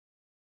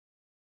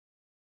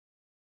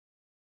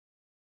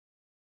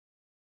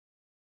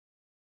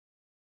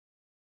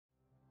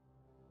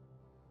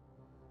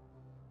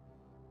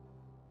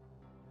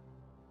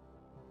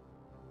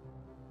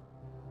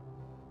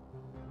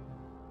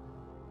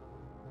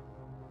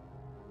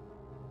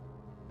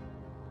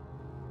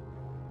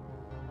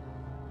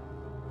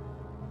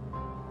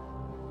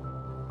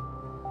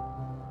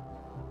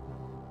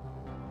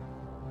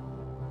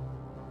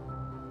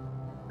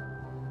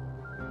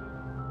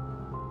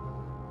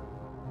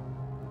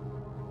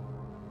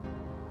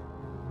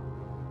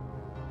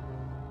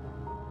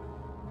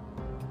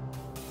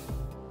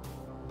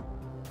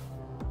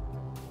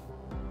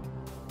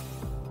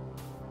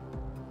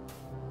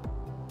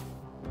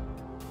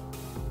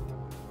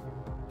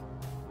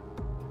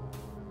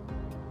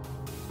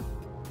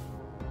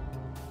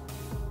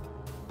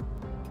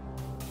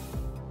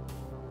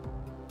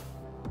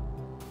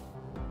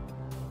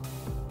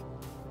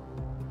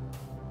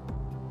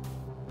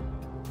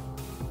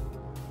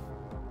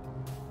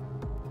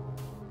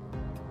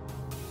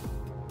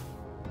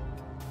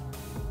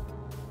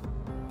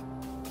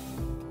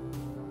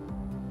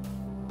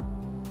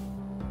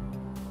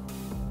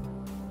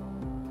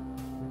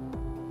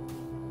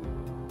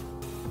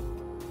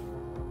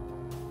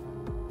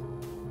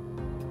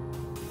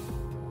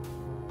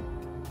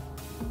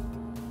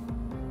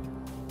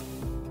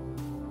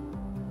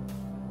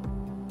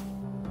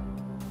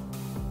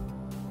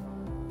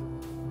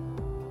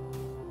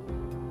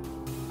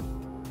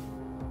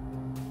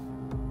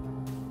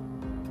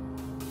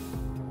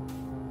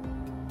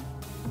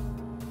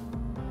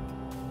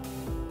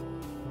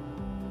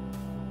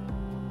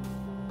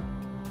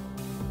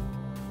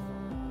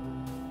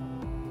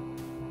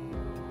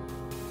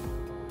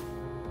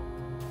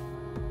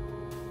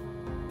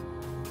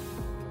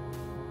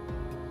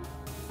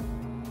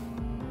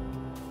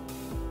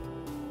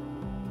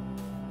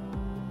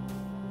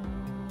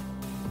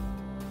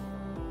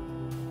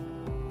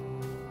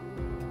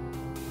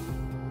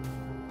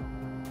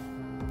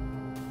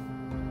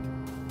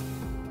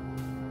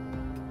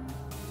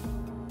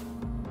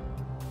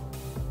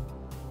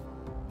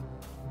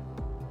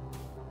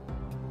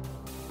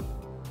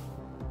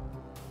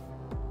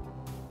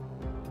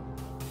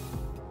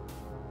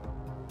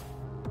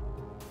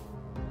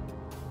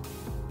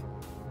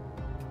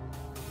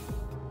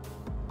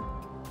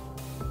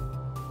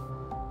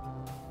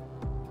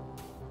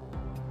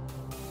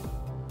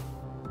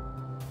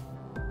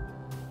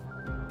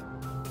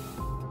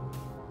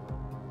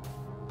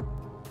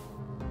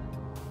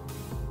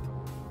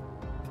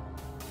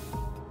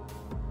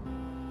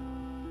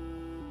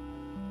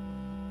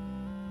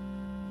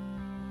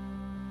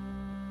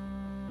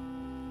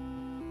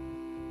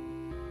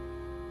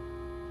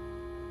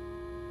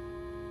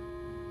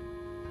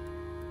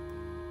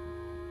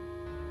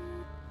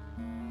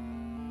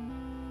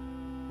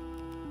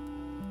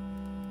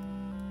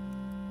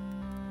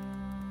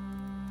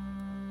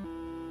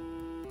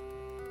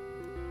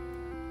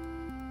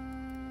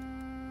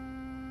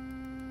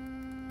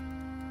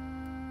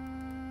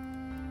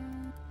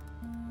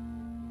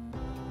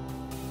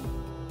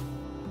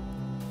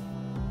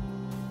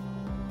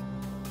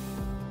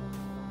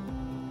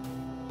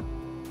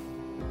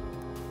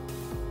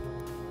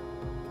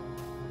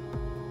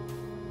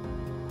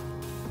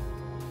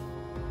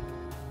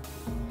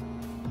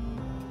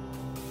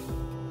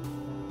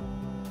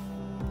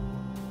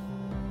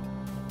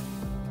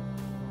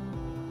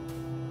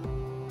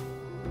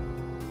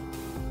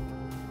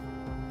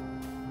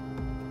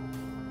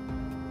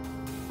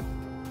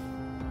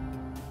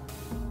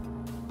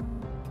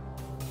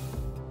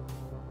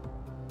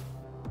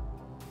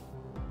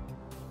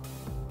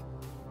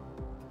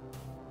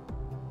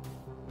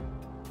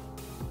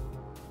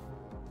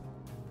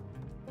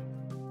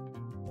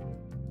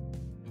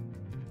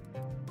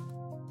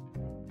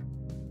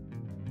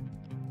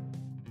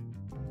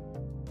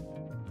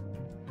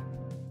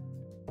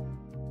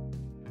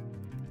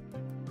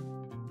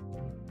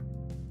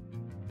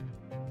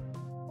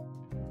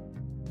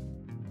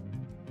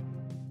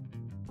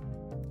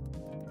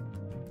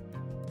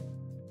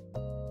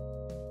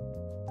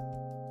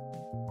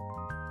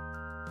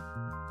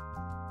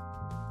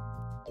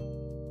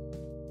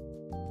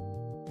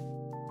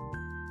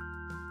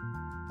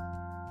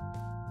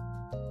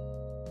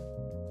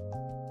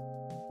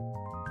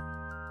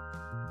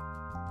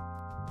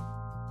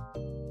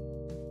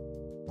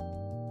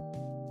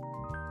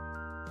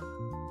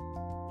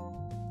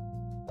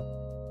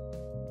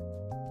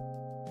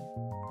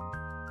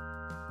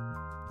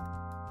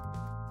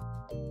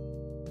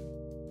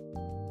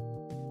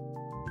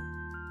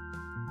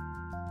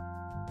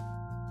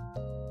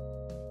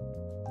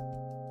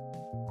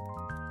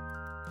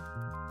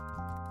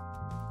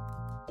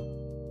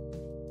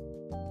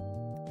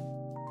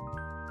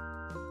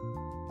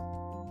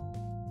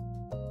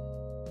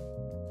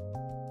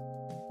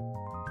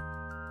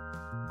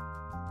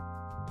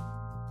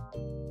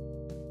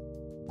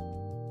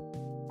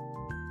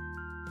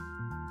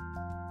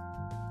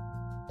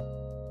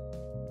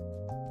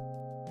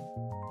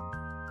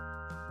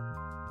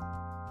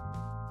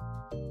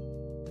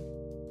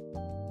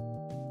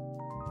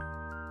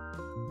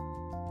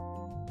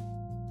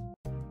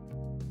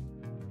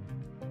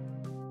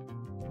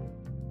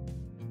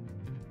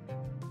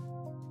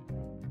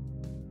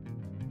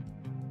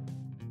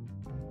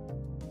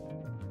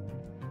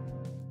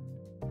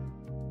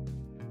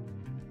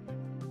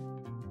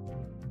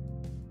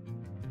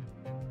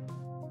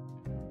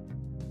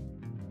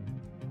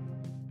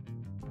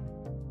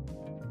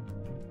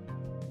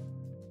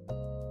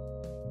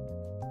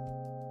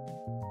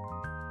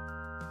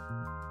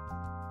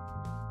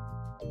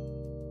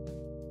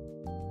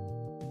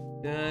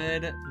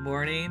Good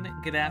morning,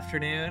 good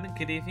afternoon,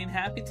 good evening,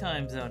 happy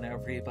time zone,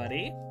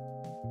 everybody.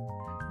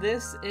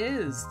 This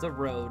is the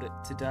Road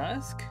to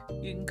Dusk.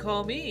 You can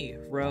call me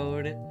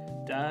Road,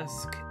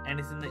 Dusk,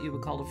 anything that you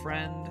would call a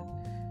friend.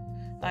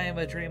 I am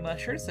a dream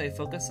usher, so I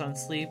focus on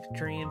sleep,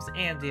 dreams,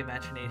 and the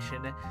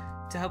imagination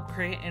to help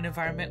create an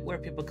environment where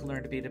people can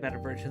learn to be the better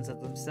versions of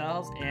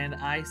themselves. And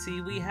I see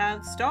we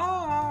have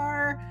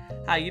Star!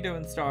 How you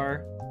doing,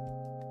 Star?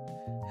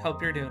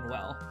 Hope you're doing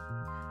well.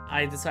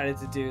 I decided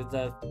to do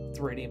the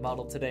 3D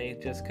model today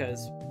just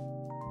because,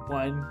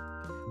 one,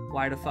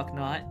 why the fuck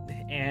not?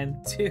 And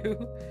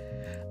two,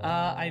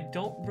 I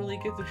don't really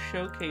get to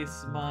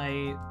showcase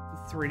my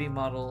 3D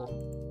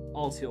model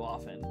all too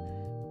often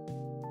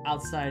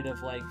outside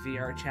of like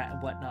VR chat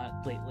and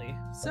whatnot lately.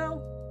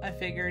 So I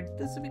figured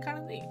this would be kind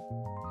of neat.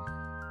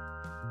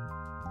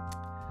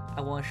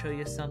 I want to show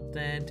you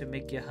something to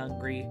make you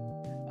hungry.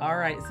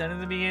 Alright, send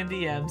them to me in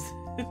DMs.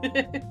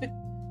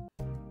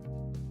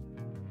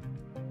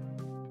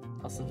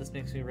 Also, this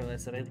makes me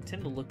realize that I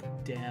tend to look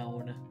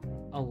down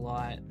a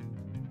lot.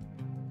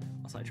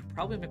 Also, I should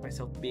probably make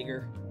myself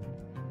bigger.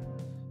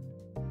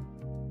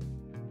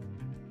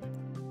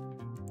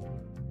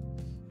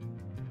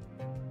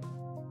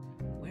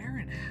 Where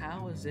and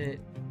how is it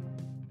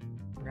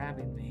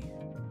grabbing me?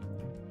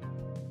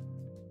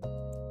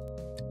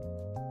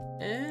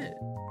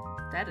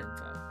 That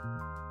info.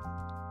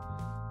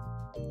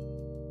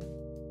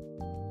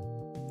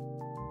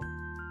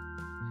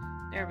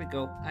 There we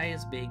go. Eye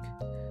is big.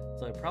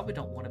 So I probably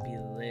don't want to be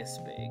this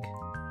big.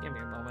 Give me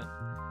a moment.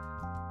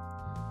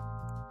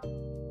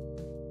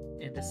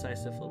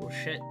 Indecisive little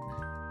shit.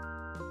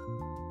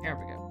 There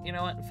we go. You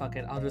know what? Fuck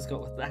it. I'll just go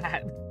with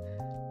that.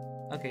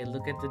 Okay,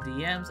 look at the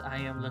DMs. I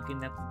am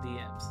looking at the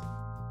DMs.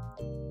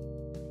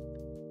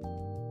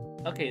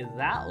 Okay,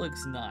 that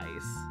looks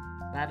nice.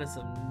 That is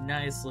some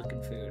nice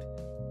looking food.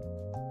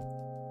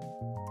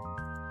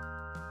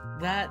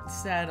 That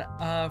said,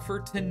 for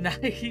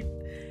tonight,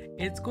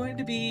 it's going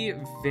to be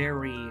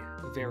very,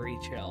 very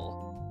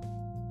chill.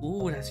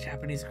 Ooh, that's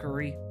Japanese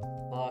curry.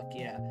 Fuck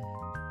yeah.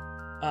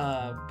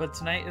 But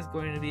tonight is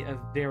going to be a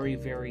very,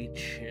 very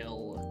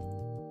chill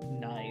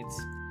night.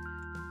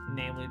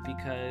 Namely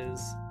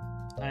because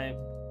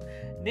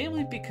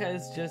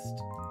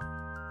just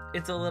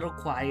it's a little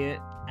quiet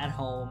at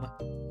home.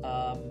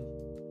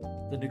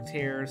 The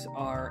Nuctears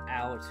are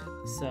out,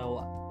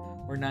 so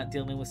we're not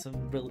dealing with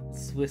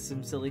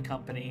some silly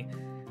company.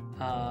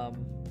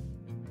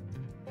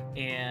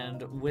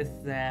 And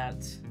with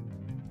that,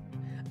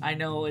 I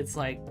know it's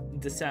like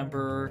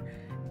December,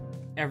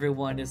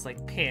 everyone is like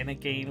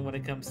panicking when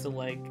it comes to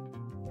like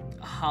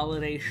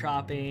holiday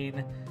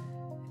shopping,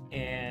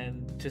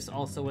 and just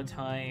also a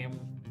time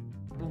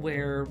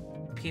where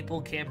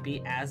people can't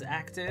be as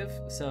active,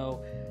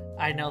 so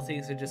I know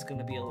things are just going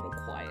to be a little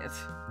quiet.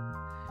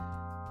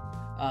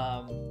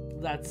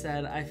 That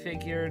said, I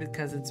figured,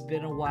 because it's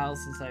been a while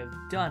since I've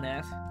done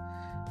it,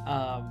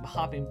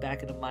 hopping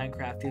back into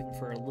Minecraft even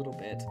for a little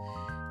bit,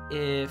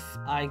 if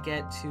I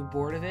get too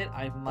bored of it,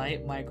 I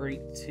might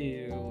migrate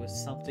to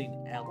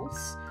something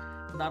else.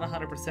 Not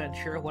 100%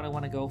 sure what I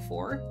want to go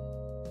for,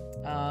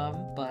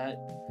 but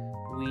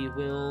we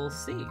will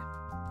see.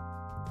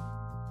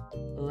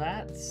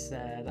 That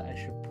said, I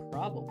should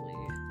probably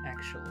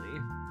actually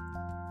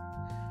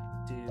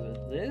do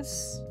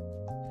this.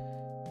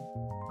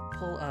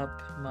 Pull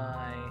up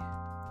my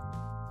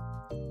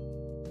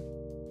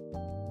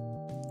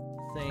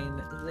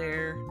thing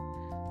there.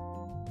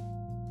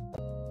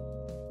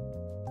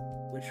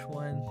 Which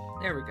one?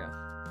 There we go.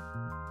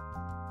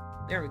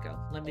 There we go.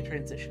 Let me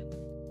transition.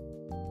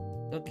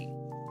 Okay.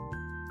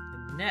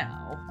 And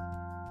now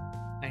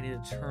I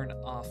need to turn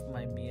off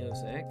my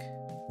music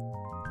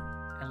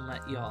and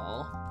let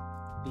y'all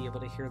be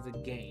able to hear the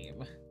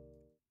game.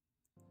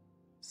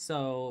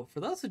 So,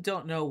 for those who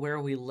don't know where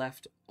we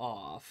left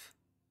off,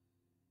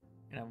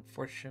 and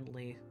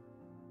unfortunately,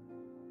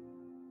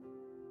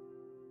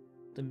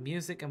 the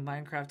music in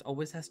Minecraft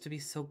always has to be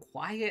so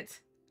quiet.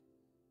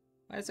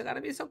 Why is it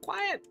gotta be so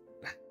quiet?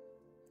 I'm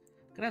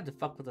gonna have to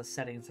fuck with the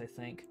settings, I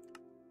think.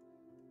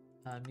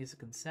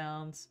 Music and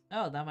sounds.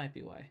 Oh, that might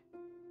be why.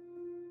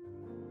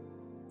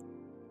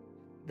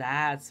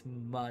 That's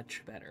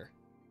much better.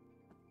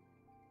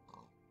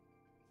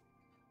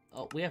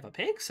 Oh, we have a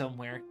pig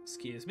somewhere.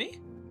 Excuse me.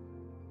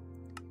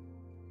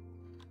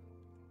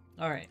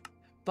 Alright.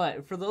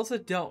 But for those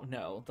that don't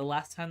know, the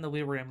last time that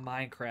we were in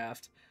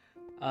Minecraft,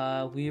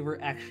 we were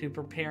actually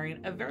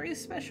preparing a very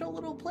special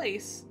little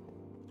place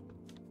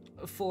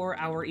for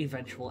our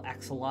eventual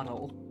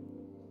axolotl.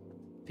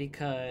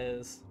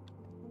 because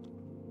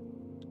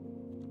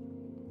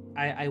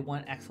I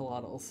want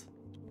axolotls.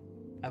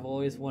 I've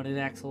always wanted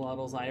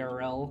axolotls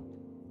IRL,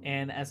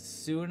 and as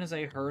soon as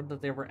I heard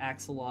that there were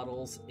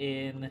axolotls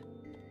in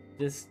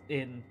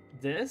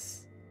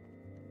this,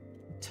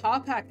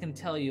 Top Hat can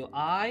tell you,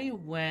 I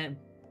went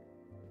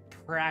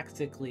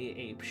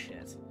practically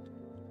apeshit.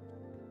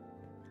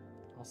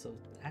 Also,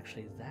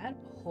 actually, that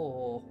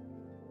whole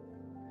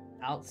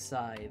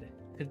outside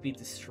could be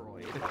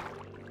destroyed.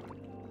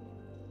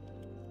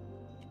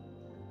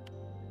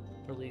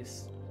 Or at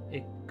least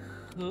it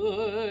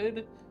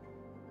could.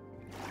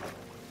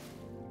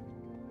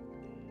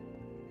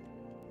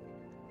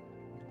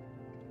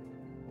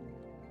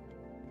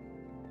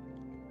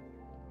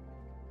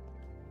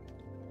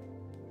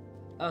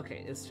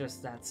 Okay, it's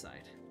just that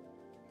side.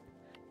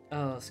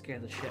 Oh, scare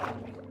the shit out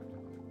of me.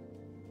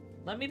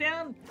 Let me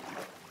down!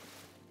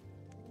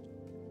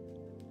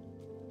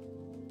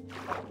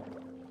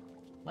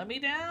 Let me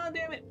down,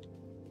 damn it!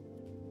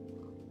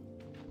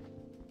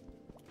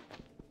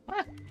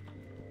 Ah.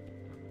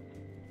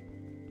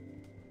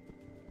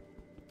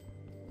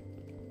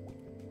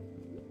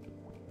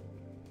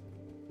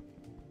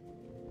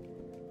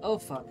 Oh,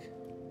 fuck.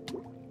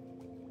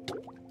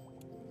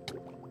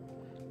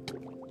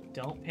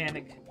 Don't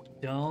panic.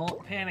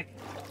 Don't panic.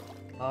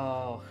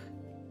 Oh.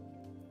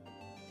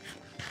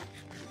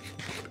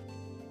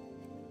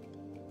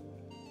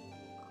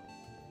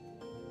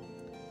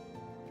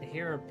 I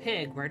hear a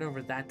pig right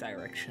over that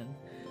direction.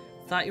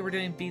 Thought you were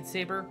doing Beat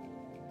Saber?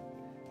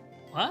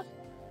 What?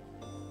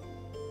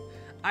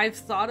 I've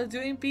thought of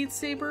doing Beat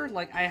Saber.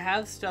 Like, I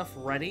have stuff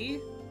ready,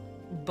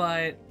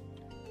 but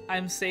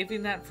I'm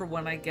saving that for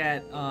when I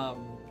get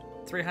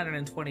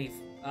 320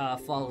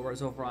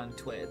 followers over on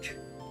Twitch.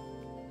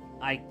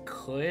 I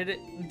could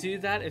do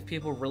that if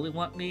people really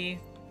want me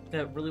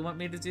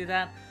to do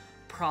that.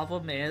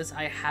 Problem is,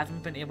 I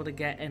haven't been able to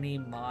get any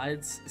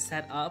mods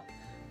set up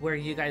where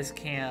you guys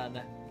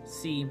can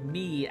see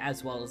me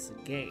as well as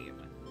the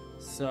game.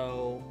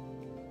 So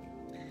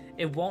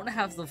it won't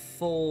have the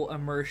full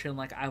immersion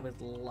like I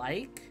would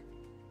like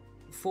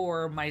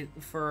for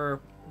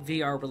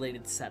VR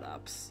related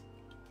setups.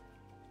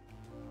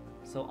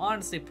 So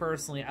honestly,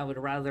 personally, I would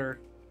rather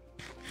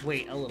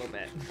wait a little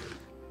bit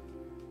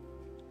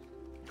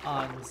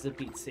on the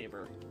Beat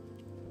Saber.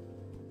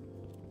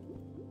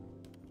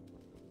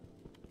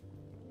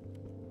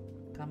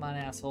 Come on,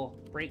 asshole.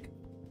 Break.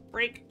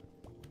 Break.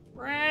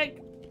 Break!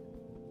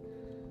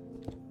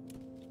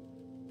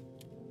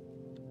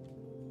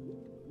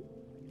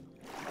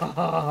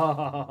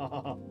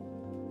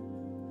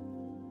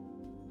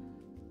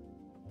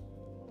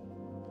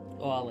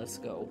 Oh, let's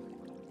go.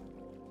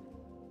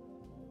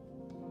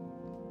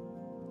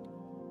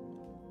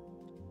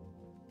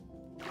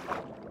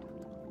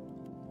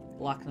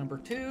 Block number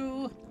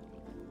 2.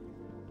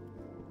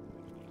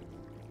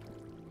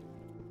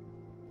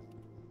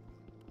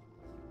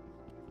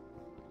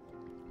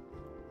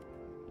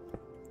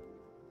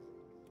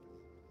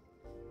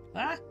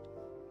 Ah!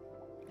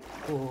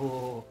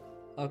 Oh,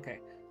 okay.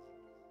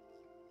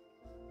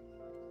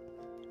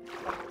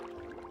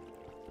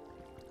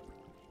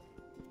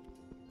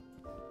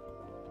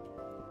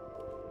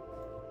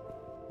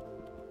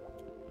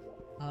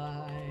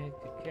 I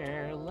could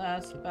care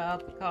less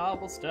about the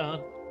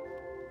cobblestone.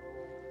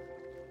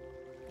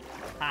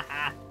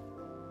 Haha.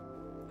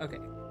 Okay.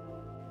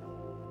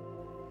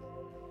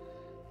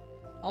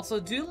 Also,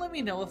 do let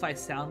me know if I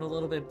sound a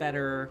little bit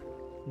better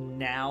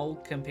now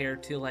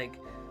compared to like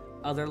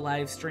other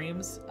live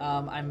streams.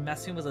 I'm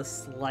messing with a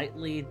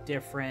slightly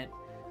different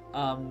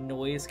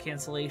noise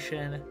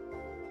cancellation.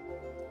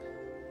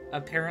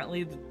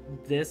 Apparently,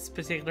 this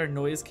particular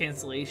noise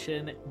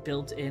cancellation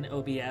built in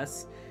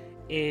OBS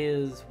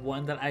is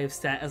one that I've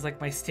set as like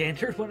my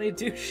standard when I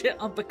do shit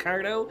on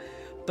Picardo,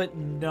 but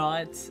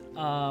not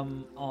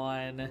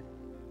on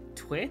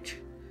Twitch.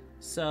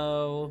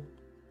 So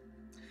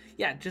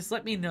yeah, just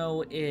let me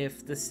know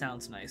if this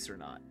sounds nice or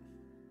not.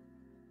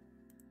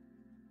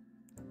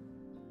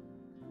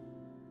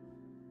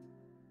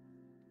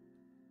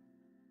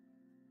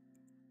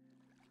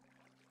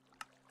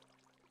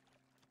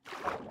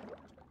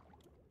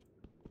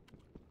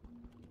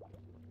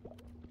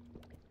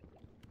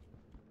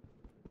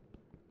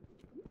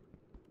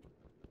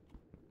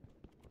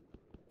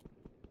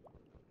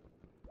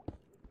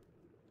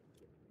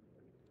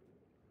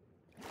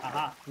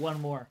 Aha,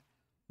 one more.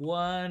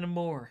 One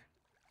more.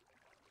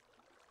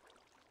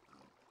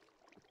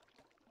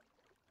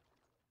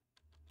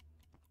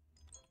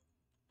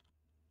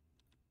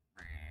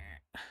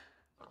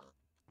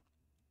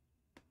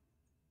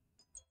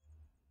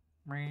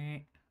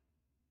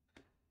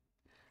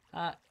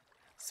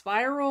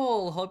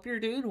 Spiral, hope you're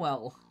doing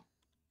well.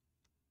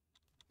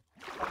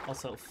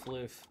 Also,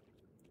 floof.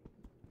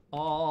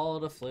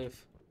 All the floof.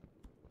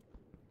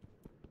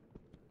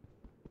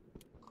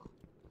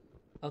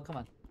 Oh, come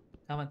on.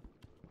 Come on.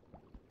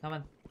 Come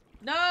on.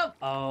 No!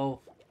 Oh.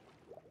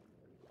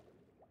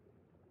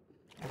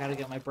 I gotta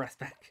get my breath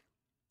back.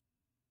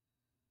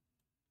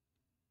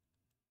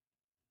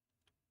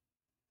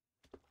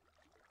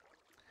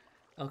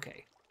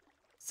 Okay.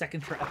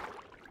 Second trap.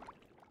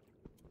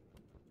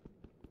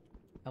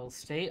 I will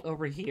stay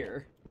over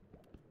here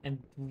and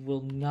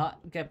will not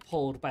get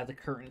pulled by the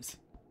current.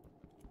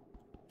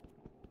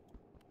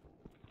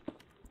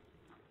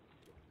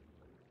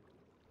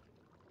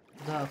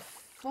 The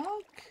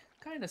fuck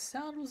kind of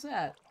sound was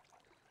that?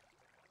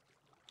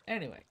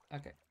 Anyway,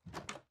 okay.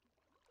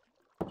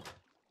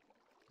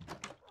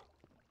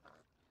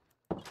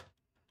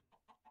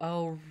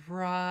 Oh,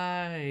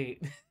 right.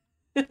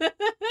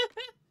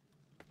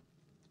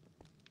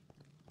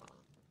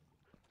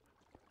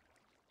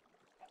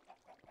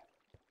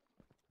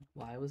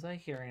 Why was I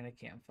hearing a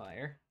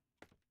campfire?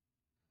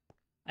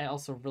 I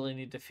also really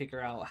need to figure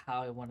out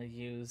how I want to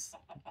use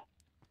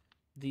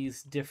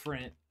these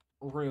different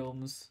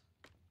rooms.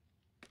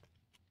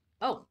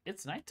 Oh,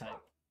 it's nighttime.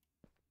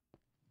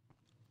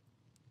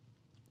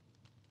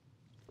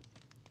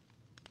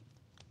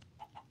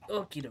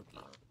 Okie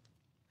dokie.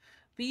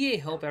 But yeah,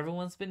 hope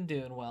everyone's been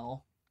doing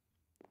well.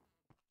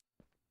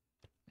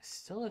 I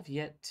still have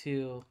yet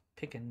to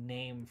pick a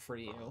name for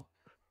you.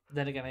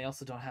 Then again, I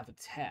also don't have a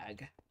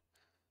tag.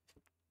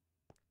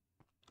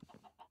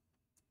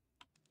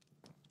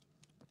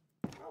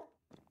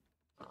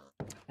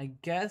 I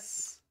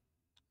guess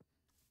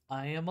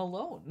I am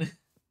alone.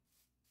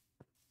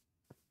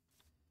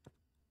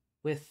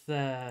 With,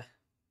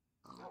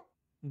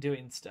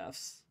 doing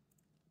stuffs.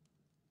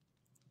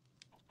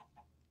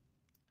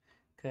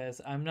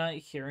 Because I'm not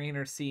hearing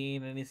or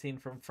seeing anything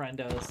from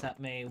friendos that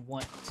may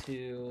want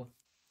to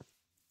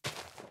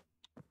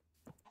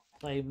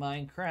play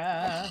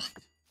Minecraft.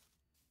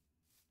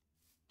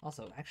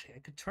 Also, actually, I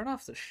could turn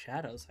off the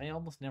shadows. I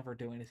almost never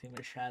do anything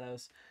with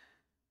shadows.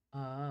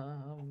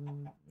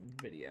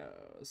 Video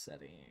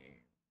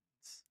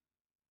settings.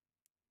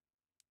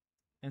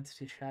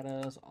 Entity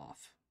shadows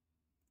off.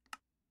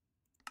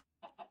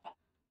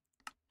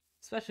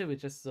 Especially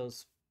with just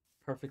those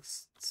perfect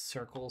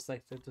circles,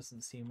 like that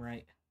doesn't seem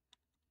right.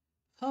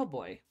 Oh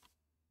boy.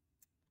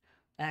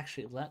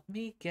 Actually, let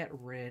me get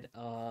rid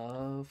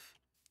of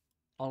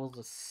all of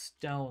the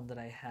stone that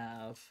I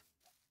have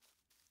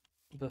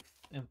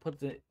and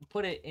put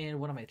it in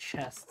one of my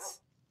chests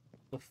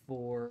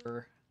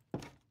before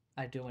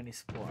I do any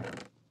exploring.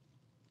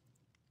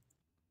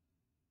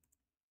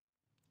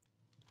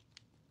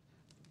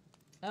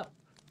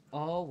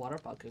 Oh, water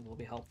bucket will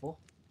be helpful.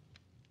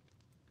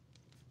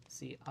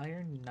 See,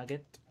 iron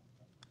nugget.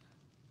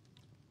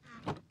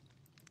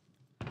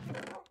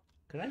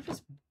 Could I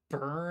just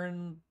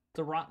burn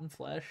the rotten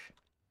flesh?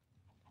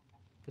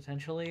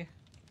 Potentially?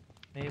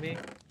 Maybe?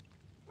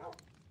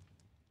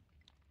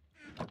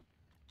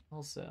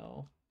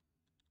 Also,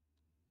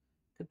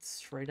 could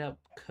straight up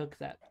cook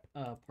that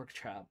pork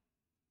chop.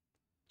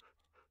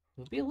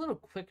 It would be a little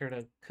quicker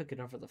to cook it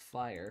over the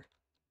fire.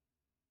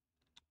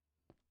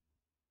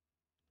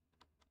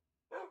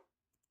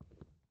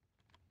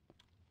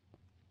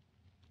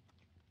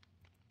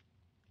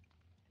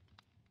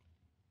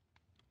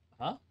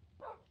 Huh?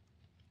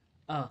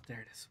 Oh,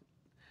 there it is.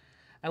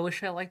 I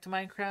wish I liked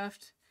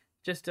Minecraft.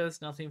 Just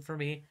does nothing for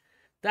me.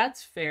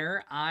 That's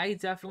fair. I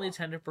definitely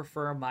tend to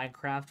prefer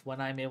Minecraft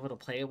when I'm able to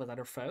play it with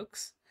other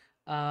folks.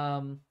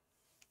 Top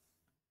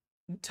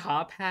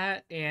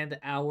Hat and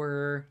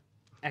our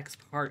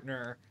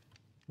ex-partner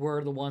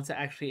were the ones that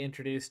actually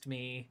introduced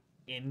me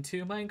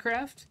into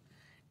Minecraft.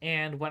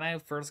 And when I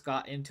first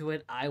got into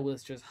it, I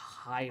was just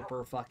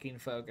hyper fucking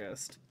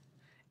focused.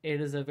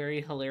 It is a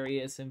very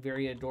hilarious and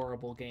very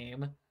adorable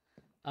game.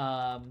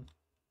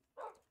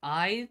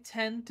 I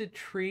tend to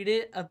treat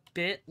it a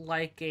bit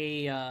like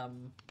a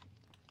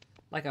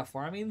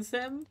farming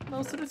sim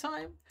most of the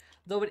time,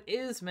 though it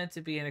is meant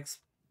to be an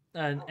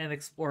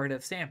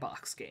explorative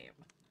sandbox game.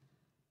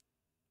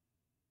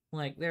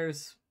 Like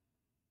there's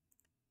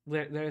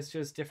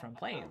just different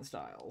playing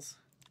styles.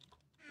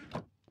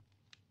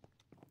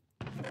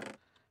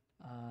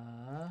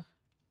 I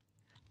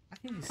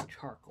can use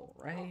charcoal,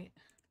 right?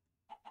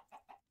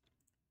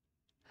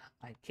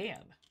 I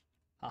can.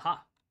 Haha.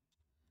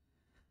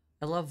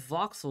 I love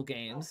voxel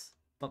games,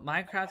 but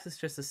Minecraft is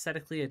just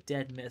aesthetically a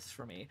dead miss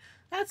for me.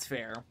 That's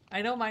fair.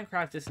 I know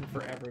Minecraft isn't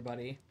for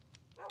everybody.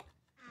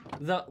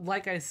 Though,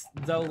 like I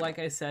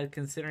said,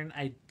 considering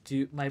I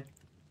do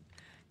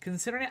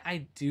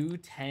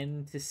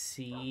tend to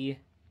see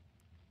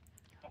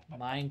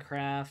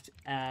Minecraft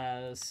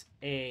as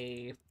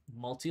a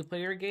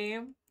multiplayer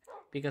game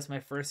because my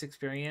first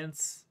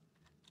experience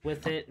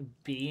with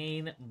it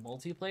being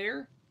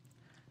multiplayer.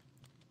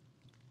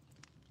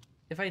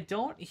 If I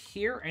don't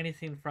hear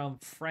anything from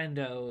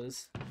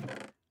friendos,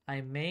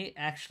 I may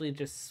actually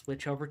just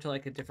switch over to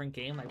like a different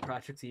game like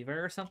Project Eva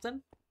or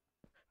something.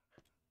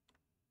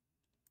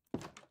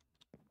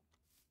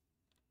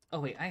 Oh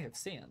wait, I have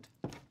sand.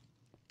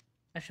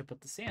 I should put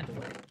the sand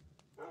away.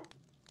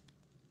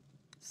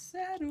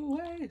 Sand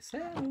away,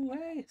 sand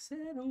away,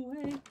 sand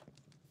away.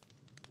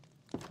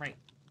 Right.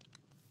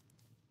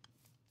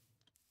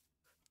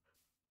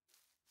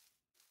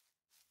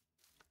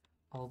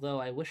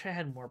 Although I wish I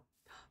had more...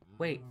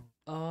 Wait.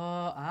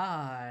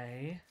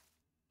 I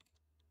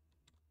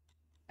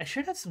I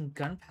should have some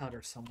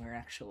gunpowder somewhere,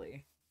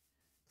 actually.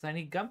 Because I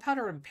need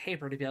gunpowder and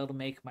paper to be able to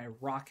make my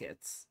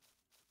rockets.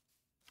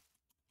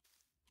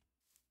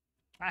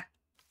 Ah.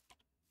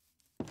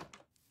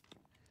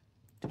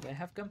 Do I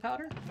have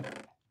gunpowder?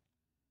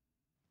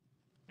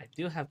 I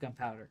do have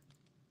gunpowder.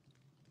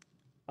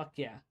 Fuck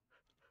yeah.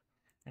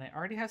 And I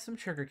already have some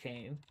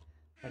sugarcane.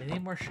 But I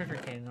need more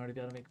sugarcane in order to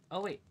be able to make...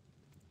 Oh, wait.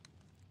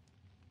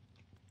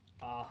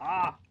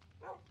 Aha!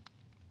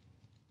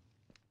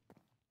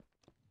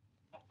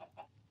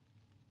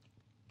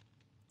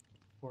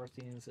 4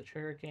 themes of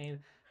sugarcane.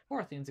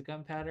 4 themes of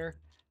gunpowder.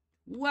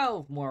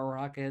 12 more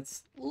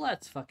rockets.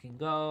 Let's fucking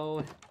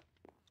go.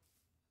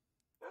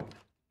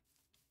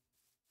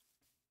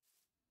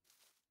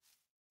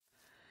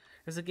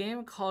 There's a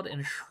game called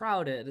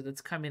Enshrouded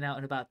that's coming out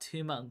in about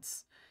 2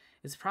 months.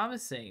 It's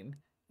promising.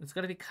 It's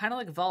gonna be kind of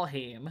like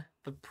Valheim,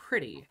 but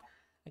pretty.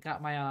 I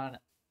got my eye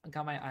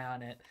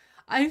on it.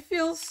 I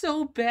feel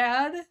so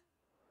bad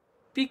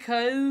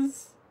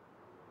because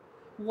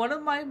one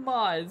of my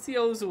mods,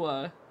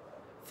 Yozua,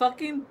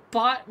 fucking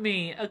bought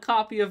me a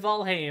copy of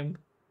Valheim,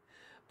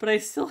 but I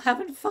still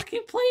haven't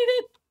fucking played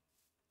it.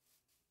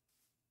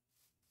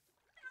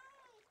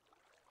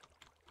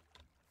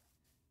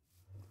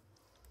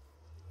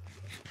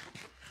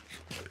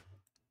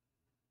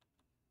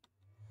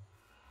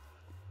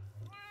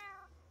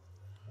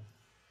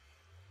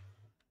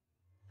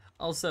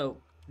 Also,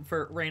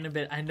 for random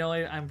bit, I know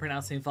I'm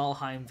pronouncing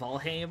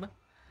Valheim.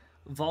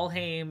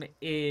 Valheim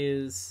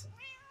is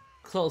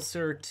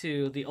closer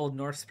to the Old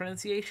Norse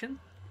pronunciation.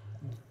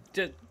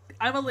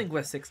 I'm a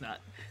linguistics nut.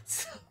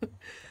 So,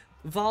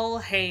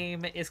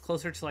 Valheim is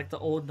closer to like the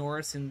Old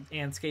Norse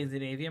and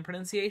Scandinavian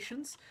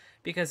pronunciations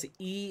because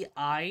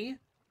EI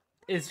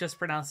is just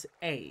pronounced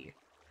A.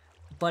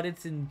 But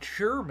it's in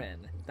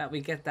German that we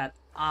get that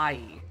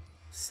I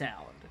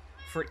sound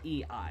for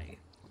EI.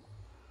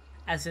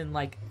 As in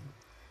like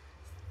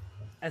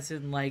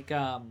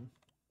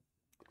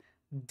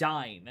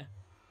dine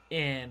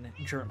in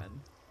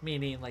German,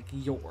 meaning like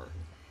your.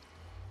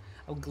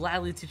 I'll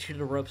gladly teach you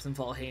the ropes in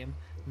Valheim.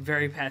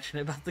 Very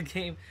passionate about the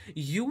game.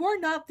 You are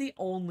not the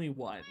only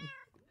one.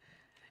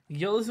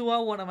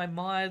 Yozua, one of my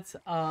mods,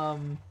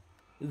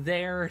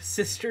 their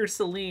sister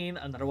Celine,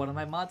 another one of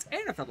my mods,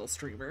 and a fellow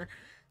streamer,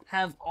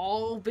 have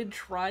all been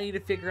trying to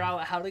figure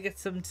out how to get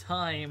some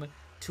time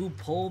to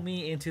pull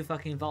me into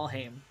fucking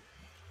Valheim.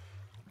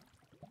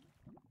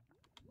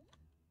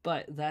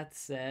 But that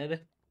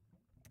said...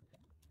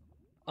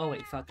 Oh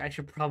wait, fuck, I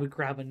should probably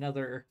grab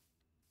another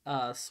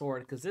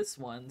sword, because this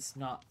one's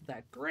not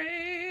that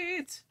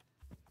great!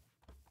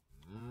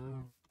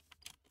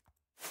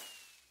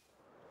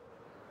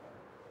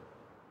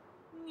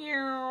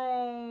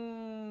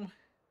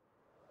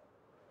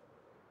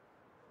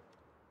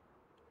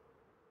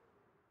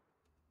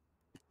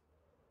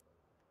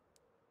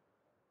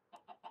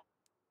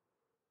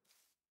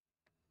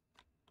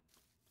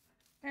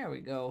 There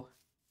we go.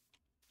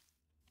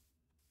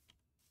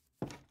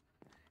 And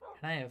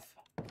I have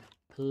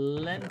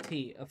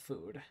plenty of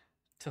food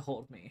to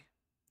hold me.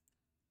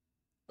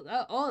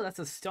 Oh, that's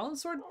a stone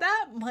sword?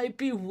 That might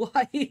be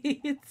why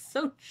it's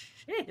so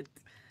shit.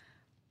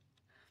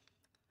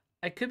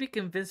 I could be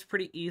convinced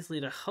pretty easily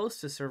to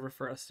host a server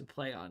for us to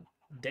play on.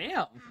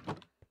 Damn.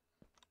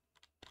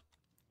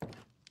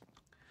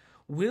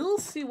 We'll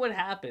see what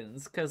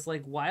happens, because,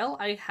 like, while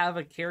I have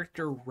a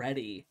character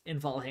ready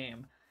in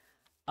Valheim,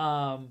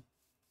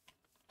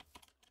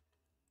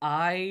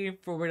 I,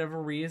 for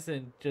whatever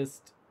reason,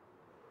 just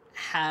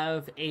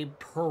have a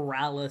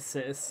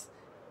paralysis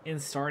in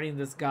starting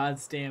this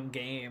goddamn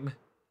game.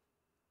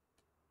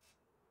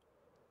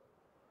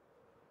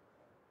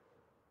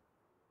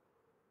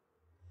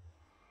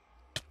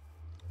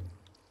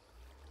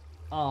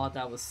 Oh,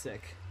 that was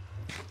sick.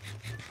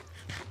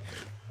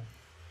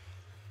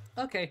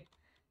 Okay.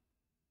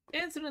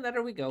 Into the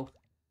nether we go.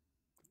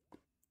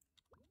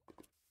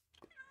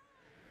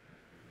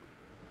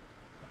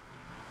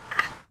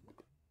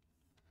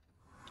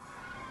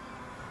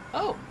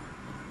 Oh!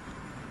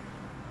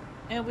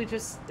 And we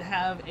just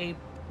have a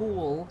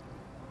pool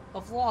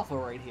of lava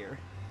right here.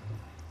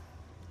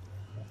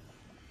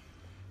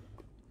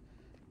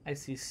 I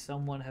see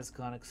someone has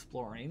gone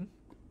exploring.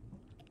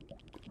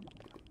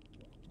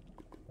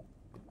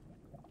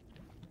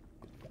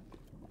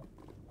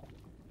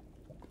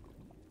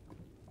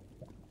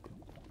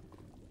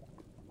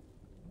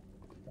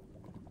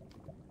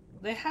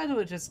 They had to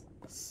have just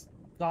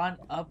gone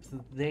up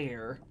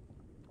there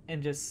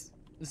and just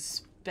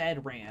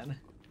sped ran.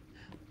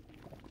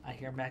 I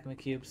hear magma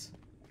cubes.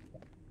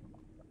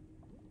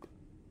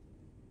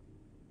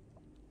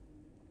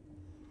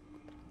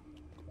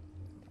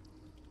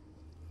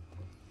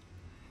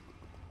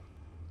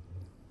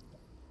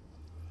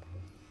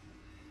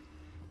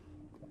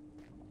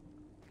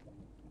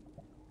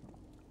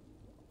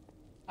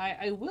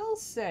 I will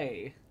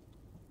say,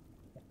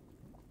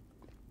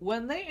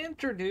 when they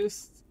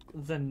introduced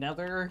the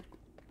Nether,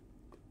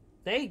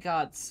 they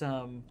got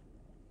some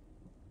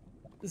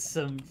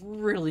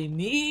really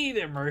neat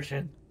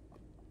immersion.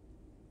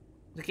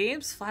 The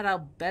game's flat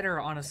out better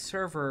on a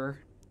server,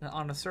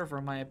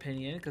 in my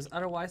opinion, because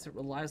otherwise it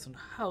relies on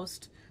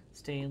host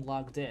staying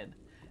logged in.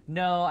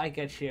 No, I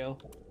get you.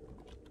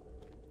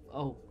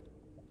 Oh.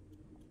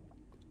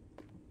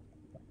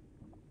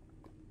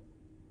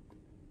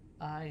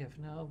 I have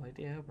no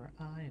idea where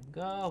I am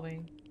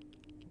going.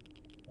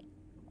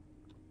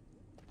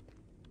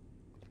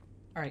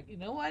 Alright, you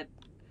know what?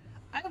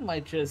 I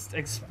might just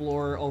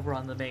explore over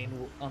on the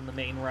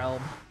main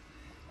realm.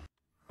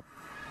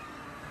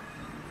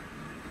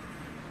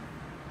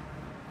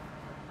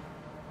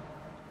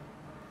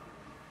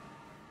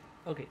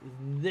 Okay,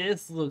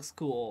 this looks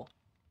cool.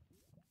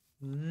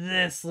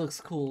 This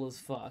looks cool as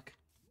fuck.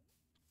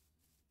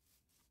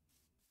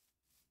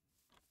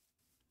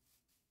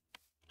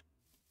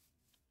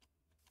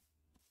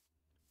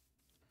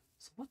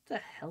 So what the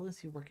hell is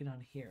he working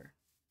on here?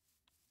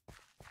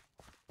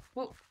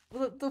 What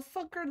the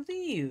fuck are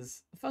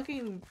these?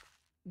 Fucking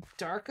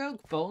Dark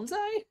Oak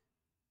Bonsai?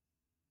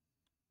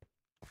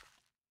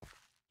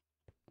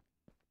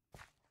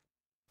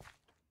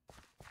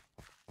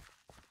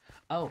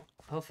 Oh,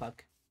 oh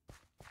fuck.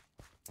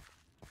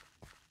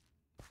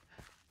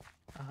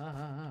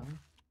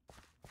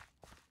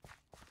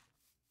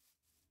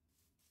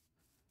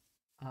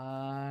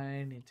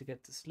 I need to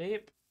get to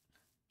sleep.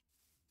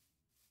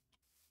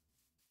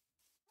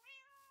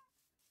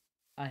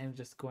 I am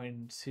just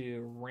going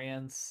to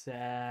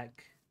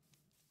ransack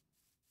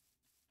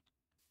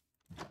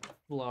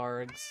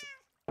Flarg's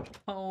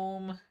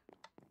home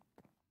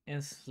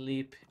and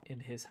sleep in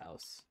his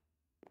house.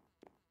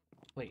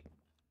 Wait.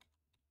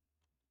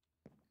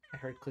 I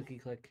heard clicky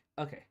click.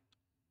 Okay.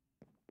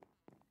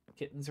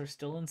 Kittens are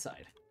still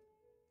inside.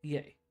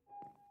 Yay.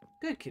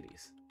 Good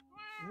kitties.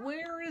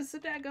 Where is the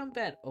daggone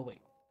bed? Oh,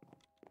 wait.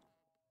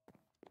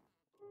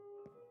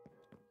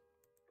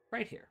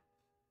 Right here.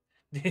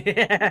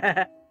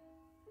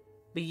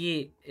 But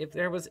yeah, if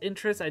there was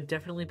interest, I'd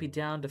definitely be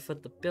down to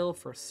foot the bill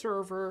for a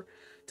server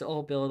to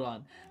all build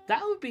on.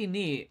 That would be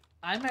neat.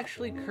 I'm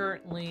actually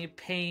currently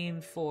paying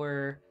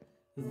for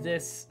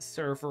this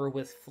server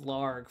with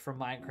Flarg for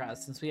Minecraft,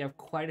 since we have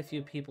quite a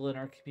few people in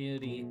our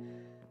community,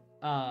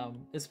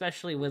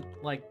 especially with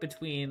like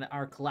between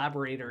our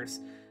collaborators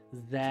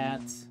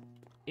that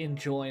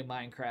enjoy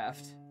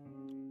Minecraft.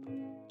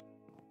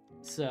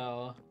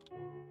 So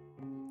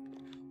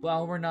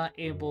while we're not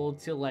able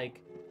to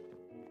like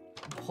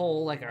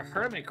pull like a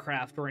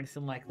hermitcraft or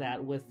anything like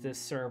that with this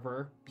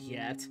server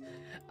yet,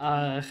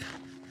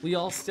 we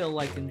all still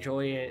like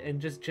enjoy it and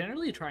just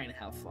generally try and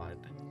have fun.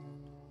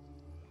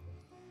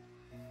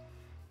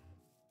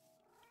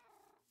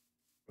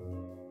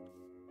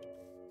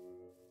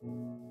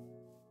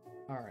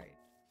 All right.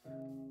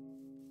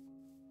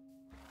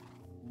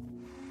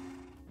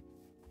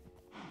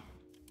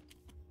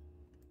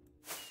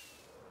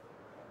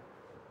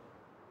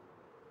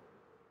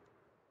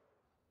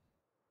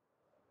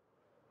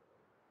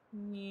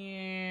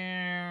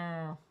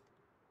 Yeah.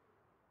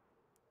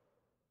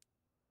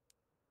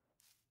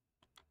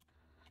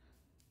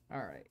 All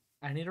right.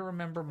 I need to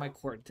remember my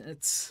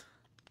coordinates.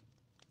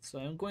 So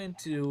I'm going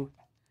to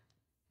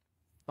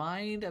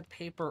find a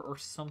paper or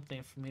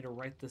something for me to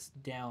write this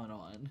down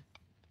on.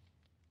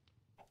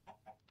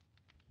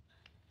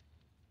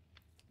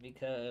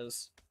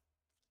 Because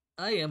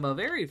I am a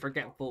very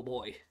forgetful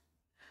boy.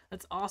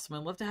 That's awesome.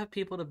 I'd love to have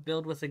people to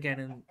build with again,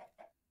 and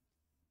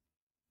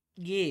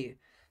yeah,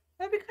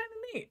 that'd be kind of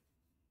neat.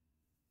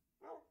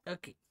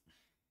 Okay.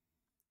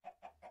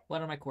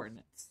 What are my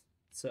coordinates?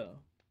 So,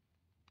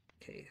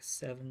 okay,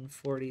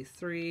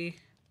 743,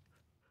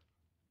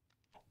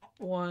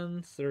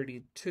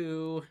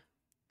 132,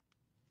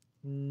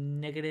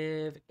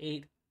 negative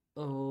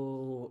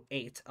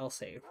 808. I'll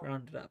say,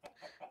 round it up.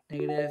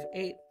 Negative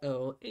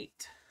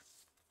 808.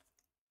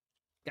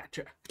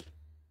 Gotcha.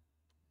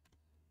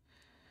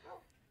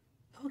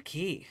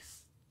 Okay.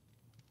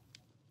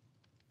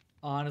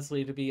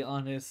 Honestly, to be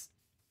honest,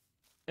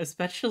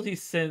 especially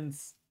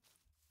since,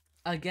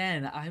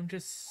 again, I'm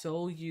just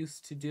so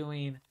used to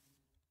doing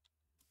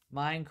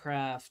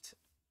Minecraft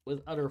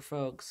with other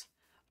folks,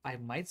 I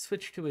might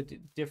switch to a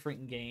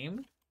different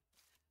game.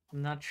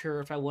 I'm not sure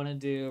if I want to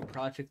do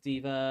Project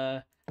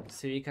Diva,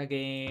 Suika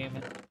game,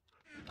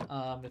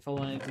 if I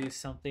want to do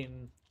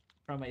something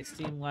from my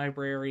Steam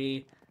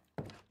library,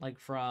 like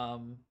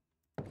from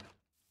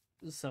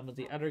some of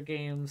the other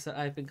games that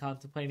I've been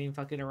contemplating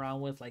fucking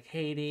around with, like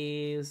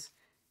Hades,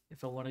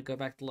 if I want to go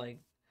back to like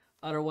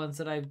other ones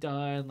that I've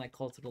done, like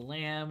Cult of the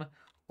Lamb,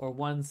 or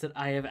ones that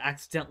I have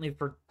accidentally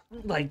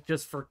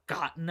just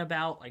forgotten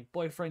about, like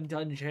Boyfriend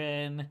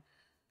Dungeon.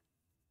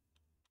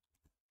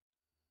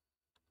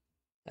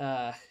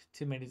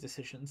 Too many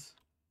decisions.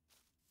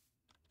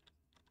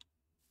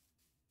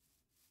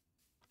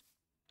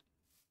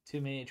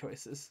 Too many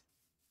choices.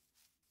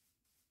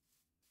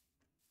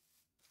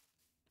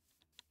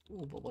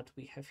 Ooh, but what do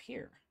we have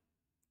here?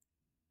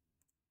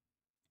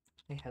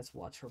 It has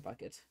water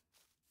bucket.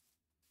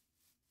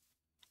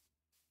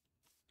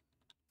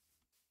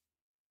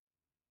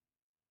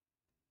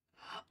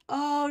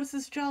 Oh, this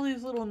is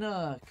Jolly's little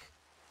nook.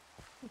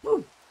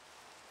 Woo!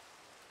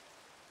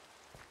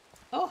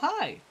 Oh,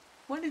 hi!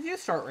 When did you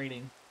start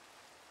reading?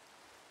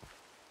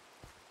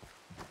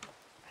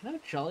 I know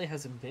Jolly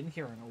hasn't been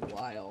here in a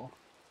while.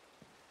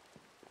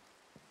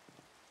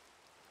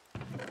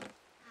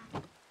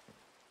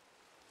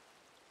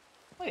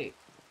 Wait,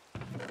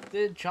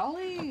 did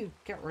Jolly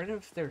get rid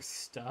of their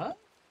stuff?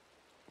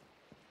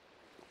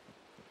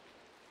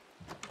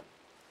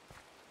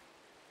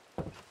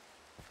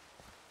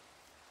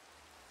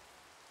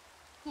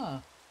 Huh.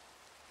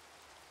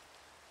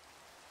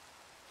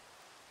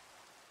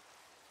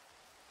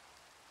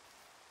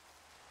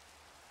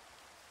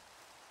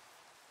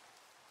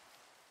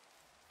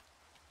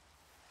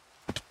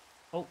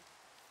 Oh.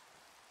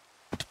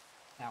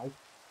 Ow.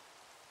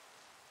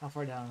 How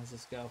far down does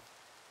this go?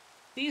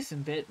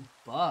 Decent bit,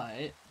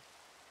 but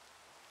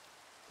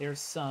there's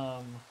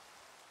some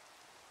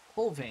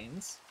coal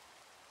veins.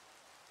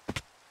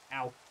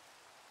 Ow.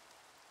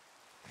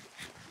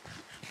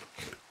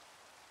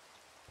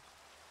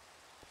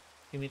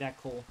 Give me that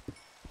coal.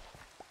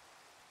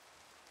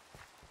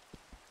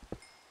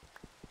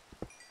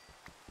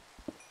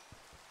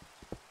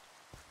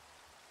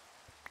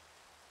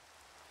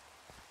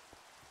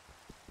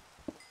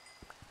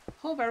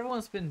 Hope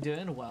everyone's been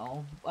doing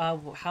well.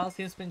 How's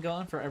things been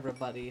going for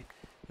everybody?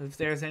 If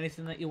there's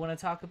anything that you want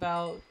to talk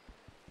about,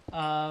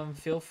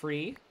 feel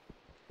free.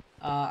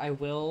 I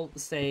will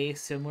say,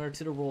 similar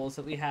to the rules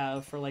that we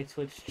have for like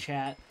Twitch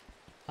chat,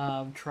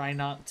 try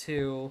not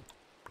to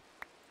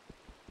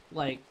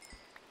like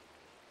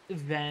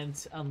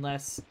vent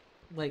unless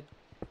like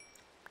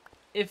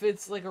if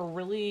it's like a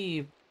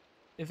really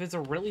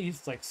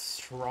like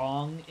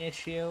strong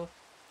issue,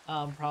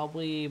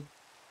 probably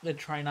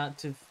try not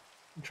to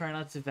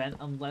vent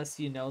unless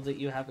you know that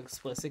you have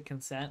explicit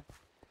consent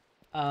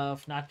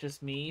of not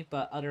just me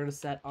but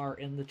others that are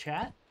in the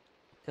chat,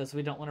 because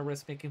we don't want to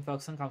risk making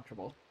folks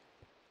uncomfortable.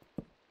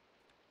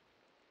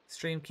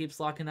 Stream keeps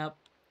locking up.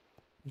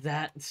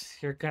 That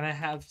you're gonna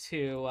have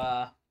to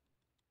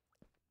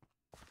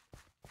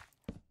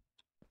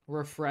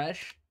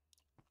refresh.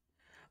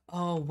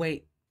 Oh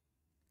wait,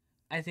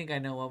 I think I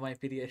know what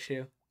might be the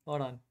issue.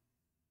 Hold on.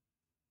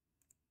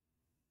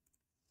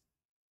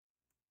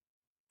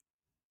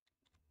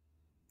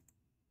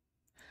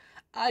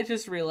 I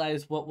just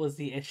realized what was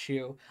the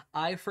issue.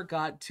 I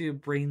forgot to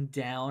bring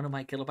down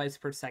my kilobytes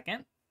per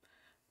second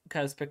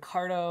because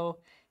Picardo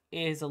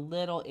is a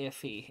little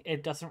iffy.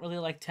 It doesn't really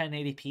like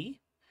 1080p.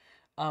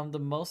 The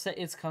most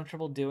that it's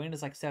comfortable doing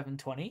is like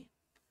 720.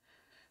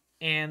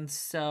 And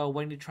so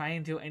when you try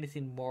and do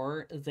anything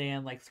more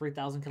than like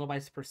 3000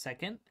 kilobytes per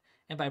second,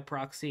 and by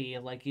proxy,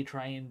 like you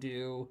try and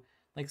do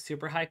like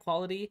super high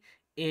quality,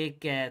 it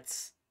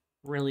gets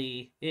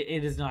really,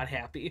 it is not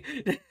happy.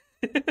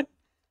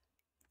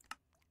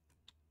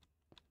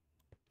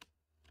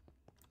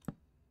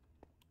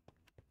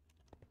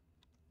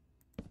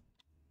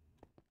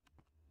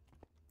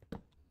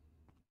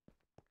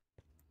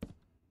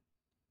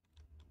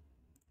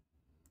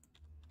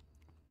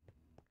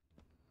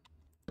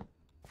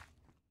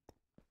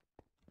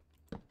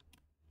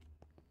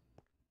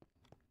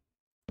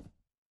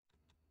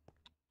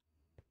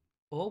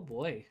 Oh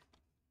boy.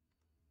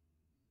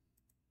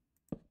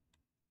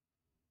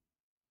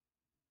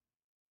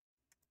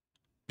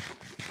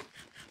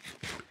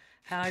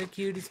 Howdy,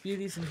 cuties,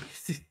 beauties, and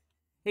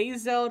hey,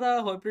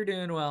 Zelda. Hope you're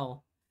doing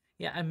well.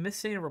 Yeah, I'm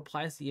missing the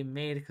replies that you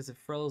made because it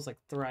froze like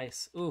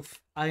thrice.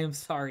 Oof, I am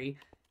sorry.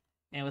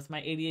 And with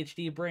my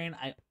ADHD brain,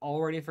 I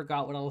already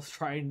forgot what I was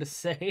trying to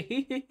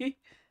say.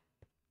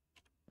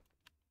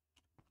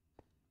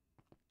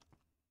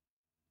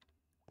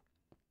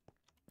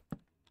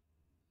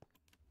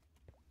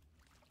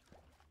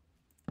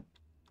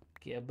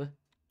 Gib.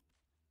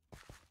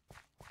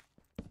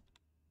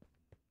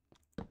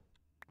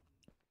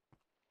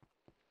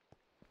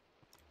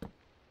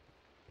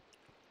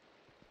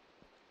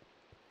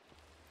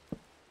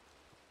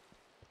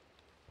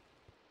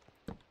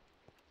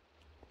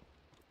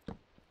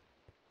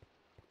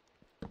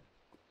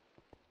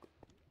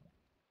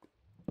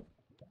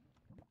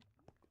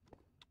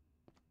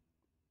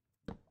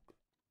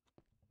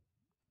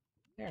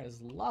 There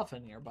is lava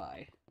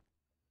nearby.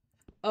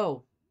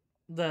 Oh,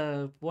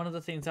 one of the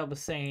things I was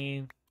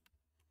saying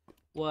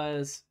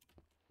was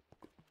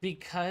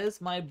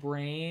because my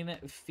brain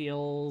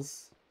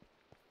feels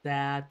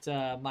that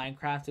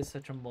Minecraft is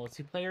such a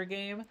multiplayer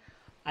game,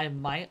 I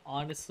might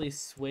honestly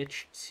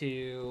switch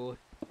to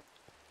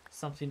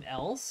something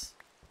else.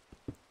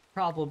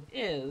 Problem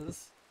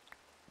is,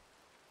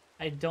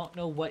 I don't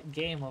know what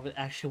game I would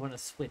actually want to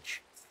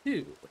switch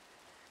to.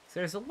 So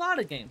there's a lot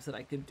of games that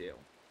I could do.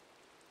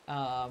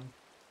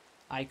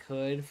 I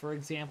could, for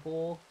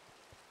example,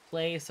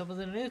 play some of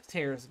the Nuke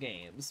Tears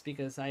games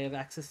because I have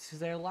access to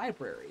their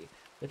library,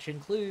 which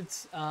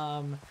includes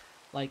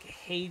like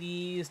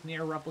Hades,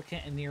 Nier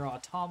Replicant, and Nier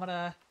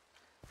Automata.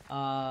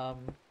 I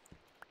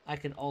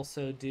can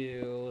also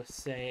do,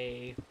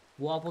 say,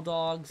 Wobble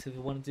Dogs if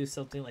you want to do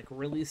something like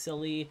really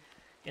silly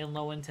and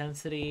low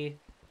intensity.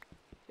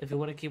 If you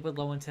want to keep it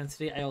low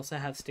intensity, I also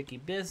have Sticky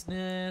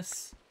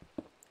Business.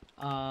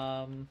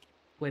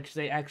 which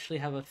they actually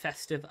have a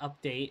festive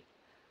update.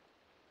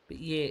 But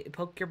yeah,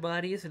 poke your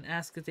buddies and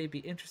ask if they'd be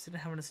interested in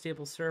having a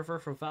stable server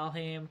for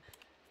Valheim.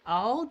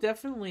 I'll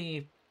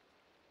definitely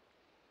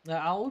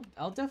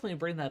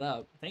bring that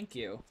up. Thank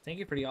you. Thank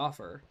you for the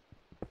offer.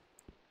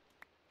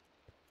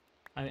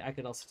 I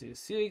could also do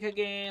Suika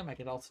game. I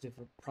could also do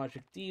for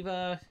Project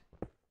Diva.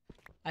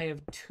 I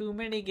have too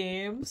many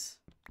games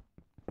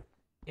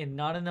and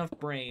not enough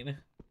brain.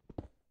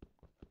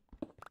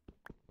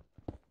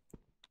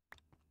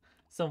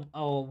 So,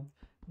 oh,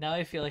 now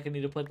I feel like I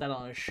need to put that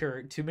on a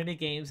shirt. Too many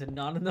games and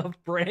not enough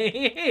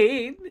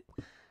brain.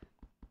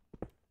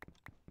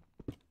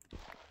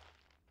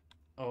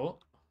 Oh.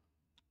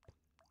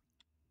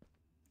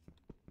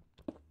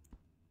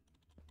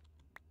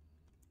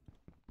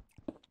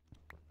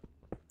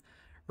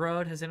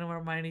 Road, has anyone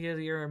reminded you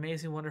that you're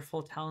amazing,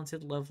 wonderful,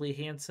 talented, lovely,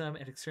 handsome,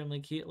 and extremely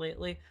cute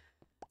lately?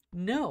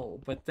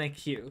 No, but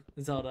thank you,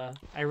 Zelda.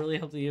 I really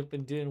hope that you've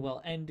been doing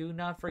well, and do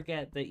not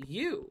forget that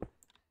you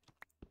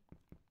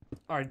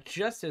are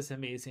just as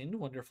amazing,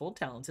 wonderful,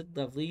 talented,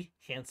 lovely,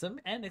 handsome,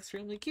 and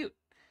extremely cute.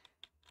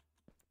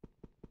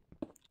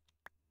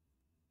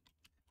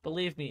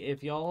 Believe me,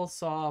 if y'all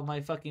saw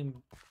my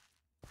fucking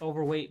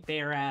overweight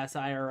bare ass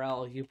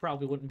IRL, you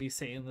probably wouldn't be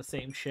saying the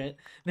same shit.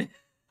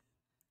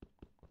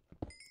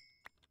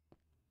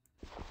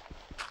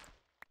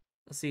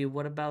 Let's see,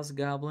 what about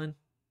Goblin?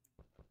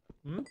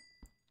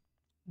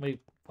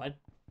 Wait, what?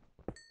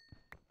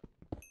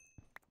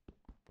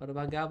 What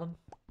about Goblin?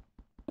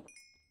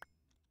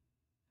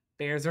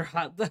 Bears are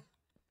hot.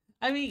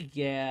 I mean,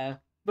 yeah,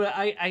 but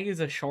I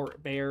use a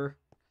short bear.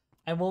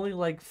 I'm only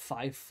like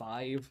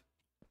 5'5".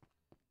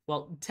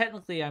 Well,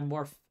 technically I'm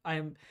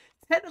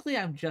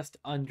just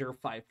under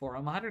 5'4".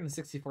 I'm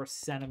 164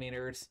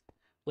 centimeters,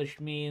 which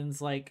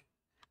means like,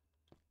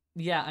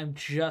 yeah, I'm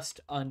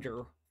just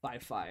under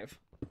 5'5".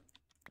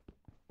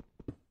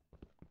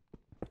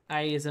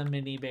 I is a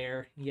mini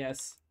bear,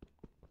 yes.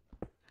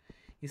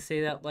 You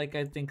say that like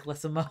I think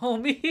less of my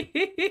homies.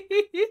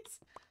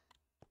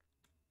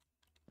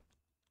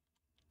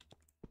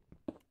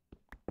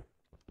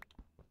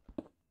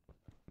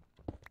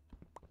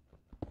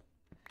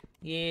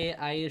 Yeah,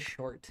 I is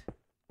short.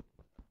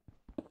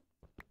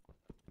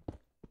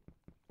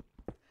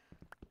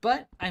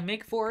 But I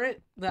make up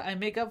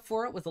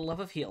for it with a love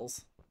of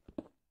heels.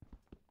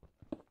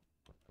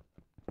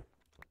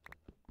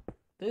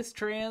 This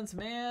trans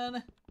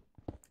man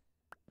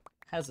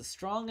has a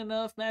strong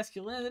enough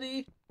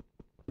masculinity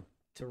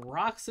to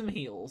rock some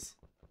heels.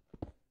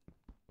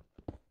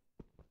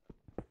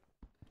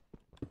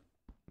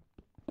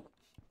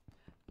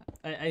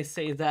 I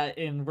say that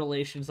in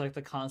relation to like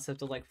the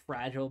concept of like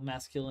fragile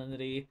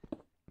masculinity.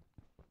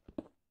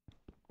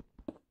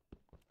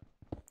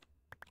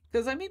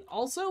 Because I mean,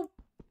 also,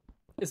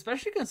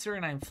 especially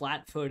considering I'm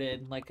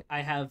flat-footed, like I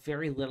have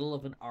very little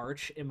of an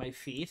arch in my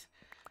feet.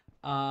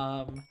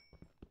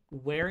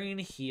 Wearing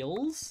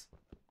heels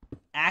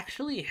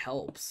actually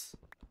helps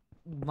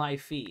my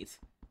feet.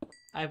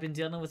 I've been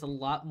dealing with a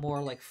lot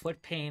more like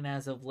foot pain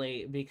as of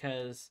late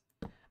because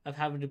of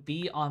having to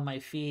be on my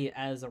feet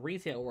as a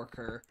retail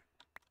worker.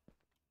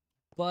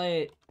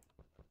 But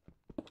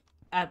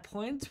at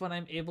points when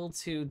I'm able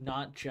to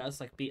not just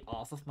like be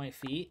off of my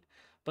feet,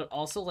 but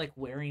also like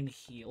wearing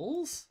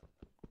heels,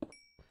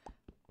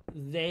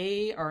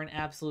 they are an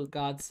absolute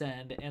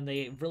godsend, and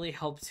they really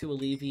help to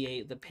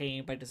alleviate the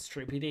pain by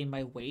distributing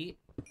my weight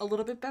a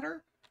little bit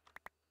better.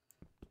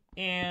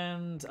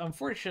 And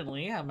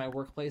unfortunately, at my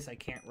workplace, I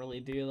can't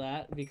really do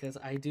that because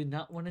I do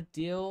not want to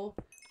deal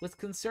with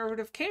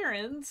conservative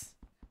Karens,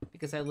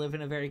 because I live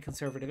in a very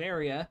conservative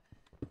area,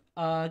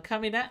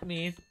 coming at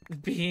me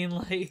being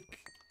like,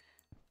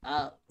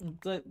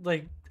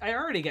 like, I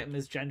already get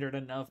misgendered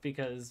enough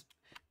because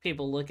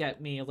people look at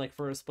me like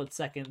for a split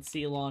second,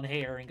 see long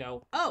hair, and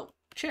go, oh,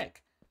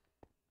 chick.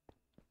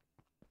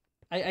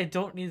 I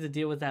don't need to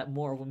deal with that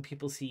more when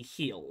people see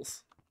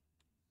heels.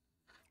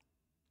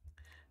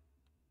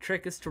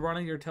 Trick is to run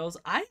on your toes.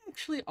 I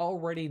actually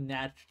already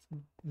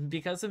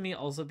because of me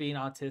also being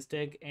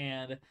autistic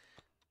and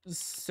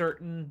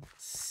certain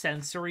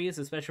sensories,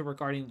 especially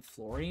regarding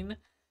flooring,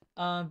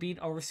 being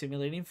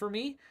overstimulating for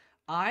me,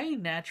 I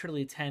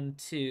naturally tend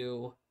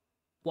to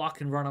walk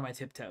and run on my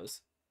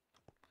tiptoes.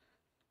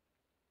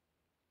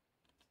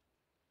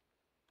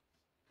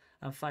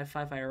 I'm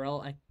 5'5"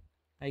 IRL.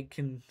 I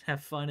can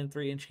have fun in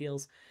 3-inch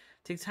heels.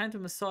 Take time to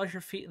massage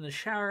your feet in the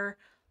shower,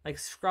 like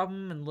scrub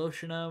them and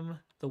lotion them.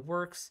 The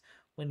works.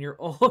 When you're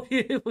old,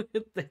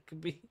 that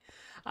could be.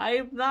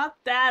 I'm not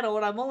that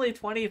old. I'm only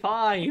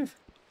 25.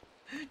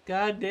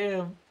 God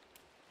damn.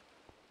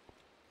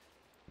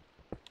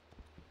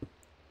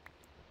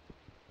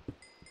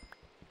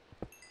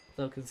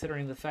 Though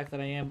considering the fact that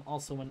I am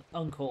also an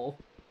uncle,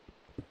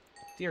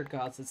 dear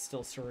gods, it's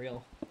still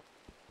surreal.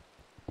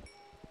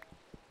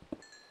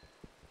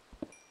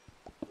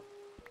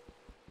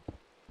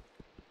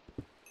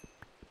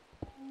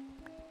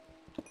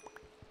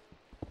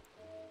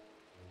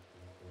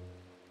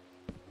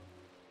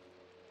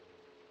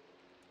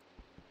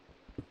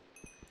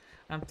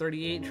 I'm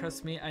 38.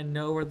 Trust me, I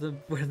know when the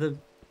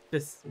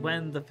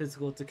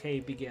physical decay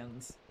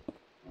begins.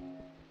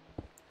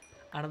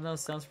 I don't know.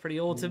 Sounds pretty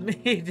old to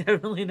me.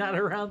 Definitely not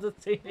around the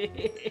same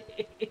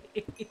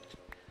age.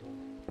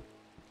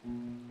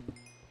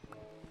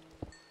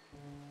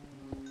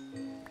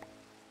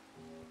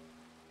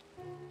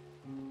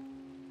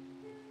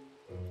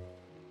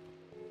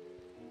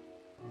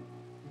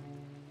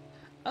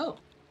 Oh,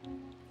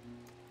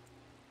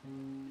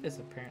 it's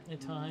apparently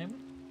time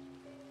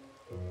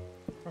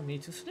for me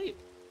to sleep.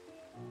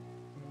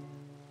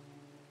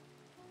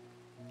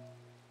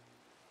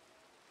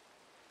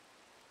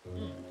 Is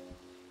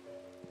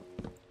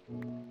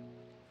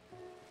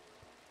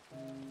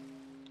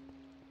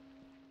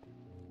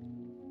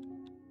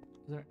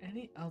there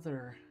any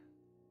other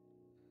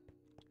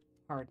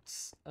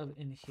parts of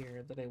in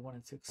here that I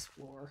wanted to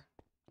explore?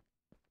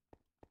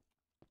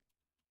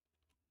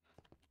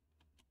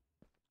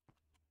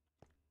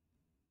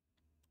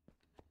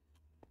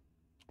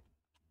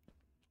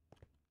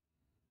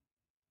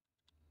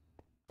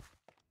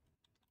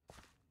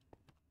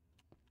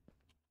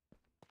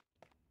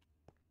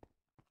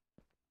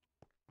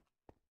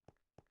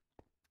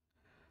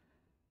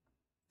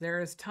 There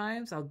is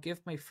times I'll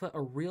give my foot a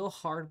real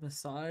hard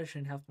massage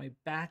and have my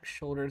back,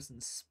 shoulders,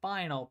 and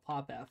spine all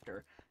pop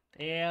after.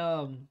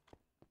 Damn.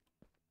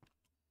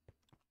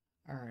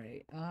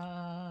 Alright,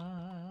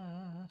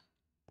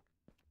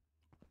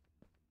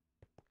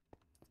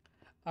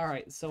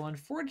 Alright, so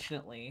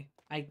unfortunately,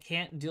 I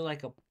can't do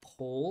like a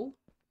poll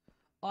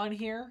on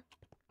here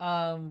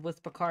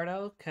with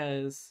Picardo,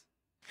 because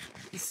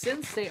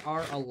since they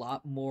are a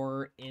lot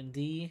more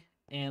indie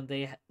and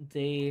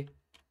they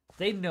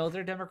know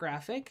their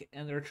demographic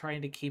and they're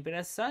trying to keep it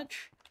as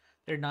such.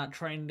 They're not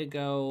trying to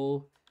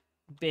go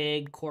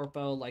big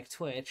corpo like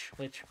Twitch,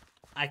 which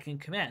I can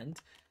commend.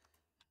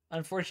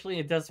 Unfortunately,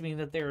 it does mean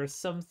that there are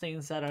some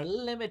things that are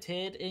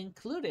limited,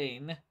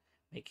 including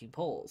making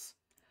polls.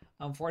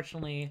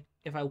 Unfortunately,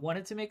 if I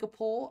wanted to make a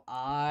poll,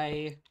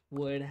 I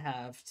would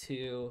have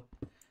to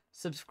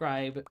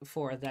subscribe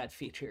for that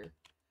feature,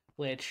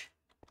 which,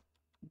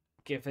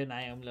 given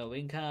I am low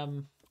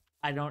income,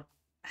 I don't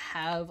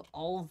have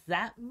all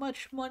that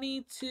much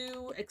money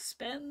to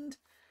expend.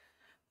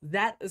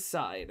 That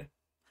aside,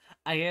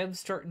 I am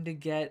starting to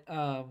get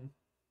a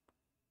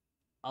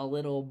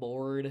little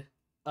bored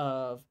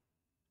of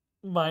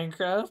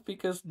Minecraft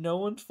because no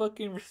one's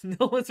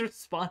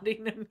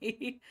responding to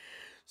me.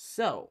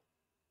 So,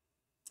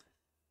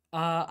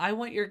 I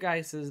want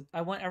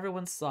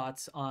everyone's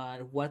thoughts on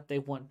what they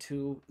want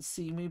to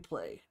see me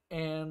play,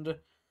 and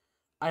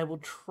I will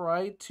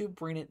try to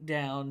bring it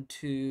down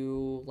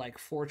to like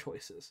 4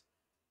 choices.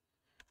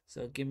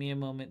 So give me a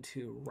moment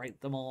to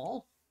write them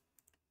all.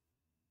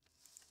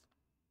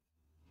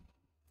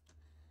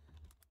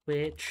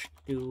 Which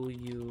do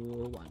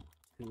you want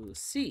to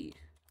see?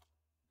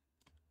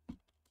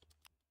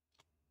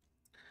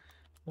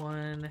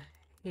 1,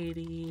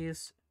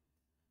 Hades.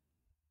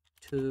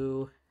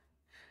 2.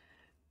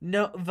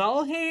 No,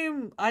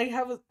 Valheim,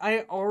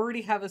 I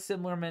already have a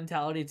similar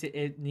mentality to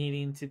it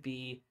needing to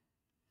be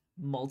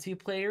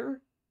multiplayer.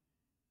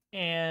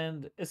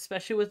 And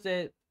especially with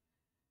it,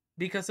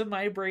 because of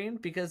my brain,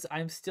 because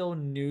I'm still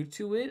new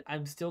to it,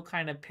 I'm still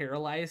kind of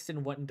paralyzed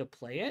in wanting to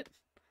play it.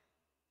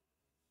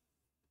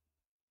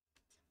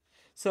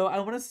 So I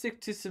want to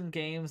stick to some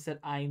games that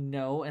I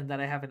know and that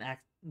I have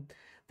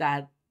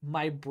that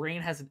my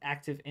brain has an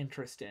active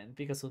interest in,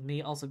 because with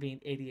me also being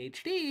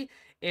ADHD,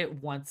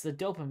 it wants the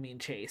dopamine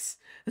chase.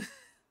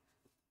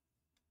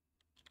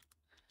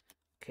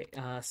 Okay,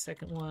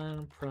 second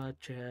one,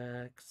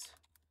 Project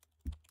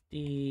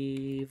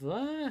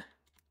Diva.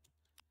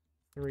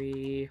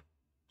 3,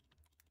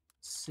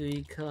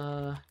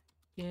 Suika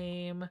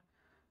game.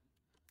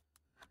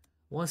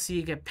 Want to see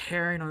you get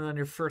paranoid on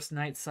your first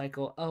night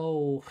cycle.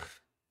 Oh.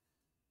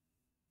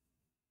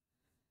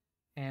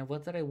 And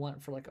what did I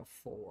want for like a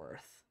 4th?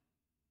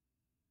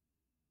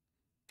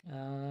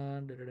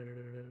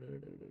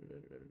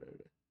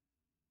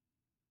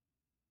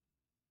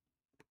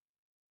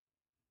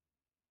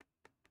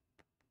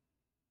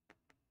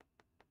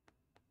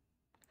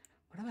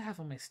 What do I have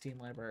on my Steam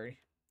library?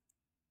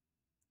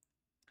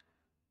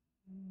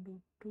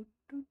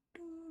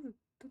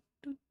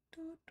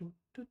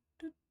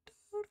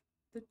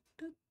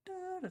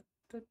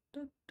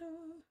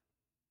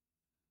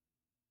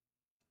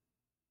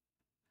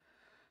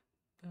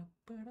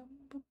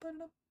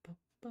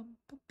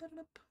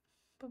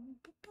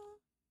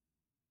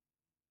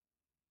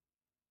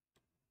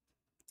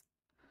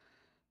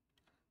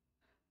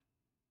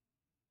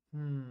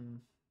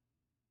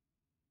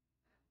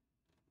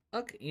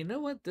 Okay, you know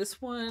what?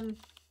 This one,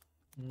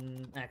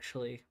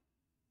 actually,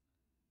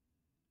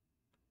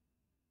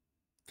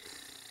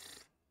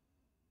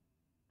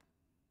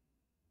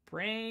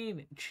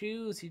 brain,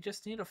 choose. You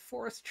just need a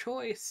 4th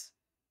choice.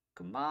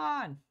 Come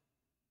on.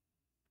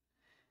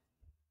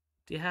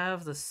 Do you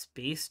have the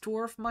Space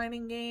Dwarf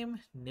mining game?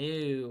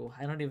 No,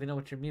 I don't even know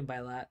what you mean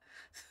by that.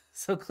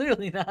 So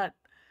clearly not.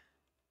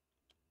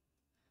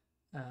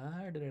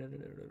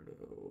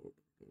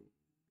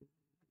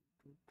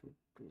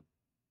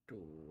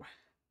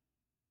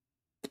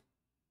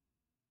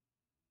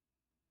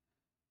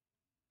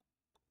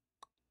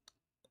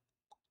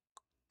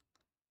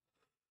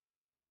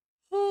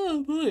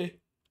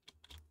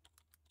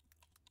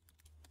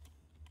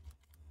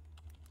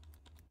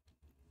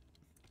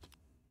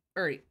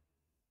 Alright,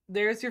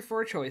 there's your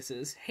four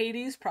choices: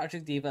 Hades,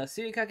 Project Diva,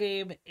 Suika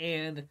Game,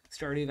 and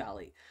Stardew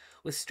Valley.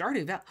 With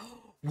Stardew Valley.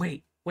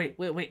 Wait.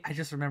 I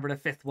just remembered a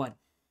fifth one.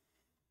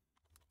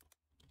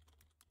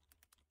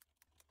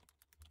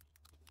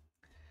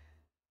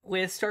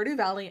 With Stardew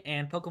Valley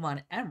and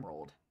Pokemon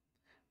Emerald,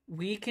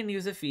 we can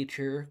use a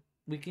feature,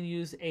 we can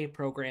use a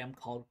program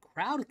called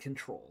crowd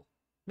control,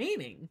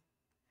 meaning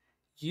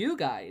you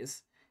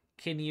guys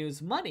can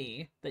use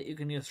money that you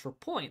can use for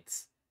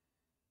points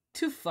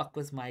to fuck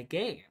with my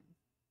game.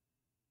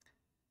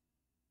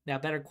 Now,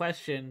 better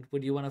question,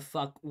 would you want to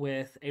fuck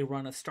with a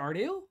run of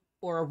Stardew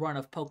or a run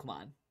of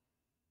Pokemon?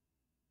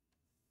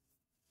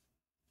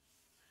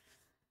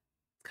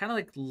 Kind of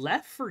like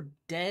Left 4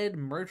 Dead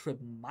merged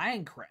with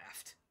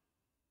Minecraft.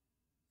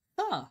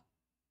 Huh.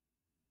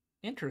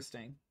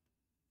 Interesting.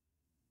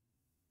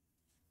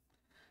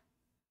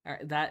 All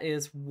right, that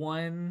is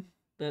one.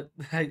 That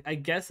I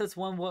guess that's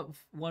one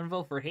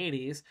vote for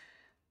Hades.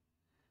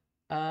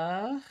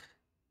 Uh,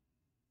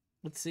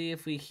 let's see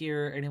if we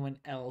hear anyone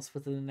else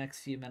within the next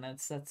few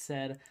minutes. That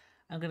said,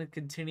 I'm gonna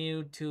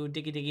continue to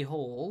diggy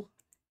hole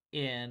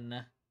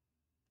in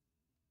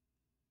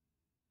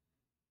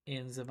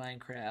the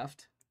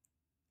Minecraft.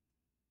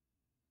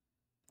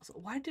 So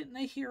why didn't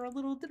I hear a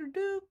little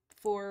doop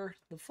for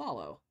the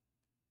follow?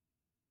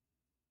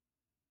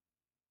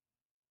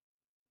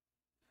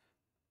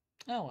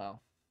 Oh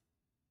well.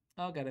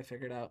 I'll get it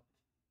figured out.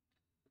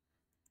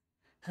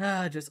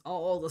 Just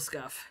all the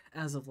scuff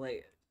as of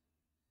late.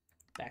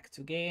 Back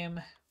to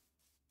game.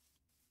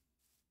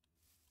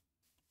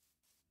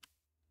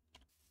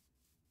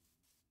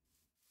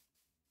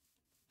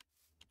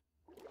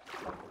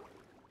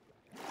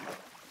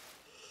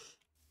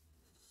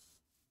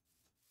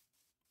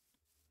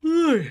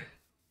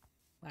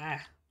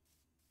 Ah.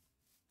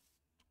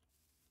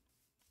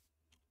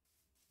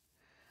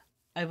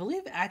 I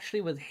believe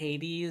actually with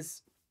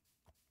Hades,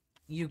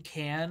 you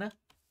can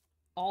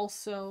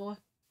also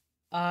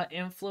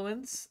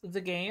influence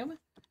the game.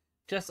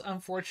 Just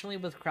unfortunately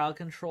with crowd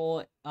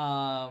control,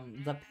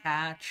 the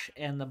patch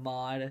and the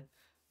mod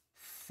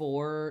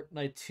for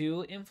like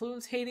to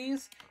influence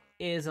Hades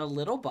is a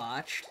little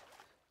botched.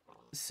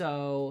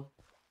 So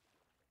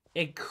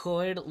it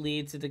could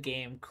lead to the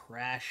game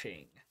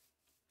crashing.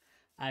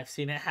 I've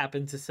seen it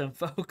happen to some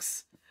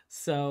folks.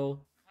 So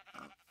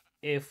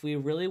if we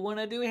really want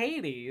to do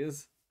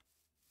Hades,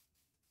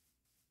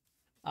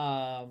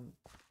 I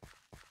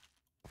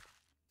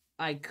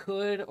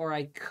could or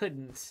I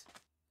couldn't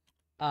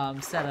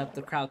set up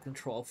the crowd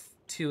control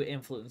to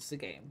influence the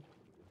game.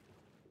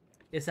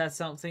 Is that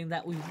something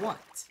that we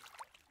want?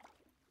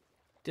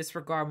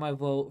 Disregard my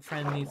vote.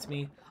 Friend needs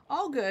me.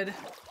 All good.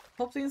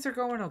 Hope things are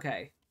going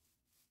okay.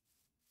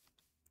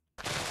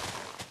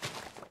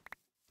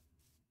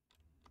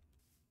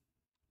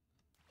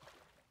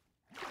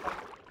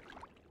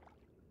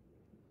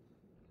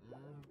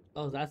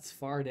 Oh, that's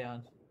far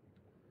down.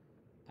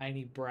 I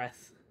need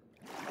breath.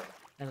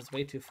 That is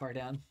way too far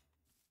down.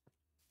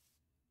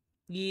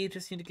 You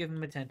just need to give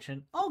him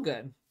attention. All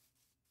good.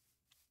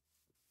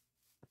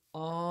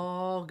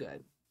 All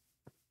good.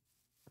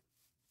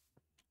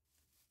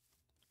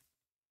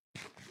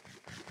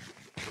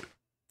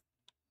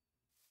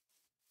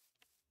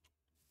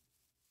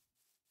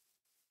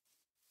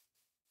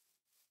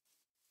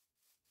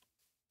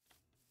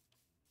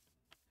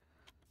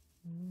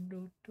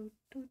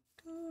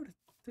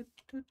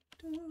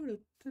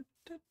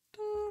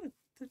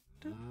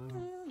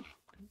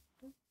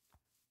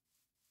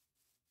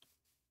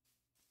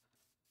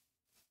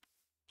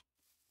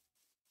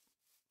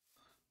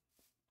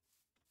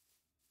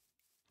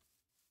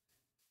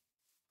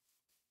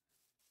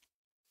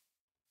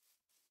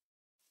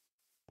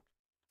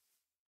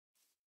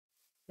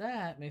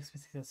 That makes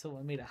me think that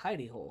someone made a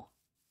hidey hole.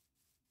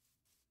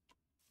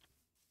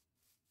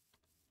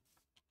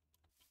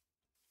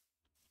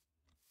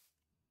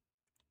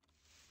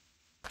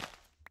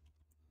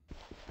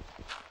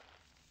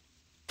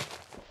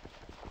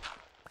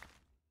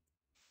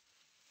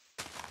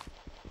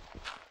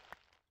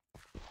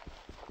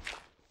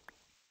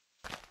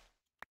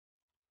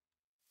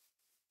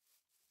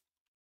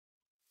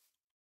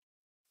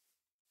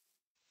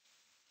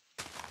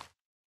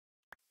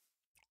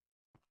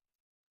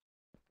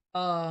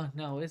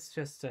 No, it's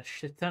just a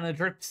shit ton of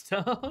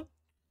dripstone.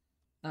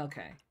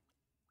 Okay.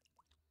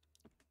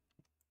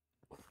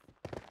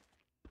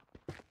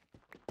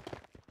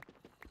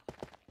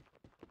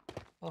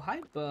 Oh,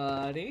 hi,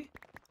 buddy.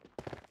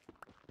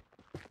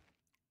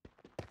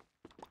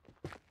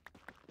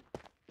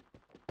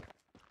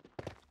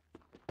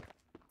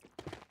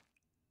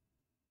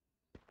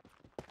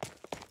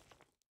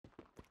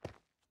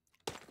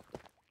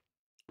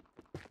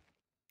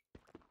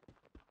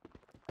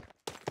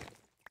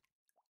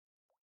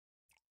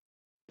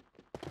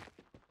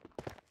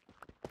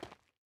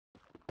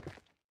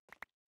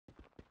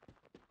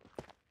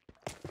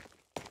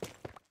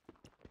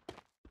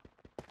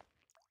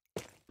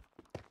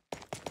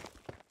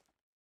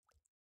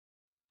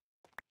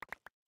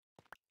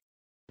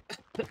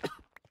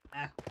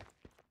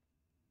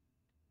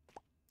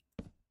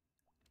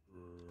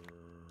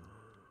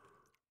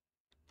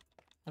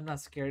 I'm not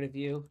scared of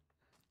you.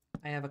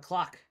 I have a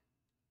clock.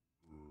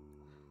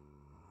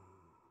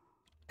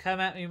 Come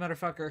at me,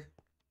 motherfucker.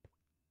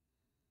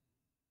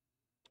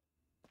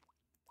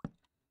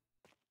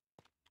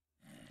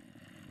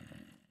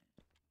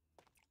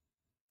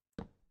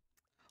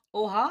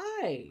 Oh,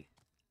 hi!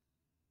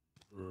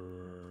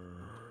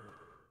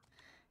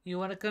 You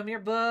wanna come here,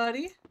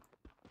 buddy?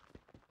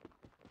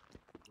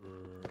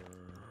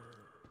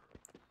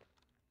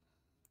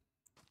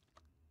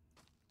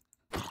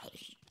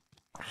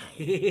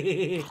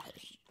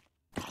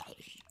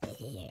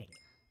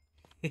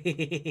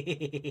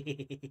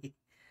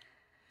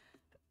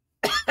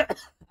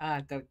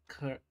 I gotta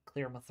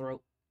clear my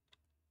throat.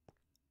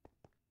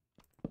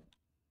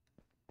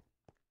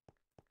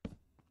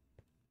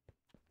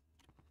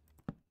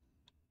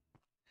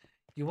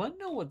 You wanna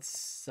know what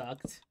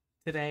sucked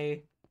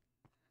today?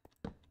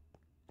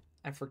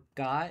 I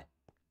forgot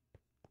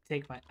to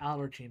take my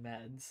allergy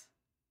meds.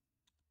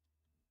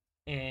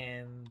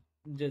 And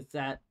just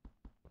that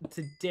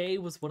today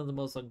was one of the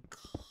most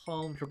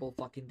uncomfortable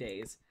fucking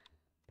days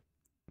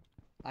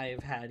I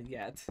have had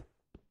yet.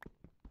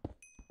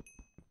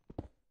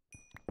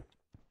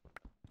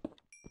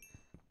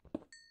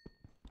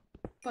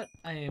 But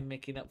I am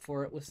making up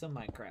for it with some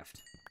Minecraft.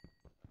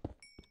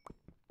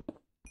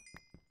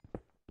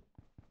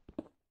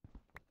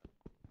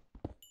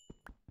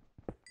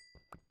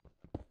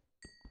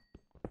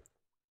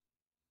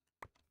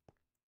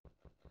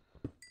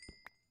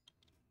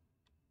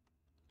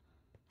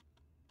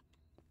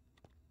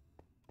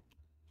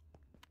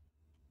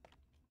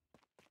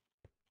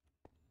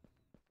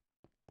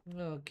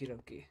 Okie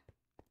dokie.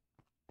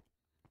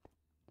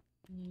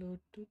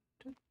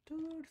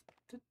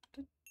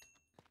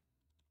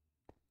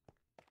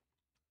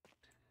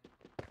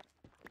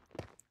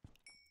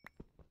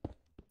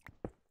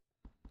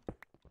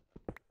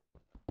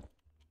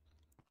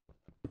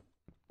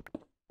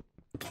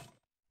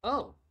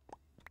 Oh.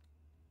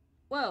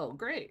 Well,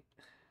 great.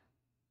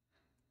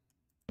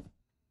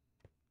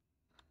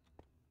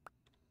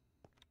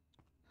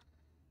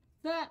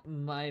 That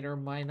might or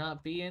might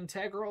not be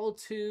integral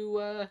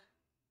to,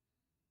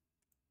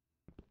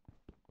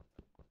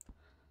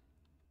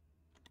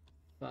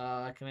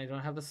 Fuck, and I don't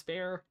have a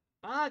spare.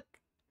 Fuck!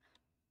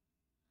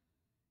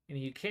 And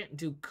you can't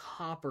do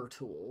copper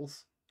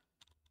tools.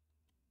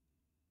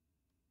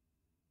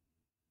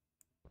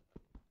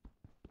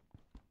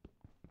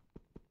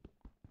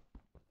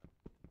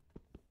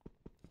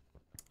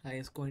 I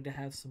is going to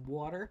have some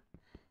water.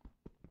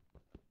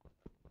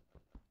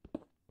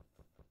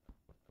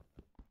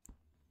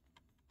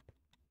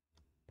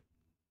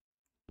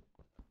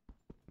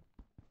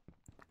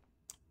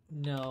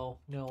 No,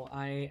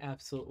 I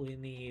absolutely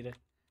need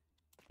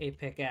a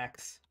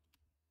pickaxe.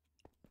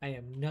 I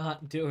am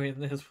not doing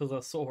this with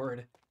a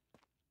sword.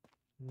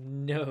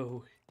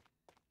 No.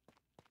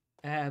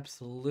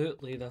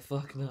 Absolutely the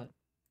fuck not.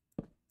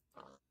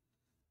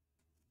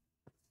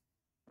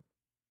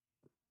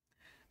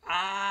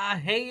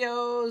 Hey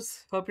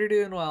yos! Hope you're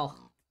doing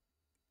well.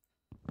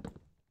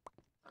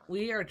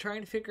 We are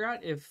trying to figure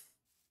out if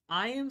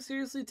I am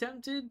seriously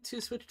tempted to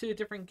switch to a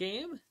different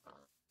game.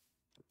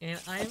 And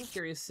I am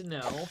curious to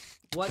know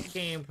what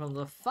game from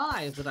the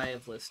 5 that I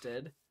have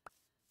listed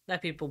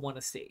that people want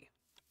to see.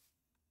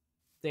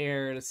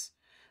 So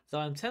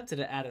I'm tempted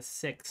to add a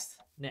 6th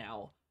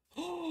now.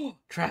 Oh,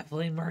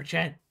 traveling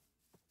merchant.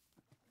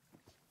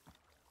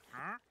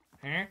 Huh?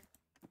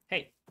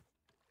 Hey.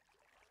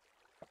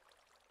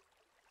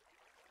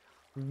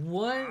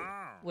 What?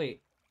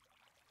 Wait.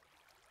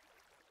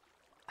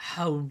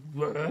 How?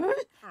 What?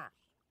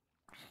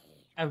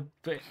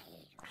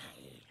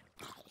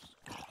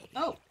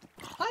 Oh,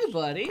 hi,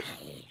 buddy.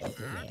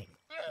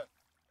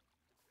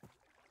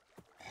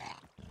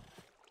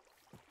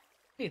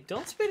 Hey,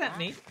 don't spit at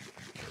me.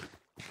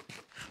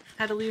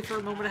 Had to leave for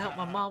a moment to help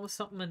my mom with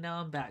something, and now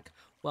I'm back.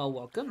 Well,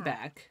 welcome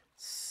back.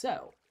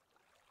 So,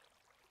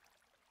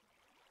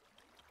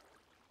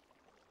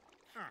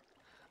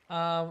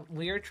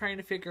 we are trying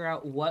to figure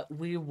out what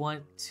we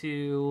want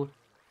to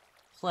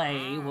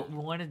play, what we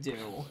want to do.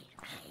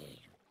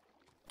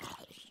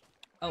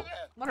 Oh,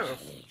 Mother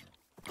Earth.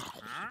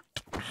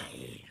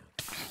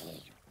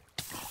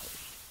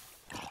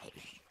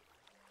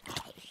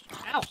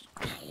 Ow!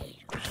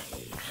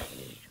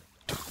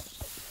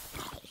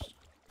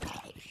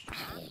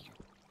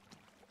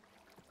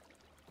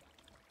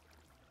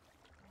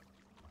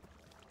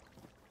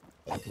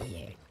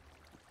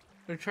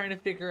 We're trying to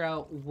figure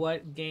out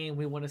what game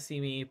we want to see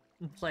me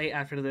play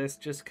after this,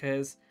 just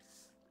because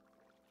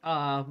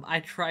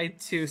I tried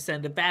to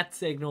send a bat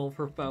signal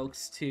for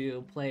folks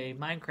to play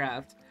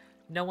Minecraft.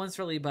 No one's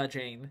really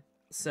budging,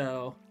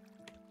 so...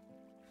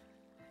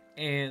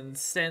 And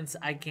since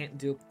I can't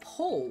do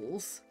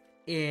polls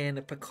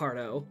in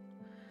Picardo,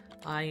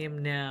 I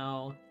am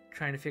now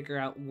trying to figure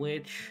out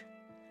which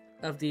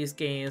of these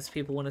games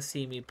people want to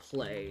see me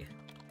play.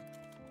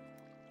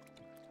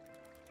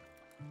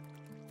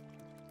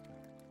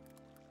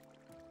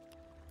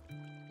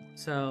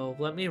 So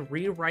let me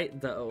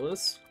rewrite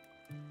those.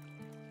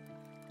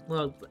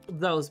 Well,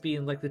 those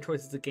being like the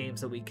choices of games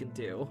that we can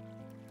do.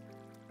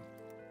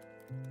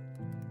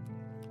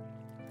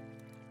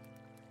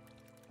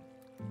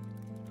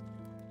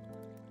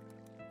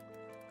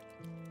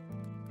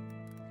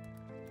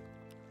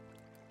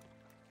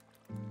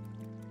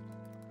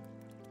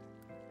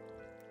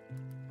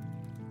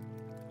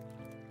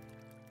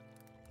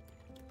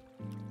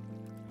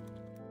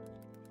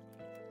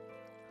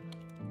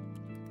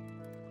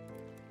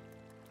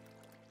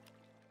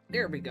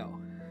 There we go.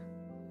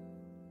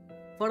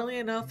 Funnily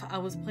enough, I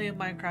was playing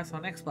Minecraft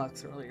on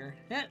Xbox earlier.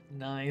 Yeah,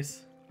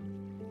 nice.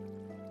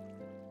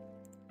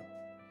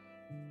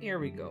 Here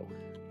we go.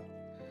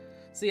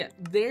 So yeah,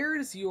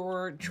 there's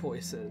your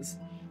choices.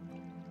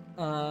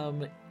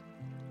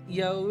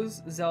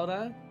 Yo's,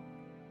 Zelda,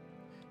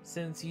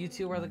 since you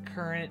two are the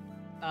current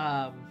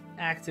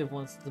active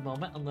ones at the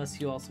moment,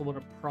 unless you also want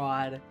to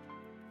prod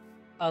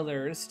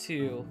others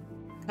to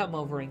come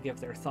over and give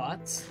their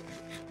thoughts.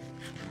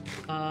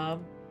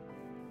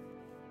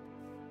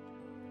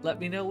 Let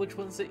me know which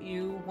ones that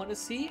you want to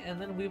see, and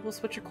then we will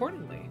switch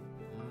accordingly.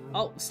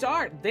 Oh,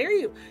 start! There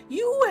you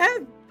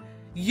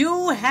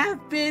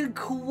have been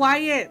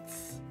quiet!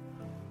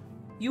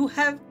 You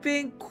have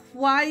been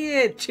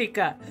quiet,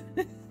 chica!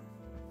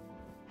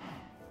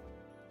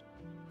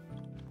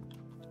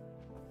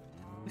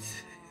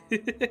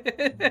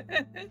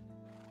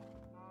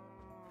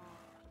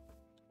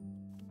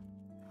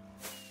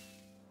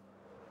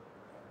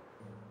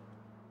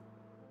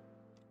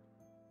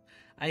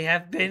 I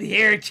have been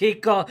here,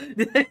 Chico.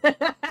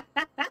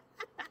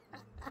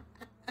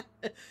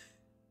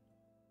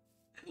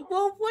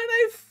 Well, when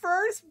I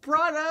first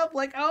brought up,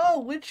 like, oh,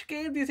 which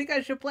game do you think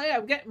I should play?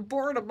 I'm getting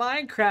bored of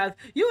Minecraft.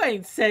 You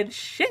ain't said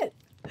shit.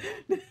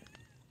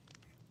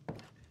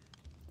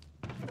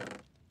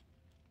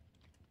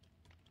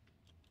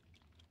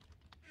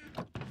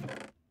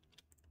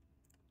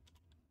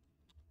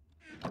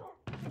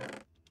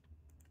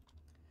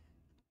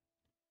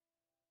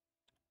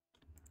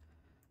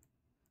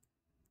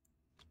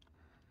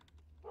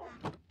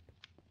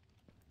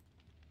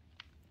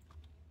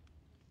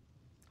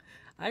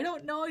 I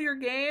don't know your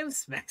game.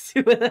 Smacks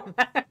you with a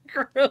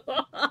macro.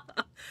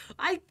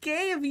 I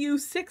gave you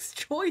 6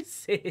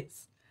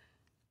 choices.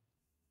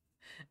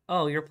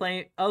 Oh, you're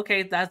playing...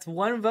 Okay, that's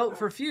 1 vote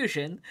for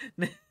Fusion.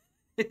 I'm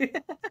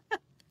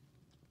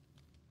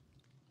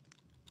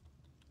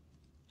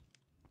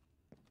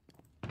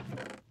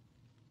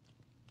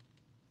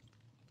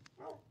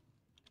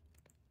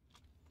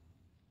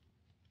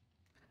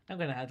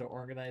gonna have to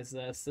organize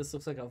this. This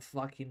looks like a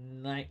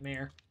fucking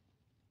nightmare.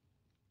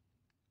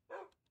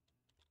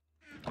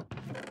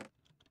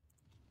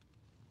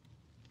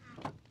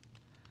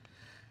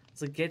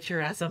 So get your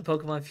ass on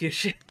Pokemon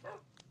Fusion.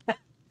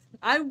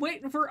 I'm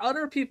waiting for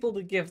other people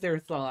to give their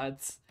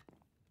thoughts.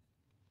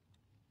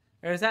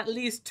 There's at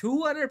least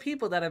 2 other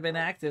people that have been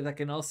active that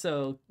can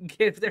also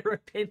give their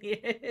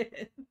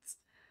opinions.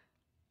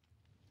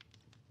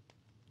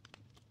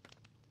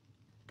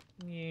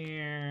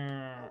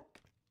 Yeah.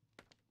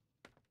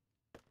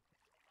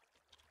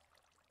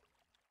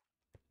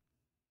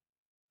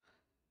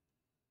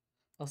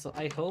 Also,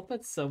 I hope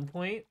at some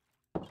point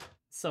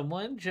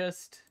someone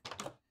just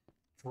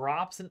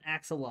drops an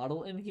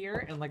axolotl in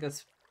here and like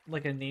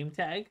a name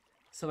tag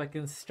so I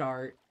can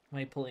start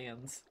my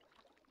plans.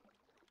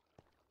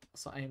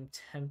 So I am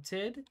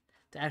tempted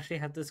to actually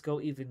have this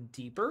go even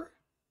deeper.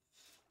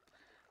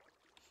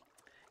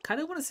 Kind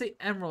of want to say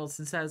Emerald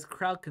since that has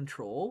crowd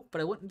control,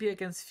 but I wouldn't be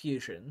against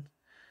Fusion.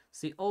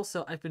 See,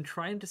 also, I've been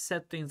trying to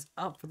set things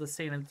up for the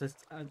same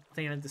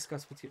thing I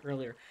discussed with you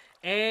earlier.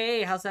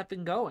 Hey, how's that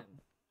been going?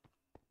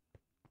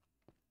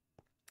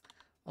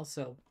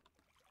 Also,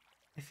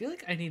 I feel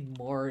like I need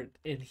more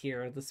in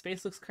here. The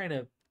space looks kind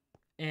of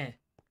eh.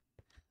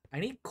 I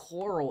need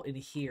coral in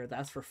here,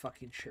 that's for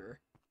fucking sure.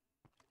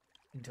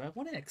 And do I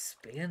want to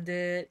expand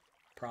it?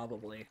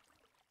 Probably.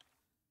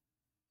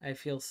 I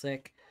feel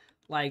sick.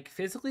 Like,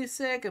 physically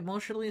sick,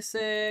 emotionally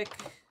sick,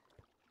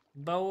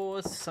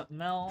 both,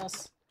 something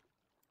else.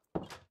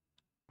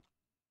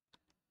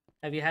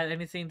 Have you had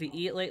anything to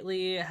eat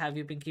lately? Have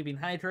you been keeping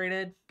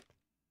hydrated?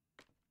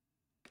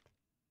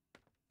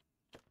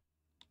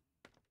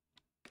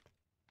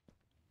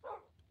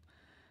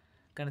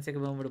 Gonna take a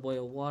moment to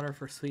boil water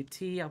for sweet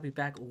tea. I'll be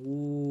back.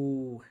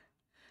 Ooh.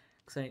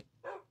 Because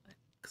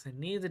I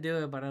need to do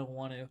it, but I don't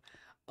want to.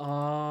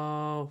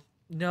 Oh,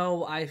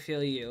 no, I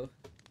feel you.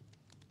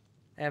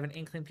 I have an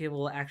inkling people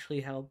will actually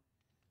help.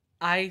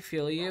 I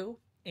feel you,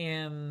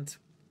 and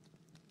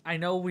I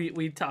know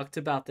we talked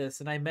about this,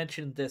 and I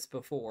mentioned this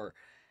before.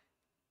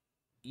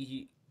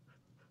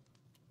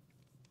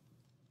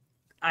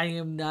 I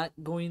am not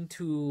going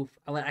to...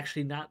 I'll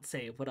actually not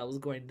say what I was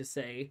going to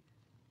say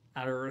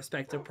out of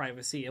respect of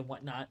privacy and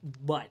whatnot,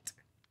 but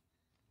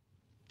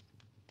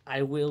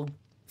I will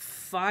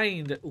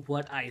find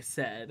what I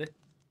said,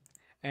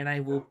 and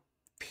I will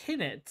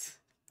pin it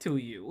to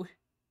you.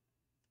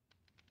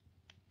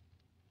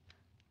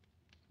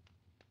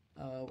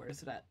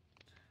 Where's it at?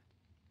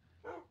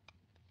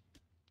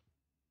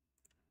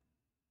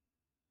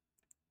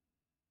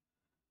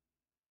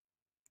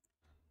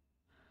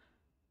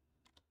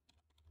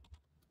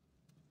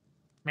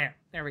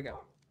 There we go.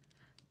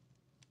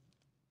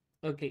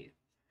 Okay.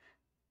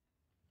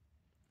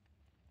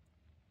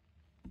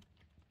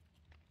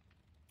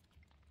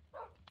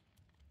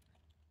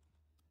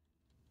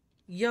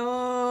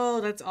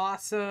 Yo, that's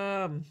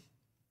awesome.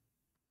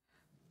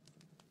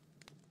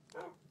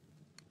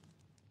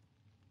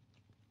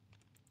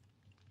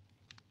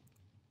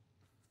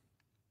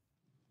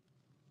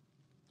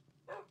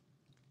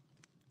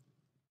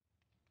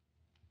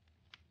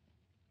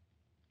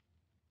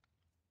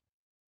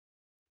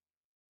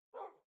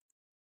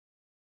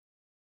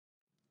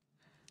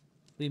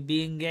 We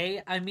being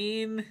gay? I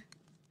mean,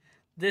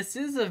 this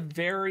is a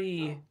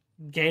very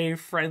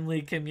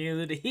gay-friendly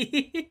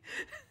community.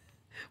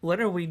 When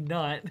are we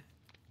not?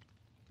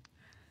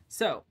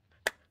 So,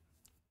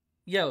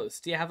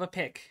 Yos, do you have a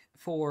pick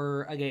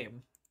for a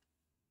game?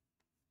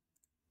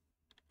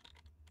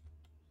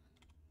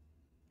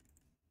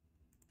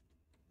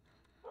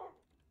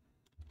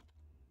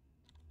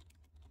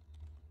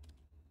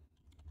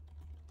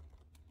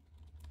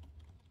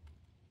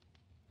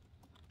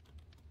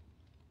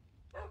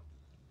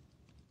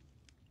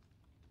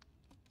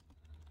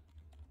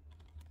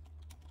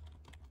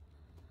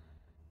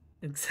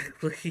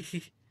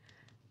 Exactly.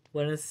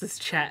 When is this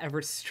chat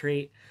ever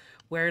straight?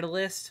 Where to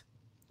list?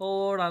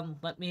 Hold on,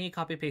 let me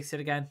copy paste it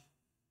again.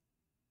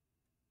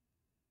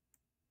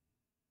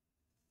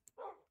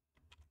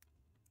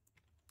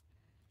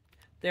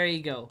 There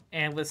you go.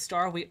 And with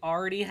Star, we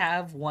already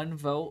have one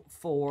vote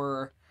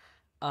for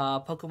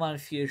Pokemon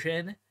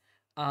Fusion.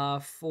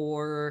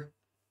 For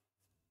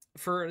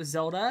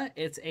Zelda,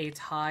 it's a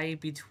tie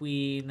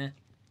between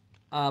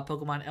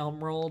Pokemon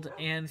Emerald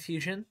and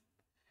Fusion.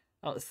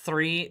 Oh,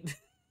 3.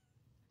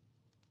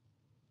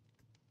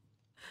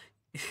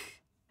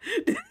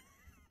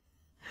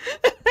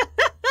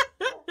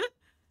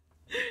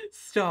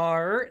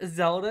 Star,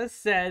 Zelda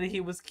said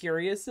he was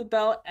curious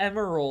about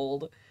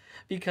Emerald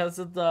because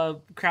of the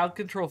crowd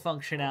control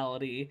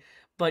functionality,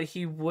 but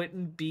he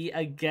wouldn't be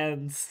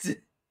against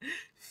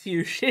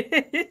Fusion.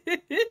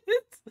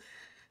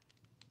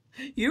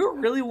 You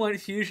really want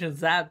fusions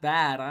that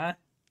bad, huh?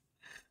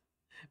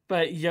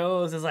 But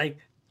Yo's is like,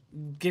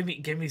 give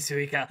me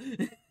Suika.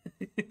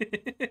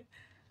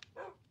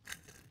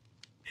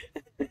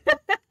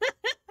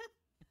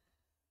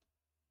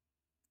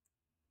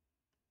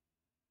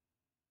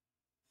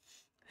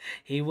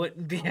 He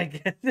wouldn't be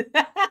against.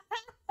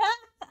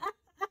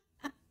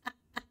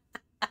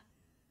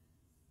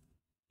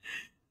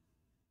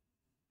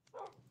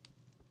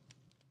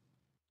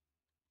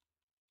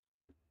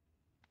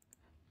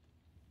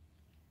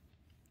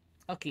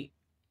 Okay.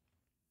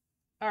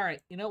 All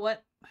right. You know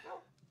what?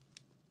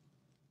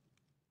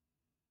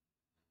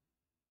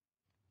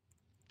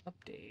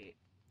 Update.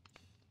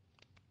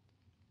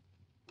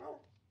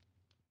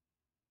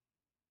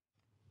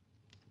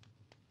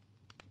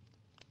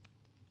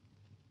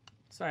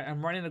 Sorry,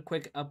 I'm running a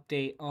quick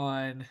update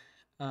on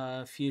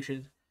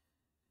Fusion.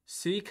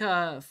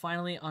 Suika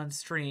finally on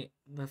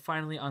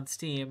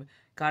Steam,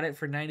 got it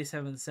for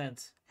 97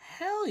 cents.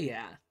 Hell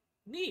yeah.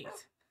 Neat.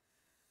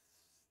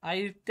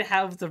 I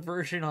have the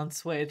version on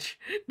Switch.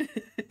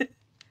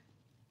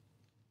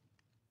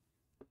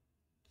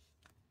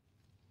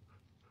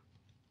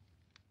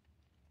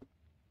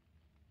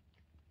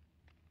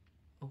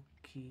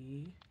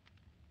 Okay.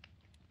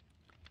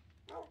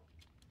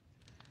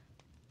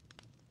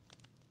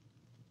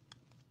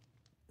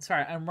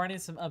 Sorry, I'm running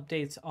some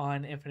updates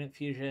on Infinite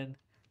Fusion.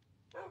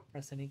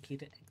 Press any key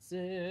to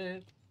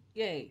exit.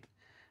 Yay.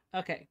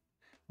 Okay.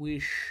 We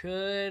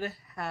should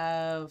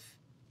have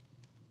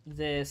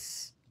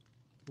this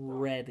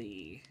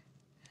ready.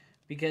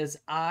 Because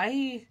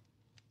I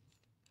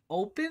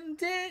opened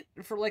it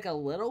for like a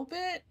little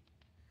bit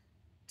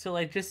to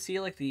like just see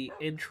like the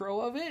intro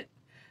of it,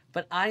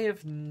 but I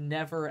have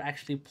never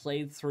actually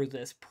played through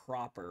this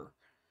proper.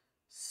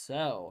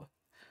 So,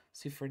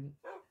 see for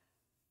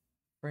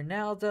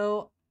now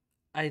though,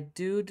 I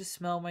do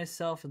smell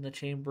myself in the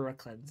chamber of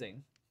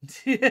cleansing.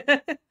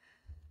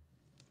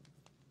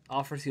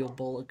 Offers you a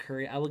bowl of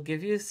curry. I will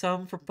give you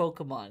some for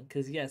Pokemon,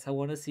 because yes, I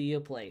want to see you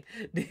play.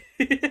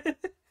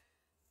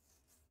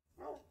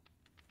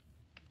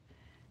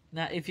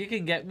 Now, if you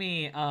can get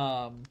me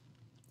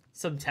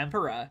some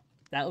tempura,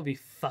 that would be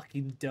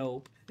fucking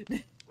dope.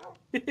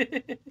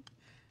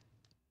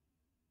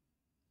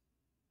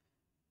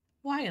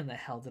 Why in the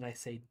hell did I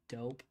say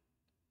dope?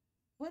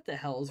 What the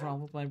hell is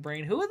wrong with my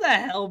brain? Who the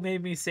hell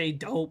made me say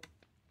dope?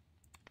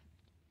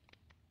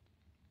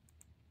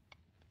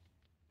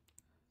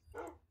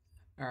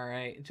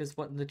 Alright, just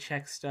wanting to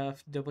check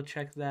stuff, double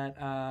check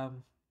that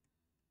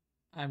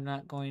I'm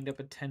not going to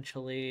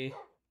potentially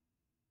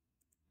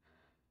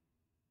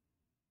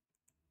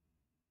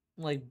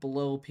like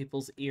blow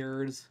people's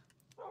ears.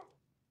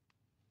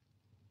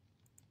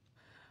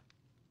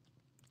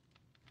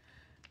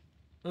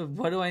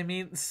 What do I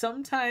mean?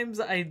 Sometimes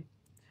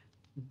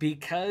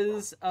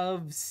because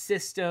of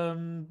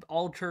system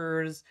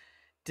alters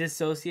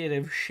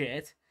dissociative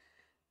shit,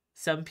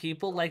 some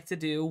people like to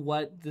do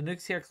what the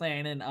Nuxier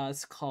clan and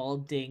us call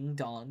ding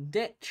dong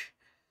ditch,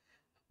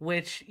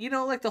 which, you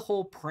know, like the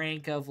whole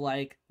prank of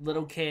like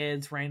little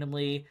kids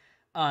randomly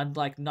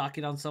like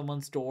knocking on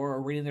someone's door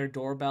or ringing their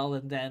doorbell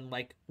and then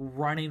like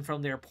running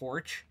from their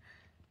porch,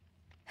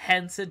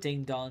 hence a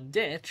ding dong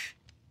ditch.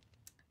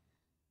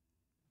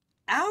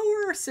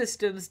 Our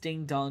system's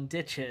ding dong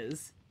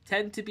ditches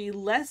tend to be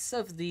less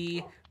of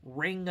the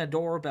ring a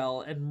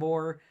doorbell and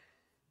more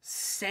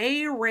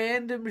say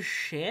random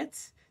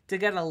shit to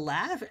get a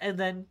laugh and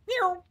then, you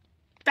know,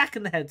 back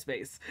in the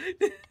headspace.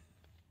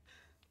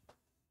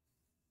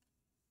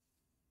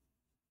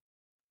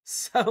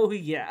 So,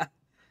 yeah.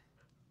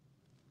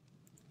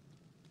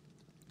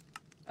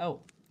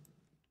 Oh.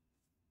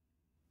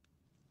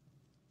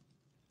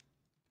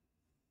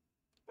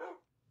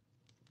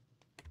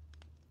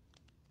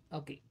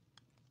 Okay.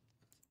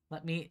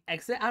 Let me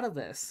exit out of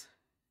this.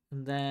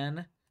 And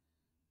then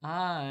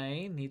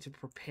I need to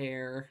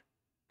prepare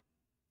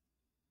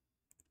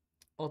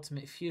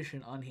Ultimate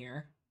Fusion on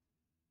here.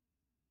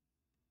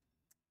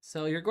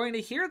 So you're going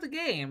to hear the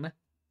game,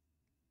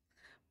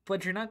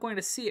 but you're not going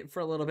to see it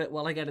for a little bit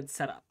while I get it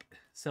set up.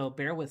 So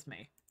bear with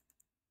me.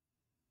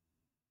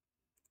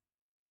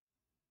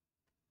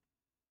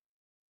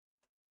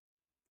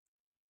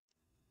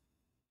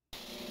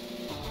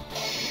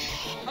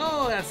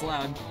 Oh, that's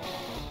loud.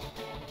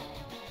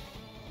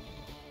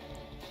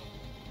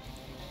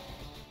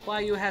 Why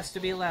you has to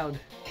be loud?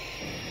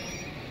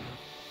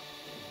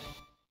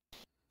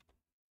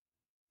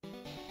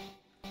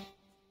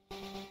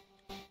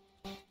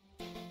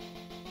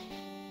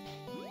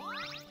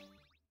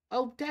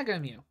 Oh,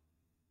 daggum you.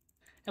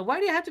 And why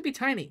do you have to be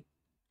tiny?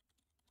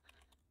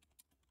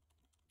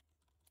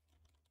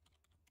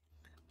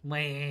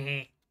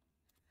 Meh.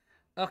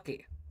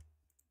 Okay.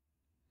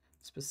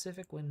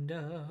 Specific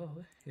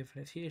window.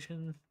 Infinite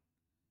Fusion.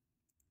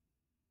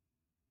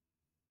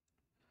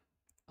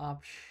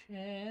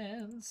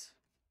 Options.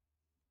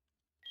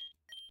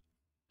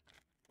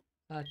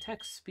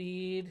 Text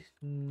speed.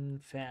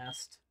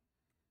 Fast.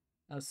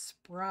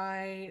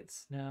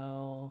 Sprites.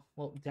 No.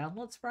 Well,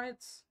 download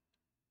sprites?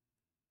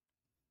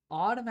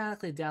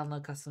 Automatically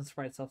download custom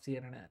sprites off the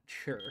internet.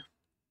 Sure.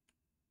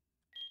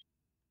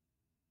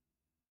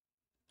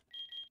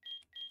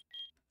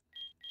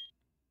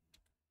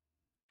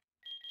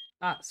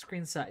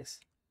 Screen size.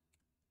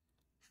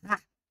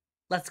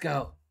 Let's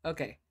go.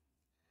 Okay.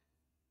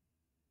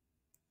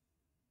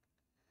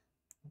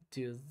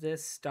 Dude,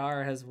 this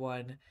star has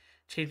won.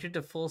 Change it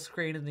to full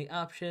screen in the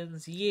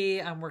options.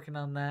 Yeah, I'm working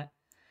on that.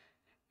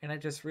 And I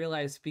just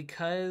realized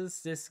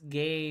because this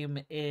game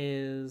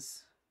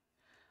is...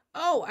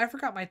 Oh, I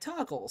forgot my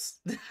toggles.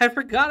 I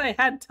forgot I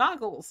had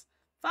toggles.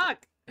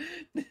 Fuck.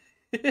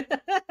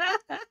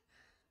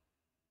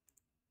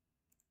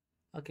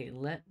 Okay,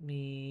 let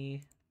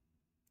me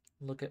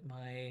look at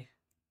my...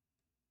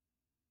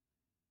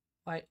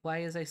 Why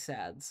is I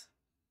SADS?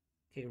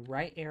 Okay,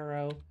 right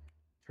arrow.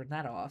 Turn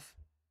that off.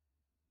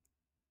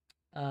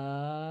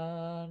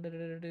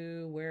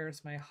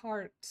 Where's my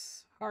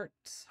hearts?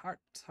 Hearts,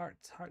 hearts,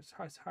 hearts, hearts,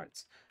 hearts,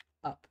 hearts.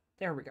 Up.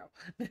 There we go.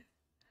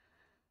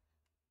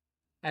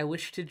 I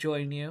wish to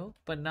join you,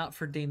 but not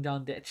for Ding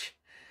Dong Ditch.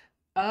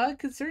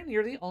 Considering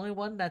you're the only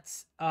one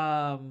that's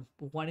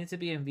wanting to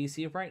be in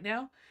VC right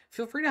now,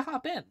 feel free to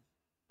hop in.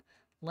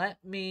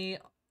 Let me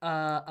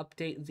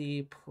update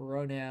the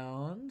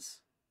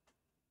pronouns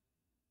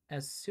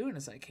as soon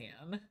as I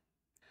can.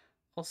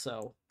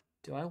 Also,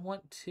 do I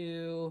want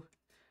to...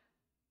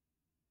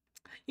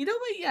 You know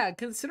what? Yeah,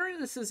 considering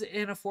this is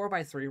in a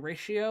 4:3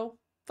 ratio,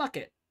 fuck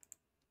it.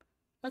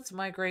 Let's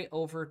migrate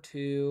over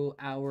to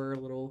our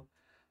little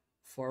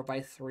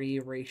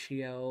 4:3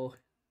 ratio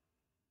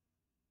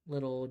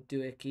little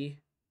doohickey.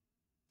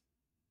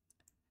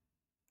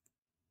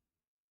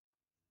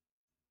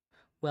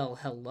 Well,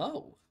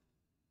 hello.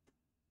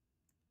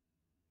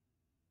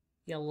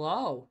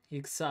 Hello. You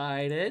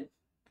excited?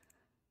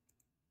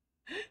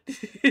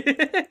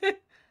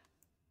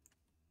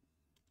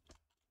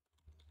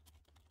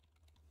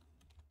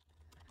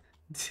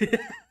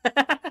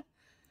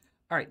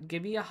 Alright,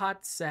 give me a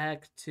hot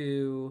sec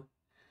to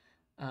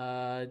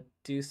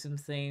do some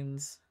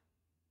things.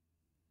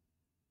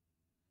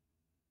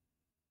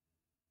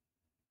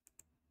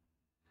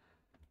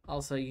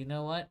 Also, you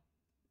know what?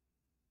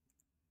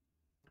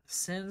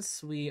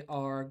 Since we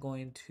are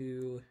going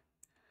to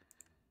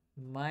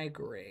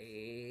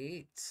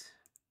migrate...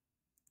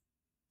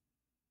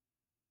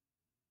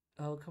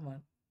 Oh, come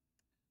on.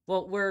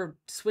 Well, we're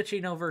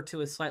switching over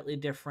to a slightly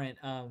different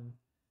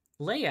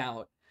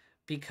layout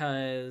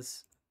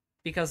because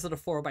of the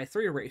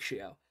 4:3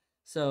 ratio.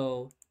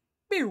 So,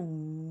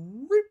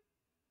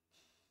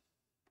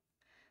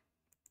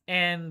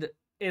 and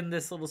in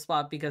this little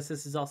spot, because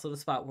this is also the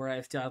spot where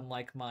I've done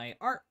like my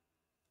art,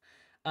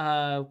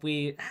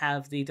 we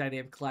have the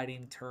dynamic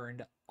lighting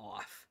turned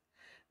off.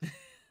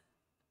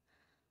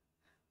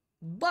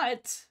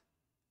 But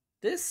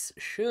this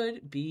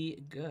should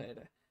be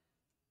good.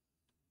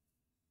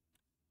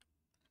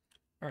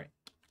 All right.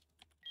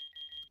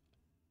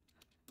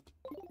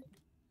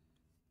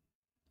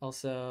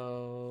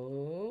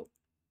 Also,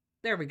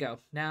 there we go.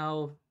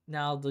 Now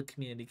Now the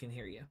community can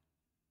hear you.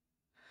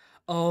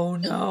 Oh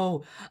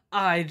no!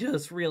 I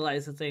just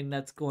realized the thing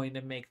that's going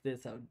to make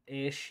this an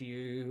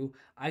issue.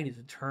 I need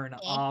to turn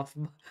off.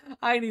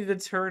 I need to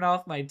turn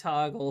off my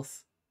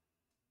toggles.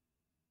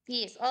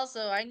 Yes,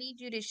 also, I need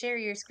you to share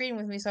your screen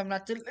with me so I'm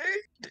not delayed.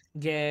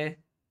 Yeah.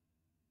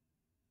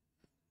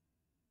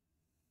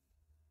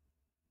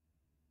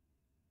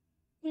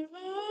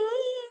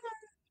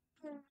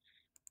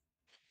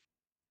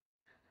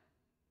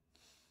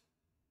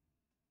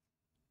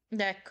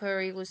 That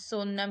curry was so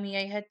nummy,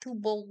 I had 2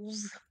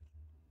 bowls.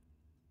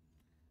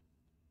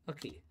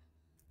 Okay.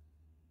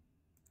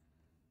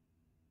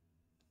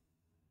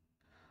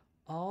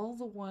 All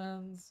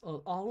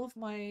of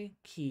my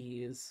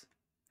keys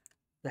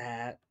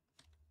that.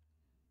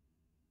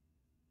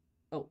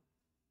 Oh.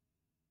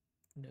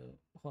 No.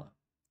 Hold on.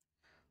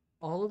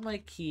 All of my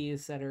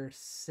keys that are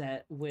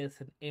set with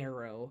an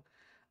arrow,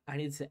 I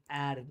need to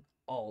add an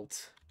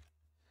alt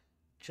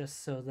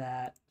just so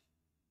that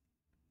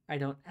I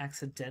don't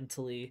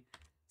accidentally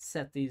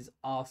set these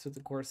off through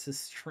the course of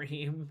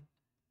stream.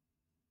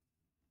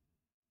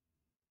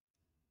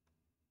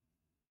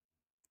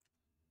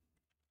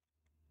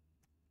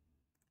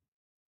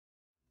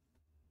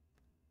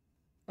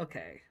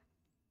 Okay.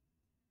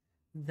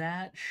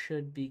 That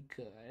should be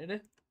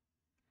good.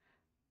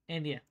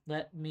 And yeah,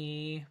 let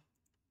me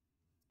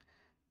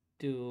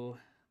do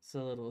a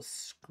little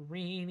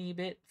screeny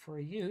bit for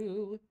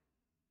you.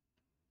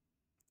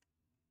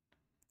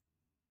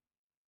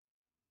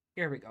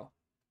 Here we go.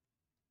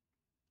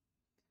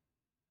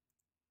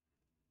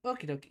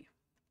 Okie dokie.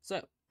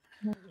 So,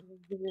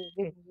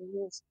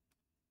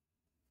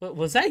 what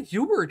was that?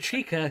 You or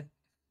Chica?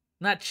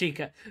 Not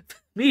Chica.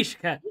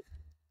 Mishka.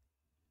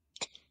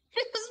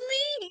 It was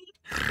me!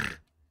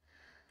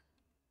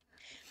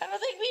 I don't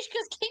think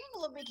Mishka's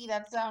capable of making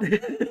that sound.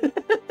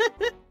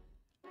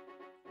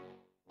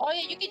 Oh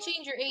yeah, you can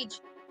change your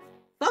age.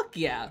 Fuck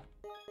yeah.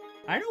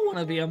 I don't want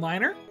to be a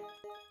minor.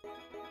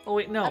 Oh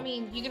wait, no. I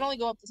mean, you can only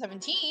go up to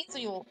 17, so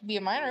you'll be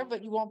a minor,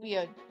 but you won't be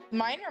a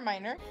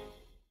minor.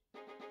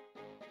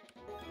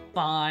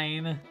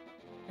 Fine.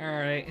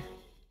 Alright.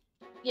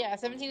 Yeah,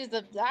 17 is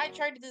the. I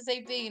tried to do the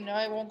same thing, and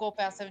I won't go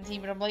past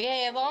 17, but I'm like,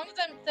 hey, as long as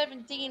I'm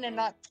 17 and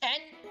not 10,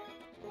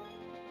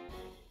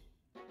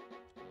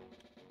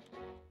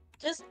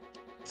 just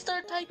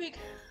start typing.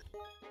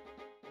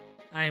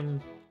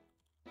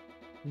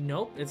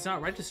 Nope, it's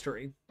not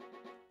registering.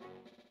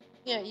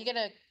 Yeah, you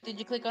gotta. Did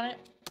you click on it?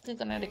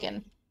 Click on it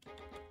again.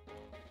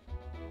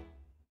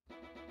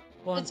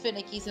 Well, it's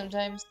finicky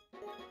sometimes,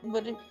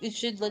 but it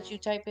should let you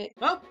type it.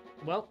 Oh,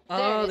 well,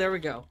 oh, there we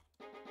go.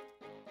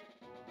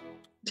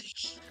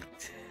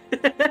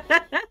 Look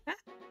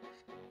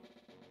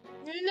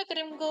at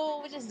him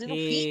go with his little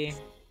feet.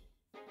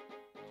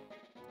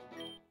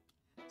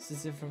 Is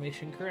this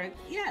information correct?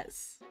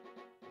 Yes.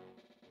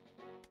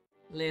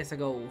 Let's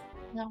go.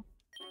 No.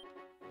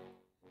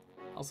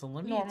 Also,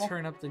 let me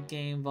turn up the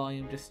game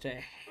volume just a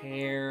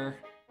hair.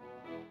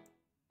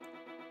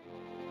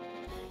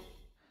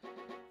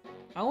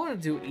 I want to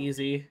do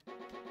easy.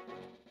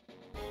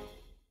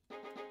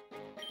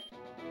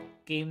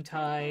 Game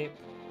type.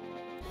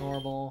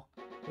 Normal.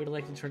 Would you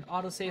like to turn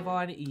autosave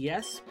on?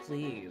 Yes,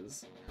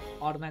 please.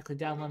 Automatically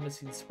download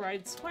missing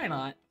sprites? Why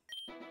not?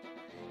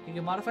 You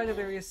can modify the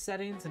various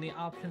settings in the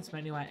options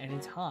menu at any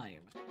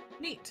time.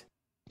 Neat!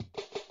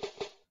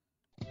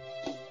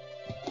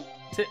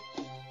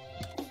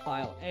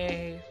 File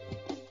A.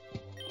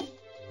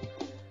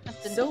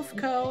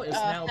 Silphco is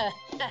now...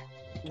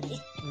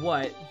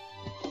 What?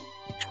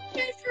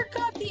 I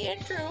forgot the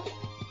intro.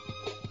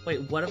 Wait,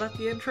 what about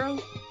the intro?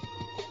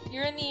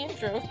 You're in the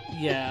intro.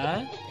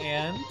 Yeah,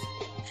 and?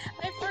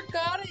 I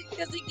forgot it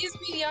because it gives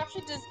me the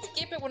option to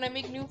skip it when I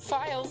make new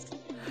files.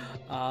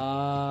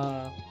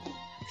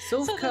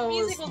 Silphco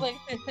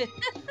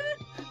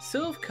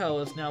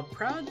is now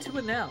proud to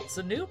announce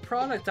a new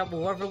product that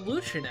will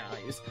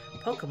revolutionize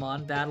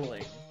Pokemon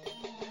battling.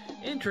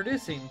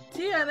 Introducing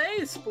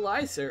DNA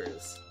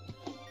Splicers.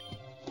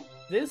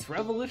 This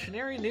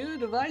revolutionary new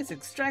device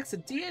extracts the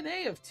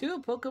DNA of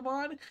 2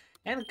 Pokemon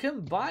and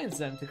combines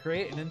them to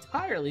create an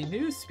entirely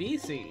new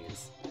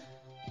species.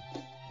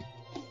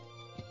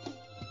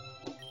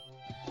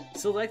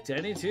 Select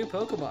any 2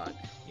 Pokemon,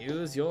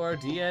 use your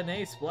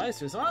DNA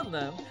splicers on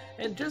them,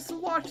 and just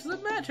watch the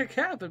magic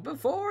happen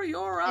before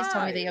your eyes. Please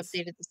tell me they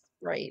updated the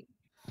sprite.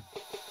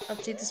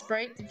 Update the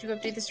sprite? Did you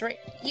update the sprite?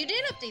 You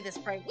did update the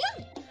sprite!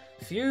 Woo!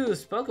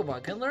 Fused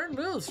Pokemon can learn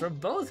moves from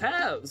both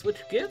halves,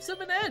 which gives them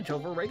an edge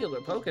over regular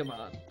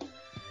Pokemon.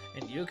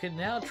 And you can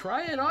now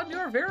try it on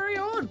your very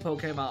own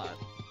Pokemon.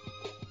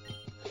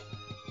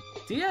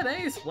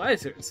 DNA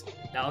Splicers,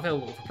 now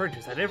available for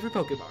purchase at every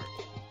Pokemon.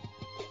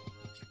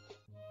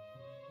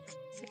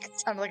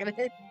 Sounds like a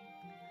hit.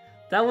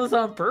 That was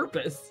on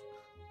purpose.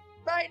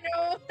 I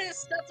know,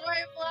 that's why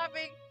I'm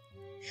laughing.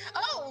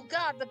 Oh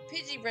god, the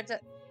Pidgey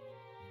Brita.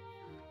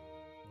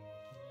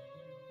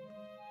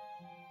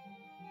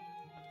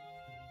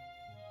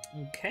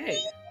 Okay.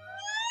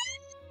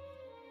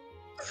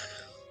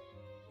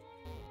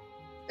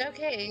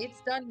 okay,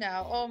 it's done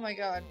now. Oh my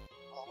god.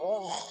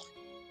 Oh.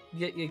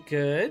 You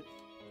good?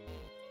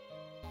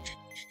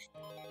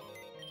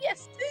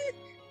 Yes.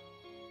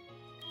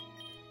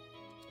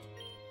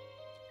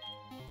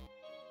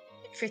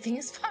 Everything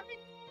is fine.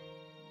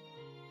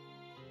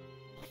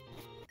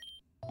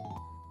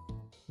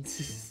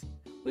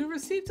 We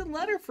received a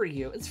letter for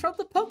you. It's from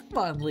the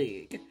Pokemon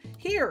League.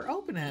 Here,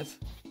 open it.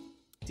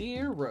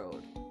 Dear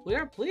Road, we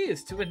are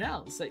pleased to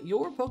announce that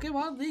your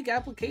Pokemon League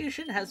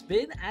application has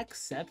been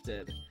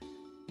accepted.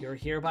 You're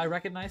hereby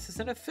recognized as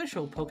an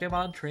official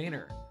Pokemon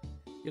trainer.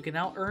 You can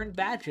now earn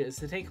badges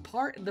to take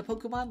part in the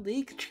Pokemon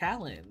League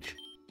Challenge.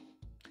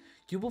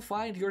 You will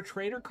find your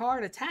trainer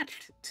card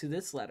attached to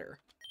this letter.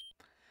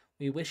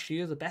 We wish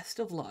you the best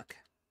of luck.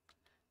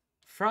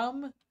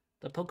 From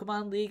the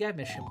Pokemon League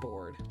Admission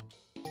Board.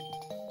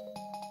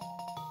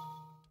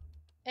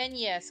 And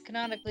yes,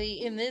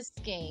 canonically, in this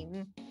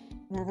game,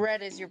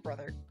 Red is your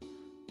brother.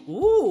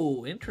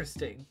 Ooh,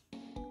 interesting.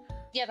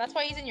 Yeah, that's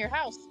why he's in your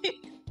house.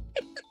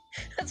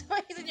 That's why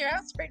he's in your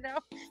house right now.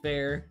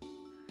 Fair.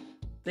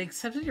 They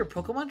accepted your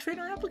Pokemon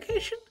trainer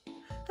application?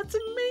 That's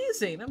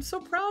amazing! I'm so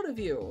proud of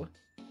you!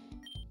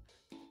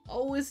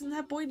 Oh, isn't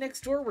that boy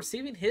next door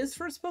receiving his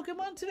first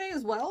Pokemon today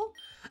as well?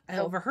 I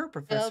overheard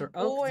Professor The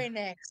Oak... boy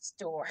next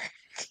door.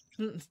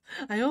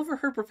 I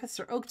overheard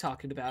Professor Oak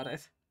talking about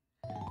it.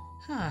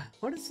 Huh,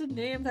 what is the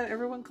name that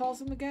everyone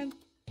calls him again?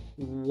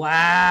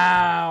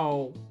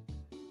 Wow!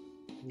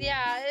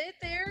 Yeah,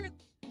 they're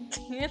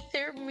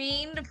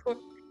mean.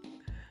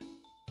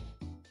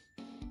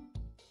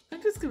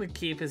 I'm just gonna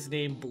keep his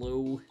name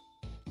Blue.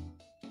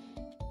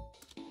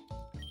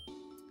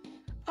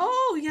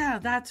 Oh, yeah,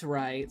 that's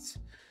right.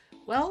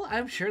 Well,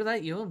 I'm sure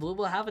that you and Blue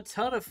will have a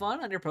ton of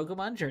fun on your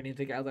Pokemon journey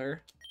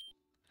together.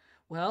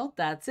 Well,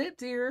 that's it,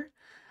 dear.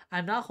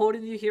 I'm not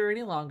holding you here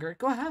any longer.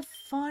 Go have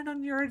fun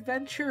on your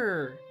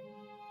adventure.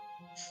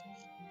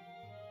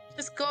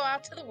 Just go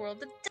out to the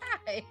world and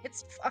die.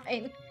 It's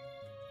fine.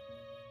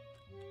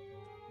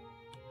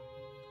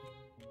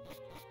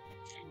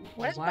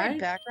 What is my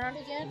background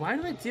again? Why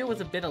do I deal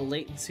with a bit of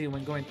latency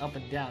when going up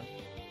and down?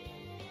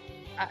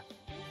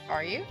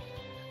 Are you?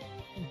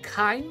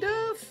 Kind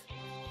of?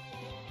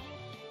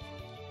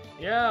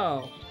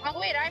 Yo. Oh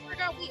wait, I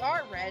forgot we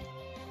are Red.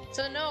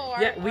 So no,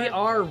 we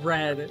are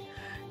Red.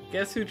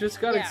 Guess who just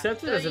got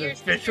accepted as an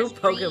official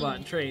Pokemon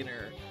green.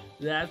 Trainer?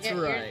 That's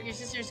right. Your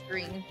sister's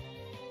green.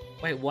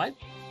 Wait, what?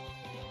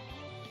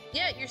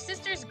 Yeah, your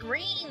sister's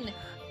green.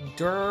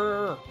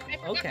 Derp.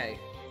 Okay.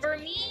 For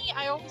me,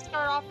 I always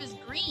start off as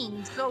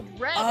green, so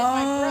Red is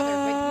my brother,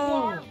 but you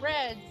are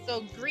Red,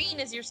 so green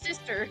is your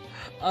sister.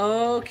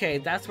 Okay,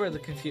 that's where the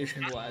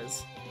confusion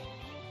was.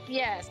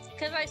 Yes,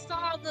 because I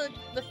saw the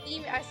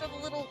theme. I saw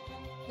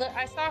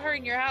I saw her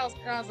in your house,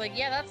 and I was like,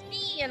 yeah, that's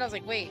me. And I was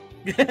like, wait.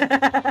 You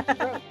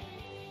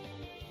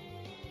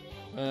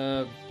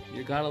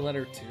got a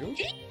letter too?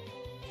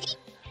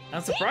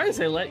 I'm surprised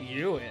they let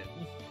you in.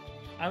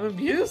 I'm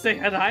amused they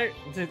had I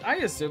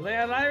assume they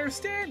had higher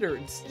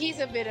standards. He's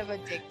a bit of a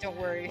dick, don't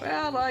worry.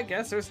 Well, I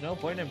guess there's no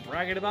point in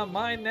bragging about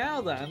mine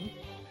now then.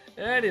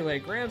 Anyway,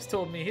 Gramps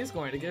told me he's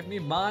going to give me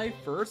my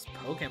first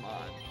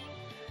Pokemon.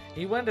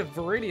 He went to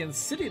Viridian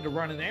City to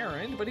run an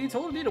errand, but he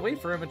told me to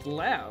wait for him at the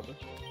lab.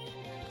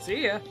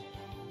 See ya.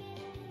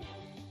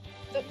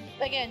 So,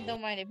 again,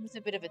 don't mind him. He's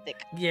a bit of a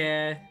dick.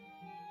 Yeah.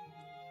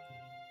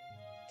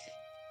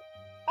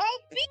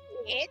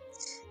 Albeit,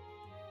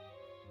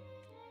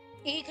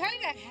 he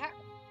kind of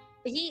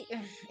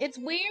it's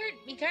weird.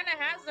 He kind of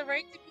has the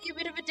right to be a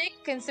bit of a dick,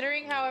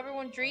 considering how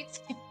everyone treats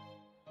him.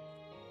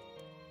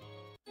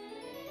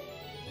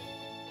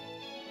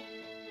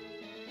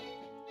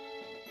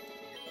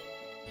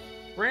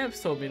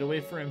 Gramps told me to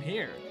wait for him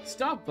here.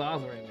 Stop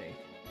bothering me.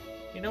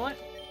 You know what?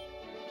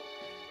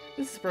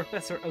 This is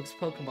Professor Oak's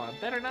Pokemon.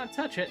 Better not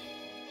touch it.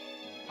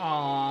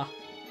 Aww.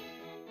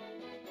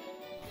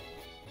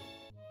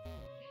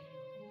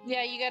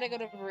 Yeah, you gotta go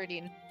to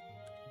Viridian.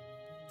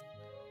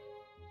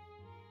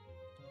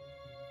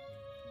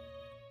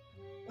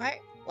 Why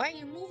are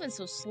you moving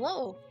so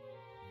slow?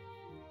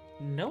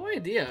 No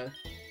idea.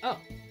 Oh.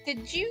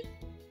 Did you?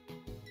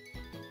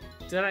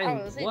 Did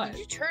I what? Did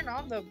you turn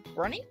on the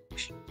running?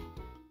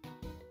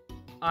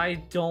 I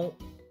don't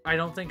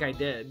think I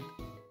did.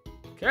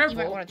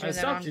 Careful! I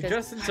stopped you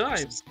just in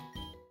time.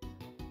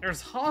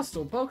 There's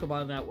hostile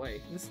Pokemon that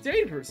way. It's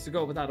dangerous to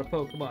go without a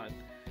Pokemon.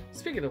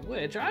 Speaking of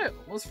which, I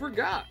almost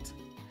forgot.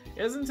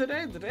 Isn't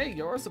today the day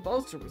you're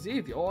supposed to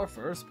receive your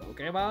first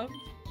Pokemon?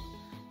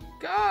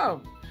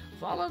 Come!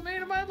 Follow me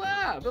to my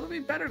lab. It'll be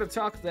better to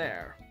talk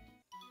there.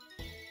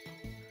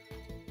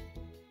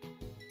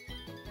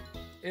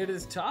 It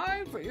is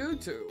time for you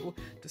two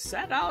to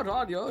set out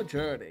on your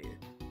journey.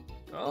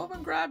 Go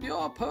and grab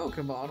your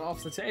Pokemon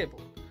off the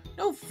table.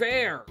 No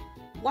fair!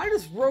 Why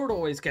does Road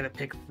always get a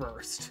pick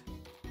first?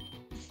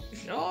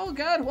 You'll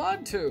get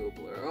one too,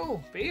 Blue.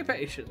 Be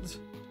patient.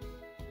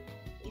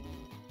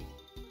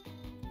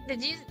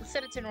 Did you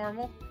set it to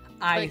normal?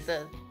 I'll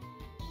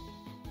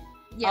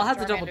have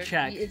to double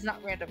check. It's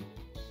not random.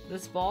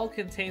 This ball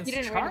contains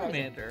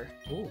Charmander.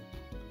 Ooh.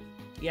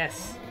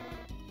 Yes.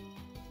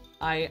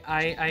 I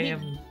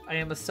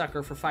am a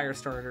sucker for fire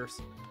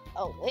starters.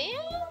 Oh,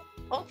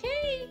 well,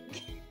 okay.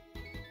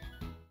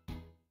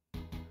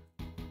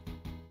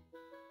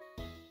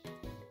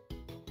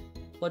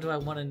 What do I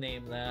want to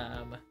name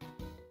them?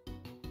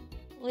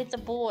 Well, it's a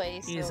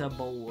boy, so... He's a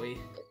boy.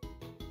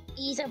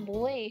 He's a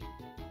boy.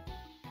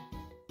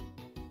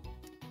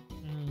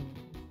 Mm.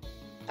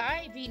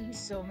 I've eaten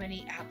so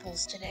many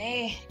apples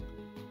today.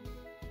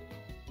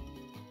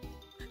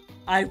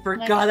 I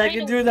forgot I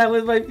can do that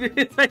with my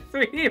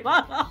 3D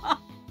model.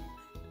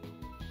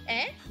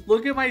 Eh?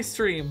 Look at my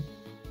stream.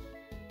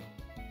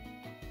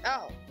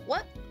 Oh,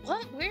 what?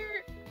 What?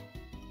 Where?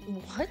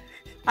 What?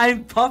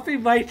 I'm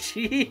puffing my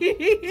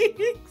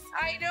cheeks.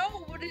 I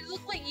know. What does it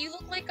look like? You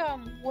look like,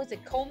 what's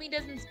it? Comey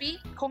doesn't speak?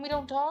 Comey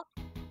don't talk?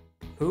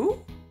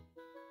 Who?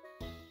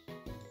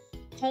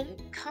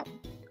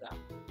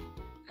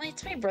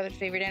 It's my brother's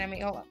favorite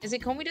anime. Hold on. Is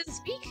it Comey doesn't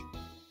speak?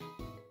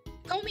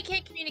 Comey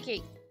can't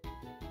communicate.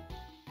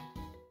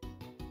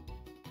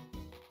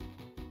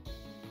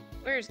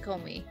 Where's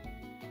Comey?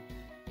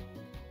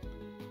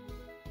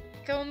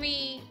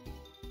 Comey...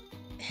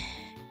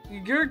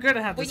 You're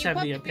gonna have to When you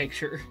send me a pop-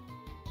 picture.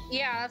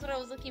 Yeah, that's what I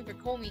was looking for.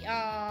 Comey.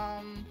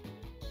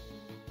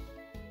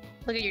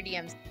 Look at your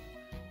DMs.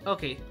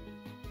 Okay.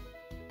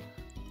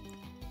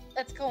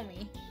 That's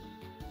Comey.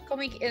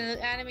 Comey in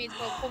the anime is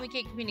called Comey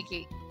Can't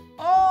Communicate.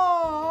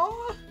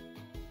 Oh,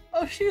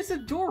 she's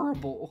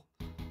adorable.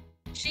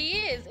 She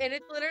is, and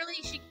it's literally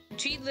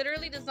she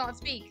literally does not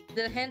speak.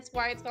 Hence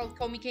why it's called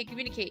Comey Can't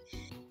Communicate.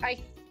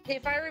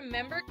 If I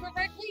remember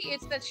correctly,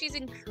 it's that she's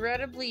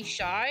incredibly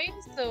shy,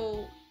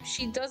 so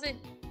she doesn't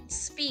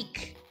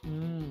speak.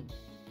 Mm.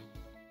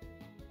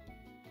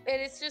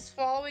 And it's just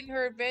following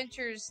her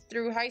adventures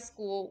through high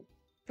school,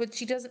 but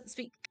she doesn't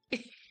speak.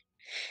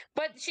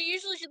 But she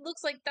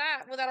looks like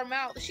that without a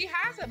mouth. She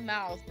has a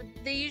mouth, but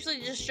they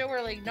usually just show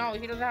her like, no,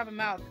 she doesn't have a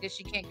mouth because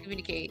she can't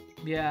communicate.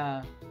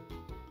 Yeah.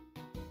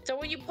 So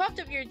when you puffed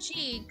up your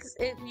cheeks,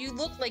 you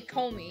look like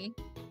Comey.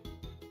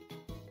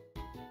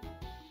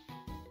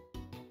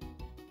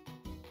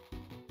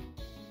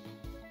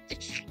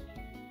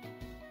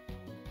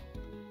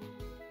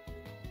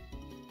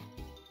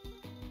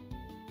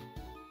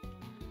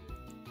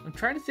 I'm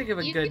trying to think of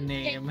a You good can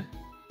take- name.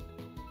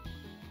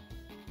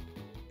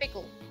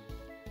 Pickle.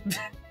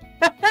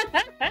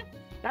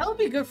 That would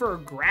be good for a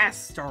grass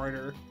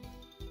starter.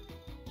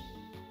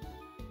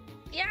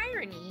 The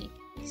irony.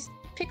 He's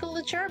Pickle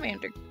the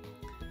Charmander.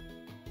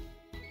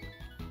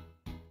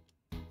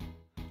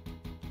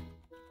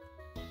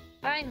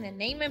 Fine, then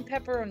name him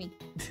Pepperoni.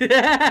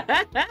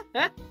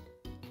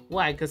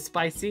 Why? 'Cause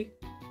spicy?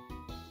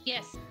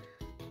 Yes.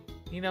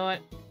 You know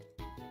what?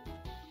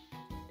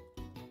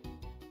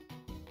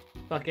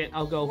 Fuck it,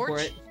 I'll go for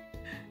it.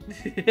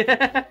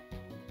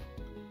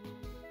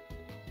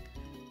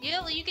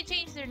 Yeah, you can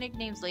change their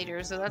nicknames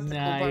later, so that's the cool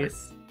part.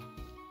 Nice.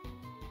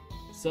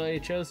 So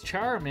you chose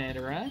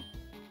Charmander, huh?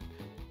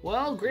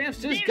 Well, Gramps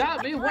just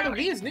got me one of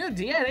these new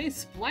DNA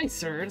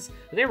splicers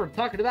they were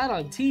talking about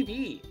on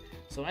TV.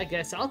 So I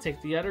guess I'll take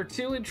the other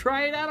two and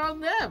try it out on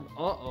them.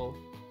 Uh-oh.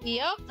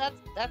 Yep,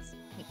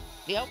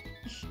 yep.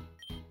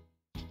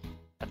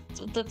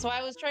 That's why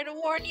I was trying to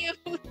warn you.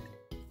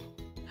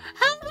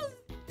 How does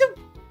the...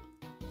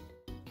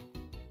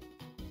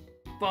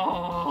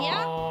 Oh.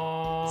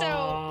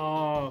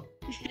 So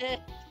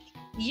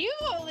you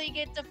only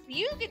get to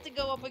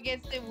go up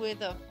against him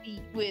with a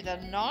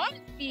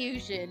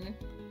non-fusion.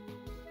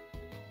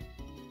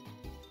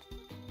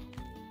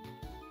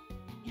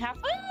 Have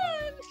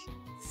fun.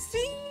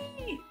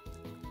 See.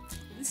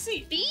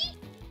 See?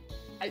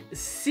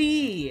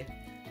 See.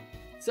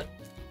 So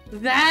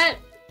that.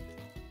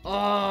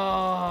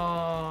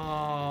 Oh.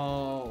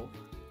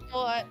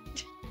 What?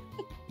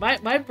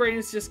 My brain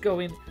is just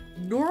going.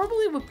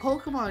 Normally with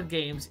Pokemon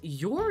games,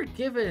 you're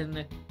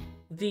given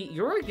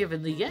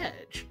the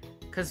edge,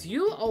 because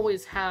you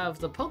always have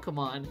the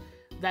Pokemon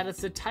that is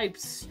the type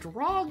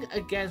strong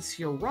against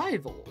your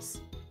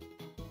rivals.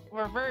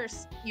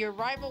 Reverse. Your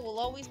rival will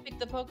always pick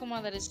the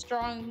Pokemon that is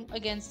strong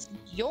against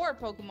your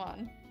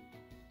Pokemon.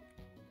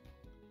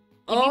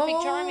 If you pick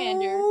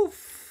Charmander. Oh,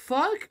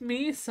 fuck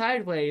me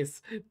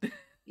sideways.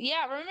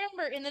 Yeah,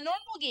 remember, in the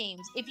normal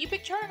games, if you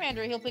pick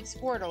Charmander, he'll pick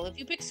Squirtle. If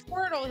you pick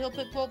Squirtle, he'll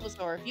pick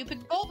Bulbasaur. If you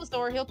pick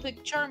Bulbasaur, he'll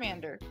pick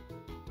Charmander.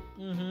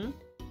 Mm-hmm.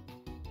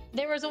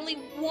 There was only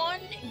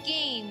one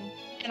game,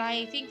 and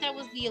I think that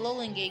was the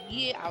Alolan game.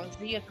 Yeah, I was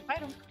you have to fight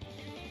him.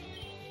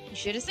 You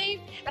should have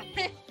saved.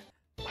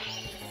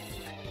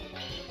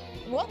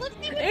 Well, let's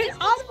see what It this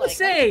auto looks like.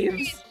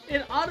 saves.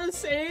 It auto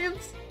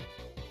saves.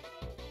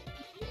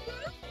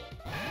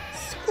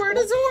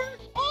 Squirtasaur.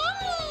 Oh!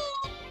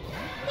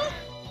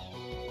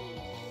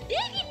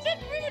 Dang it, took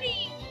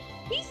Rudy!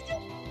 He's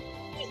still...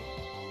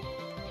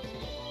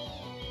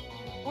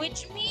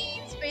 Which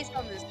means, based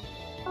on this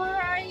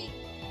right,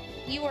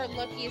 you are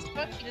lucky as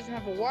fuck. He doesn't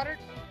have a water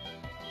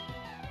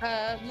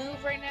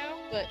move right now,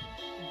 but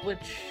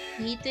Which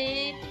he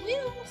did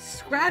will.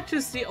 Scratch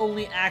is the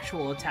only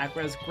actual attack,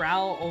 whereas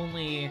Growl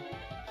only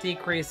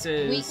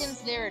decreases...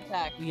 Weakens their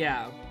attack.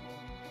 Yeah.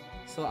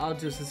 So I'll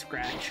do some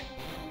scratch.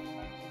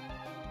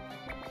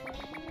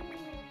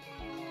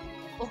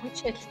 Oh,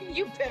 shit.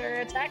 You better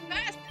attack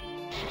fast.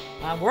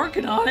 I'm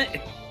working on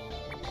it.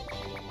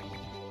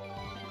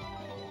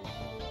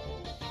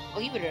 Oh,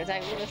 you better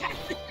attack really fast.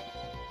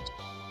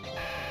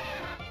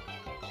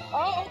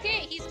 Oh,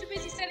 okay. He's too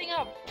busy setting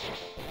up.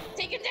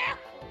 Take him down.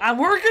 I'm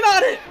working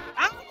on it.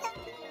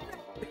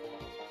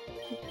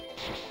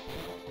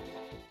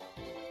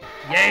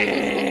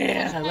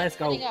 Yeah, let's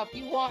go. Setting up.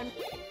 You won.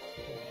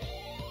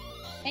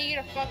 And you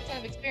get a fuck ton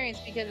of experience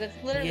because it's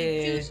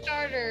literally 2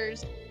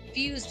 starters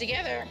fused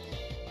together.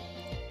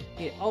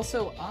 Yeah,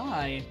 also,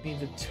 I need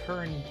to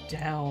turn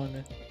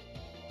down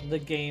the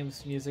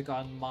game's music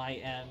on my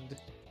end.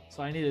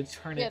 So I need to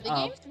turn it up. Yeah,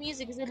 the game's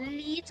music is a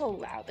little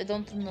loud. I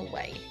don't know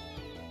why.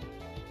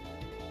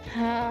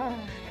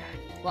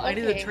 Well, I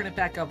need to turn it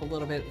back up a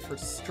little bit for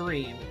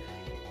stream.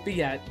 But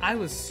yeah, I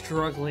was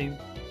struggling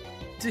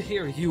to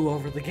hear you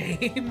over the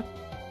game.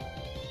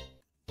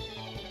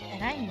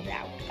 And I'm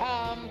loud.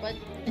 But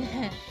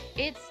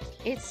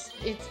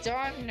it's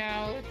done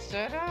now. It's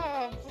set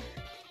up.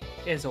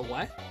 Is a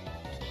what?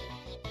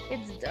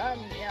 It's done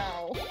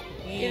now.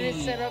 It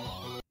is set up.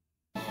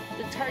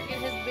 The target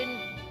has been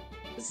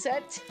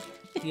set.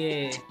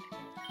 Yeah.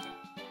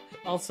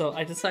 Also,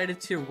 I decided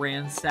to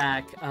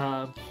ransack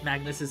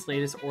Magnus's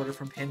latest order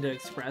from Panda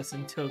Express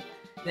and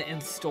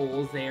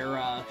stole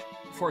their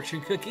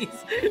fortune cookies.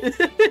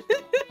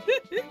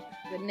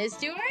 Goodness,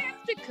 do I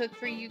have to cook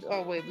for you?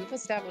 Oh wait, we've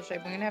established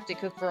that we're gonna have to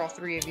cook for all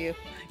 3 of you.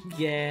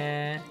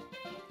 Yeah.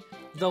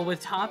 Though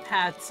with Top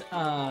Hat's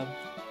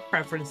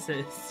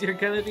preferences, you're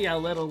gonna be a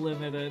little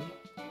limited.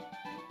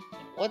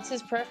 What's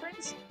his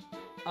preference?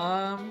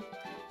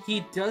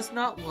 He does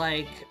not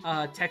like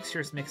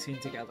textures mixing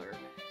together.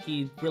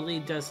 He really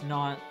does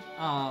not,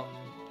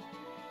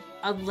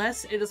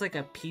 unless it is like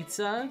a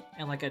pizza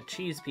and like a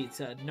cheese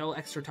pizza, no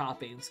extra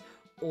toppings,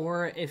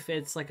 or if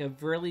it's like a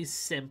really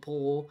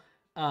simple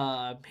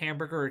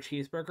hamburger or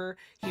cheeseburger,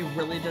 he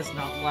really does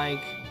not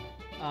like,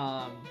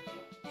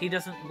 he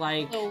doesn't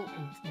like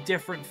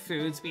different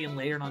foods being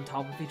layered on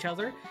top of each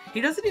other.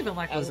 He doesn't even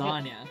like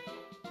lasagna.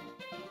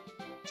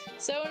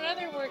 So in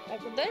other words,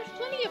 there's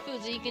plenty of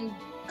foods that you can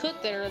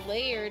cook that are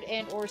layered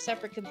and or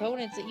separate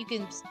components that you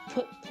can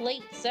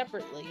plate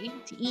separately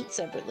to eat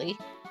separately.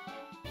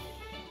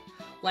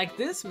 Like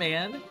this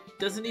man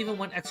doesn't even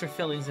want extra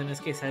fillings in his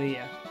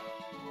quesadilla.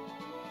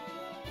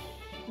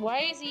 Why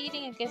is he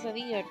eating a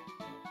quesadilla?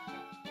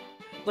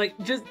 Like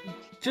just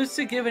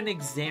to give an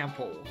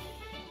example,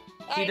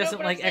 he doesn't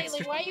like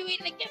extra. Like, why are you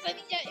eating a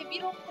quesadilla if you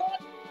don't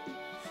want?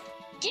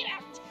 Get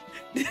out!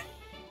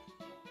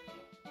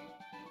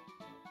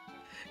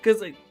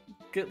 Because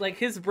like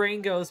his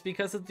brain goes,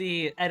 because of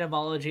the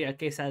etymology of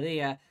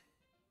quesadilla,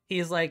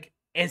 he's like,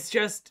 it's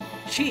just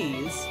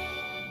cheese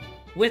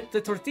with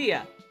the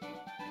tortilla,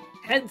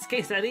 hence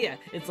quesadilla.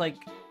 It's like,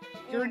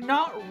 you're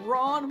not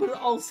wrong, but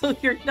also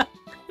you're not.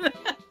 No,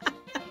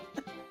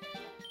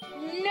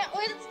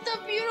 it's the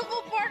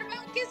beautiful part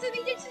about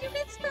quesadillas. You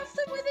can stuff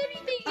them with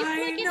anything. It's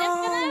I like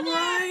know, an empanada.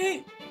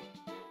 right?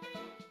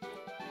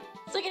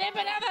 It's like an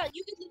empanada.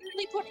 You can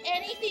literally put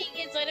anything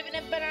inside of an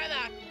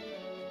empanada.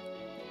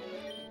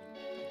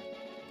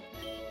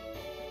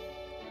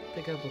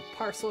 Pick up a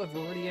parcel of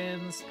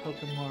Viridian's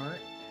Pokemart.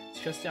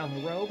 It's just down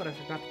the road, but I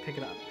forgot to pick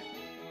it up.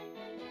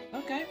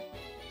 Okay.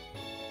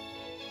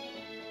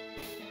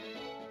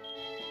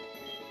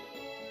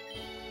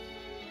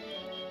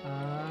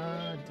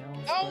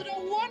 Down. Oh, no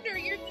wonder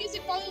your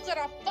music volume's at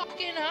a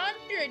fucking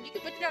 100. You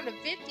can put it down to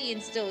 50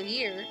 and still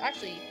hear.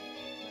 Actually.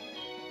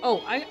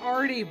 Oh, I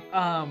already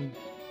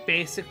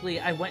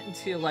basically I went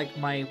into like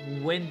my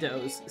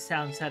Windows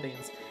sound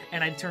settings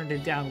and I turned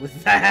it down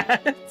with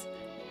that.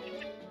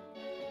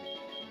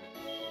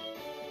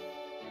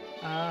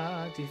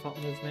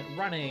 Default movement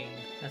running.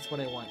 That's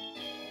what I want.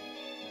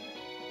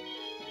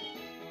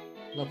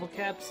 Level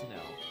caps?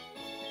 No.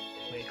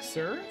 Wake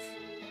serve?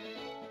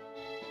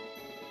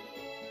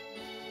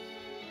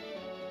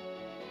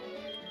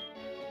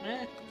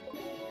 Eh.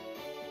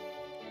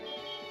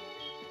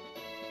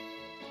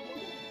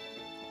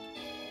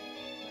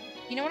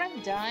 You know what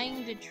I'm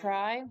dying to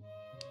try?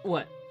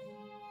 What?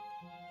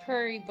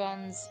 Curry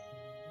buns.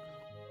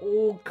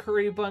 Oh,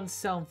 curry buns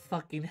sound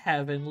fucking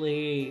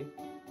heavenly.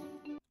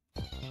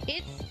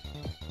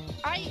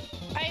 I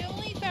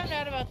only found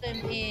out about them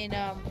in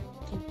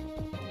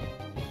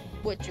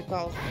what you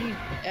call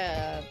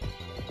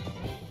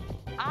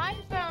I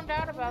found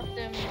out about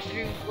them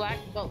through Black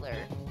Butler.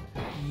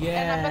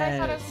 Yeah. But I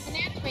thought it was an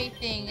anime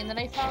thing, and then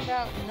I found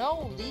out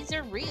no, these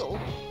are real.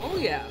 Oh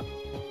yeah.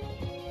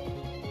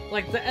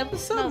 Like the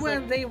episode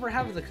when they were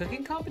having the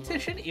cooking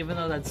competition, even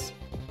though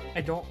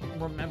I don't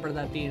remember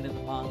that being in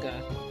the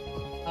manga.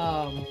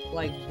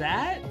 Like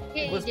that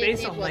was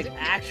based on like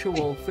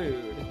actual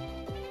food.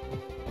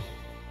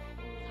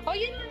 Oh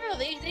yeah, no,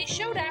 they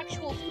showed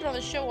actual food on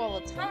the show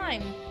all the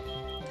time.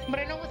 But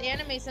I know with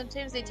anime,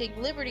 sometimes they take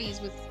liberties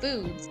with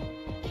foods.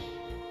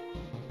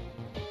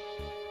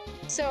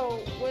 So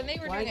when they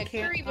were Why doing a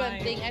can't curry bun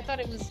I- thing, I thought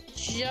it was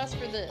just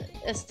for the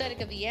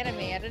aesthetic of the anime.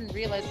 I didn't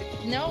realize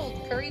that no,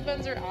 curry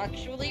buns are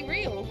actually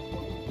real.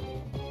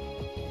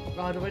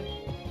 Oh,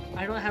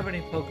 I don't have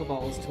any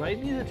Pokeballs. Do I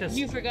need to just...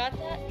 You forgot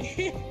that?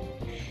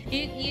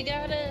 you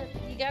gotta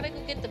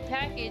go get the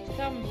package,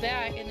 come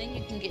back, and then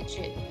you can get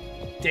shit.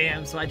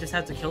 Damn, so I just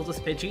have to kill this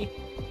Pidgey?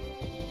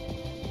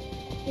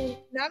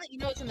 Now that you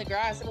know it's in the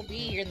grass, it'll be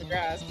here in the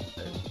grass.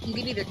 You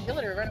can either kill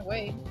it or run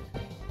away.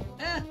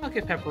 I'll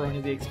give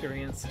Pepperoni the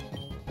experience.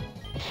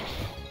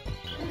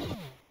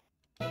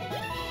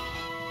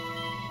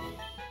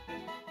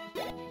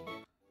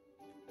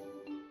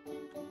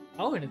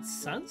 Oh, and it's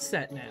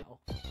sunset now.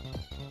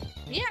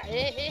 Yeah,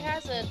 it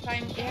has a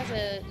time. It has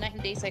a night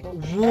and day cycle.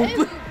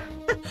 Whoop!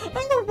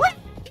 Oh, what?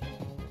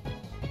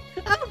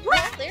 Oh,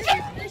 Well, there's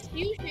your first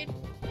fusion.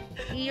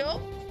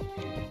 Yup.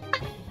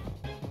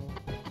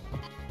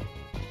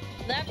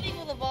 That thing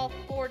will evolve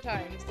 4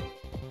 times.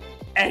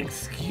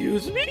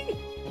 Excuse me?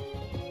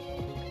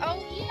 Oh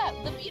yeah,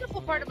 the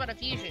beautiful part about a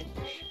fusion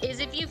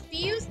is if you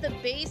fuse the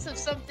base of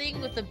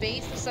something with the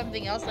base of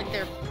something else, like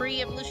their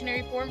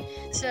pre-evolutionary form.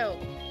 So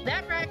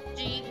that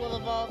Ragi will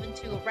evolve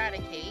into a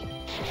Raticate,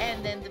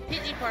 and then the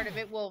Pidgey part of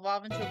it will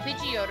evolve into a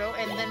Pidgeotto,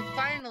 and then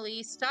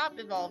finally stop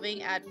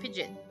evolving at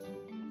Pigeon.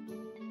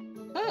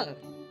 Huh.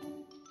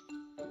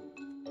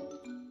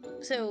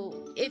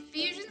 So if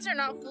fusions are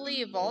not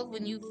fully evolved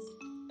when you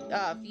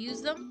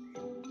fuse them,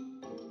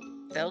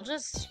 they'll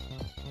just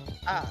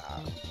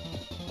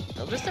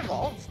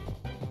evolve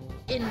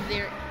in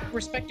their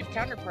respective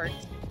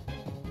counterparts.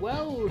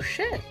 Well,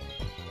 shit.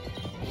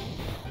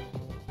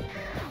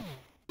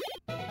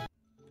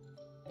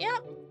 Yeah,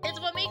 it's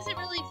what makes it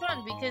really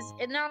fun because,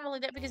 and not only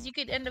that, because you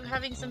could end up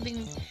having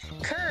something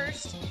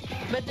cursed,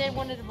 but then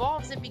when it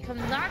evolves, it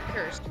becomes not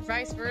cursed.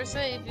 Vice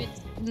versa, if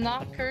it's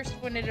not cursed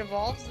when it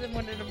evolves, then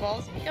when it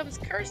evolves, it becomes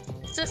cursed.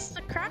 It's just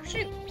a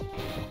crapshoot.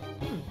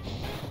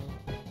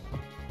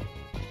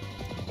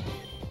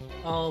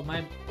 Oh,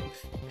 my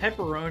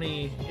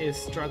Pepperoni is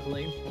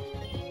struggling.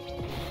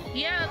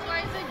 Yeah, that's why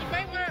I said you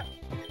might want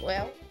to.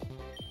 Well,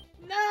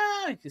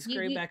 No, just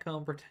scurry back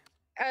home.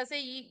 I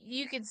say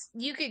you could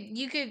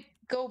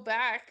go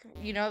back.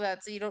 You know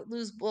that, so you don't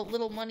lose what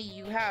little money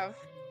you have.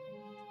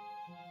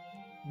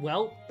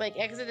 Well, Like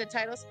exit the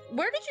titles.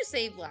 Where did you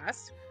save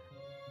last?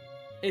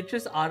 it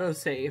just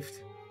auto-saved.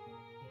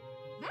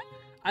 Huh?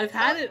 I've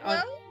had it on.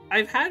 Well,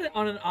 I've had it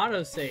on an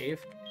autosave.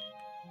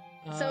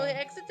 so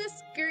exit the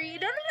screen.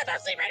 No,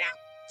 don't save right now.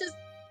 Just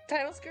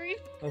title screen.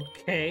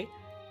 Okay.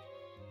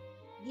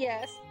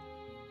 Yes.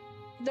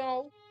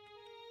 No.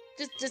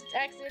 Just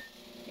exit.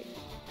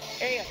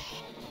 There you go.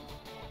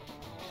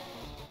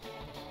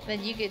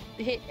 Then you could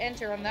hit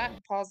enter on that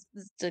and pause.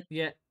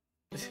 Yeah.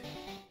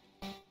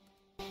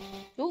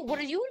 Ooh, what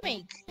do you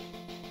make?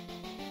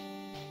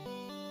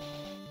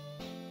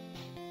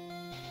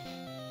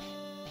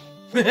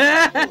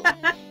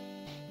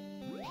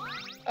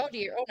 Oh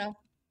dear. Oh no.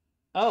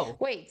 Oh.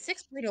 Wait.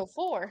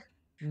 6.04.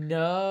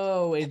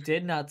 No, it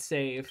did not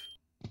save.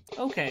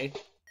 Okay.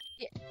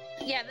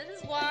 Yeah, this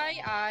is why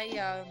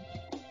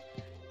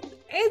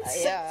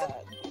It's I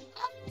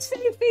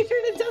save feature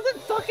and it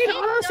doesn't fucking it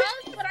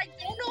autosave. does, but I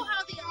don't know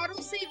how the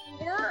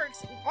autosave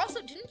works.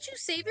 Also, didn't you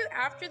save it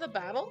after the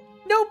battle?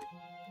 Nope.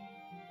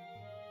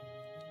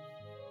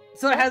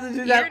 So I have to do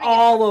You're that gonna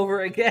all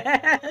over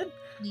again.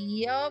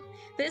 Yup.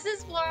 This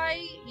is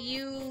why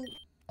you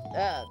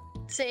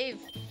save.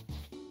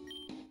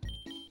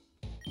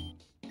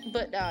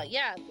 But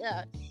yeah,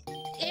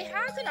 it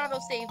has an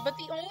autosave, but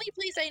the only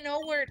place I know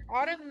where it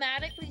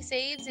automatically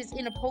saves is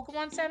in a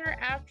Pokemon Center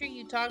after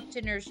you talk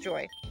to Nurse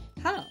Joy.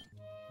 Huh.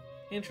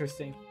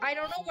 Interesting. I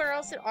don't know where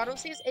else it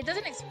autosaves. It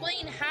doesn't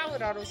explain how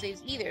it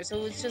autosaves either,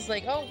 so it's just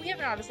like, oh, we have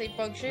an autosave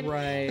function.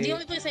 Right. But the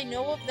only place I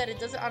know of that it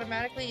does it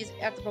automatically is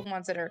at the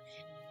Pokemon Center.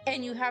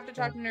 And you have to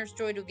talk to Nurse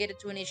Joy to get it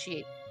to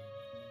initiate.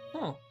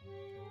 Oh.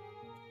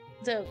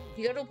 So,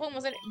 you go to a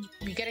Pokemon Center,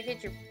 you gotta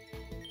get your...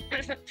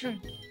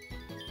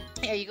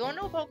 Yeah, you go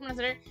into a Pokemon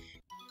Center,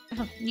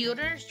 you go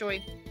to Nurse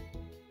Joy,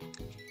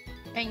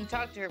 and you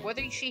talk to her.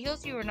 Whether she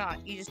heals you or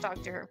not, you just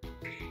talk to her.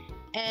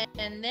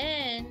 And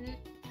then...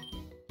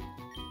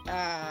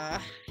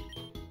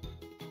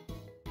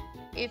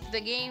 if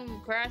the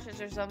game crashes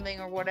or something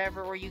or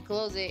whatever, or you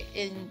close it,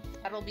 and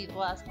that'll be the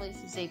last place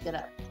you saved it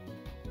at.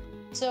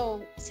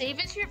 So, save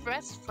is your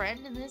best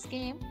friend in this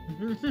game.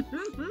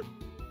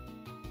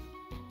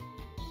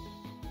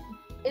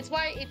 It's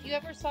why, if you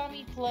ever saw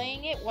me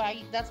playing it,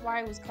 that's why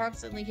I was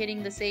constantly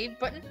hitting the save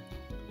button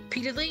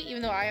repeatedly,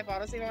 even though I have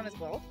autosave on as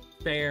well.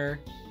 Fair.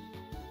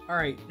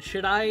 Alright,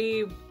 should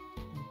I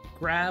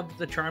grab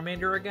the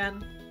Charmander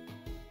again?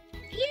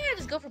 Yeah,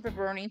 just go for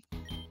Pepperoni.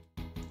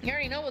 You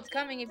already know what's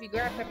coming if you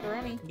grab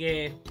Pepperoni.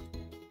 Yeah.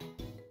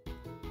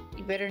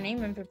 You better name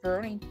him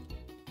Pepperoni.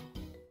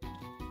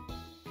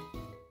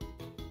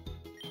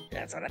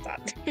 That's what I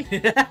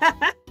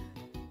thought.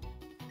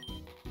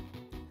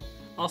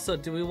 Also,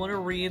 do we want to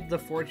read the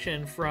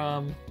fortune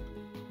from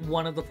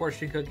one of the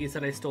fortune cookies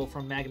that I stole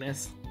from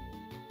Magnus?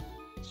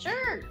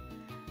 Sure.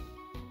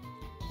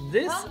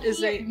 This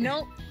is a...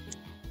 No.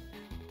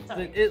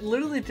 Sorry. It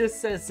literally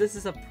just says this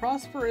is a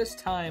prosperous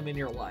time in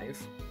your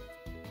life.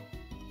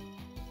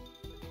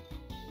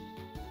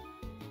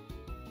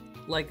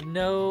 Like,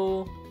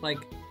 no, like,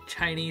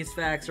 Chinese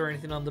facts or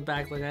anything on the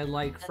back like I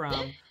like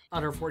from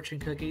other fortune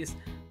cookies.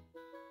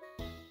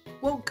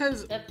 Well,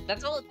 because...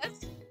 That's all it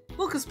says?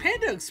 Well, because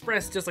Panda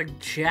Express just, like,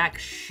 jack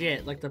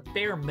shit, like, the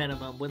bare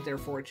minimum with their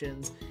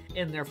fortunes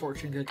in their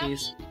fortune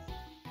cookies.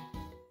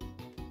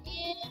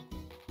 Yeah.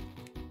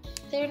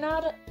 They're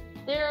not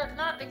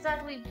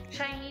exactly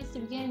Chinese to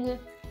begin with.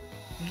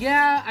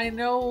 Yeah, I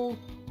know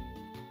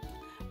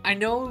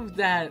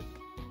that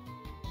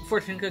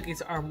fortune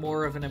cookies are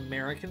more of an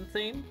American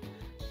thing.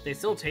 They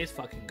still taste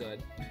fucking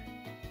good.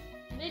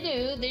 They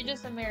do. They're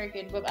just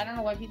American, but I don't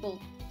know why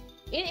people...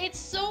 It's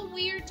so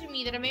weird to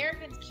me that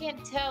Americans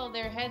can't tell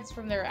their heads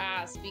from their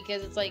ass,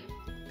 because it's like...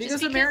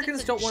 Because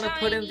Americans don't want to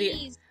put in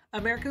the...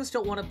 Americans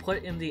don't want to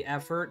put in the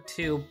effort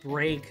to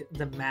break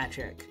the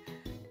magic.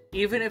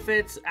 Even if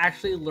it's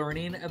actually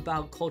learning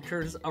about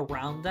cultures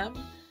around them,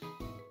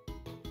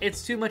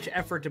 it's too much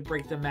effort to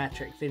break the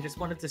magic. They just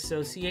want to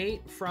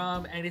dissociate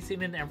from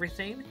anything and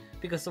everything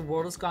because the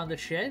world has gone to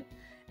shit,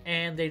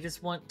 and they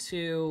just want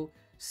to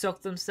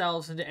soak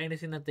themselves into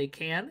anything that they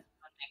can,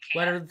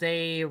 whether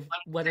they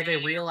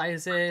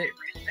realize that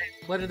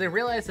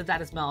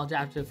that is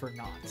maladaptive or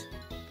not.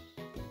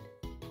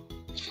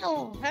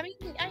 Oh, I mean,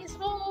 I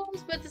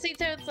suppose, but at the same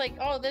time, it's like,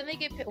 oh, then they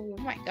get... Oh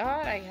my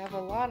god, I have a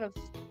lot of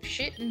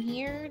shit in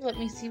here. Let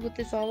me see what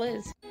this all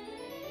is.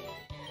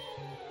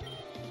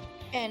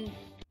 And...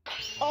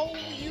 Oh,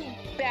 you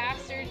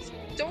bastards.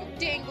 Don't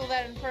dangle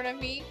that in front of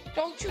me.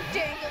 Don't you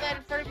dangle that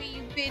in front of me,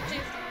 you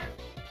bitches.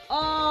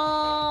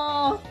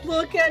 Oh,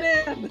 look at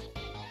him.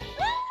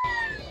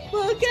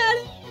 Look at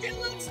him. He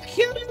looks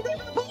cute.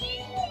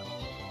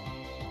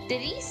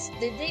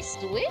 Did they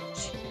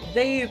switch?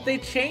 They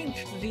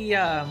changed the,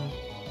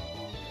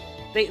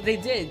 They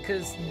did,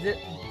 because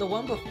the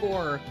one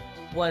before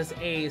was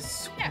a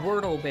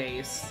Squirtle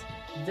base.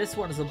 This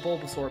one is a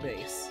Bulbasaur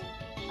base.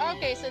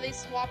 Okay, so they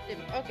swapped him.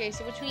 Okay,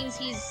 so which means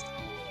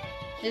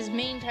his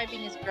main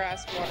typing is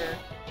grass water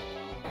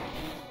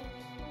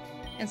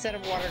instead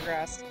of water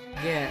grass.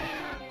 Yeah.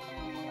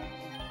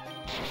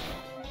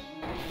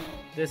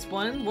 This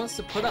one wants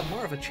to put up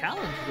more of a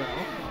challenge,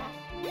 though.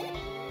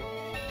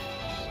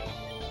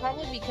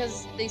 Probably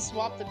because they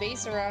swapped the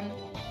base around.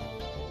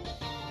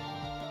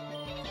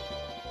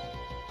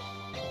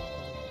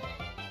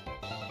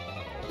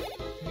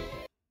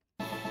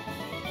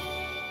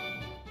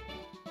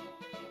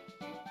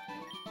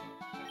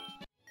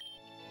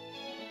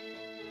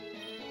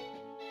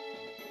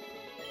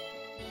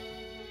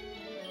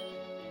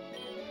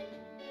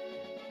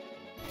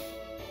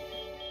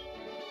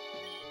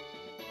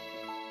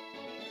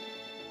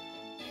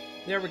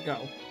 There we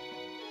go.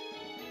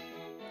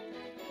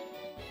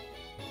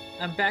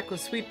 I'm back with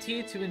Sweet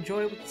Tea to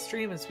enjoy with the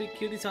stream and Sweet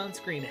Cuties on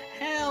screen.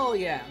 Hell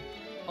yeah!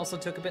 Also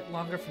took a bit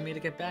longer for me to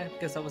get back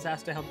because I was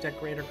asked to help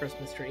decorate our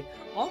Christmas tree.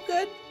 All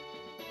good!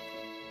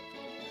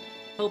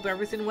 Hope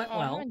everything went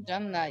well. I haven't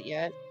done that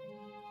yet.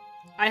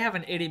 I have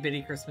an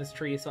itty-bitty Christmas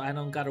tree, so I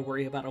don't gotta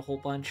worry about a whole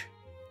bunch.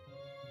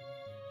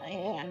 Yeah, I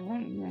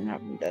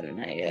haven't done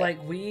that yet. Like,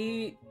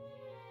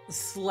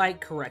 slight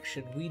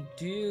correction. We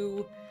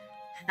do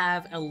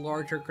have a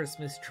larger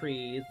Christmas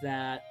tree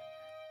that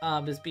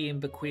is being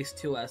bequeathed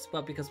to us,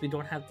 but because we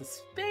don't have the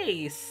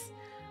space,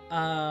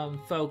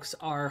 folks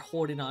are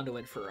holding onto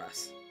it for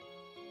us.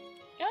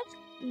 That's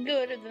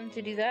good of them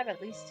to do that,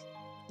 at least.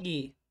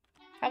 Yeah.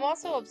 I'm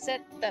also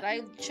upset that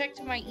I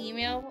checked my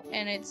email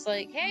and it's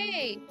like,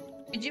 hey,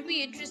 would you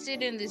be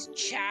interested in this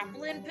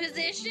chaplain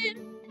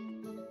position?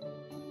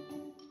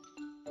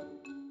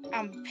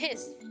 I'm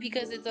pissed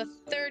because it's a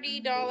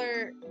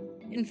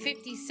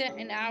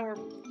 $30.50 an hour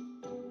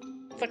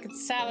fucking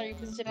salary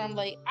position. I'm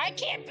like, I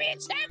can't be a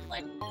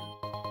chaplain.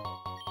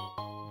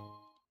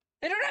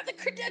 I don't have the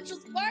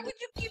credentials. Why would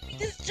you give me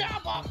this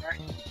job offer?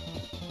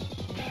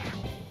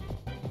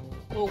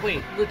 Well,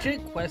 wait,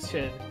 legit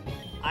question.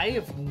 I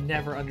have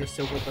never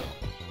understood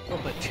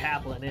what a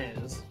chaplain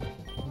is.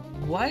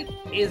 What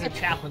is a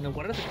chaplain and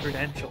what are the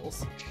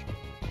credentials?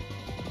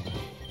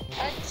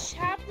 A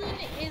chaplain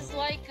is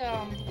like,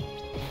 I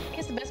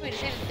guess the best way to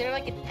say it is they're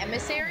like an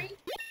emissary.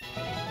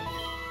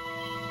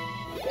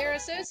 They're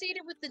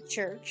associated with the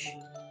church.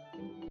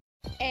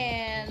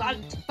 And...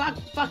 Fuck.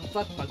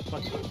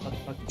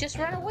 Just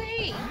run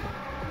away!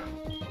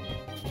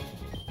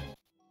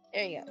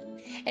 There you go.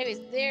 Anyways,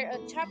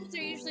 chaplains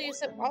are usually...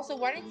 Also,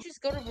 why didn't you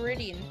just go to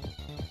Viridian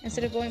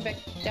instead of going back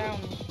down?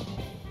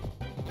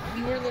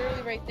 You were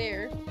literally right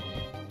there.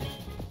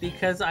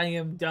 Because I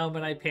am dumb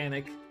and I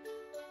panic.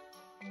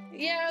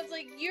 Yeah, I was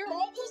like, you're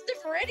almost to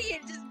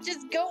Viridian.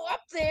 Just go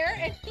up there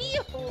and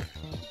heal!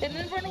 And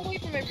then run away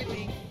from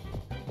everything.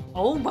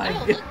 Oh my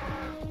god.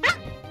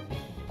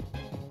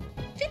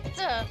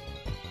 Pizza!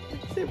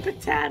 It's a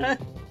patata.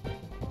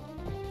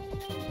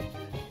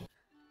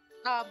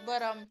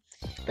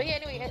 But yeah,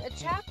 anyway, a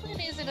chaplain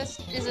is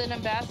an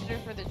ambassador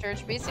for the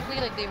church. Basically,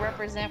 like they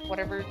represent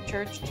whatever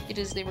church it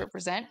is they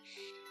represent.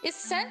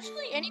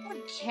 Essentially,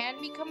 anyone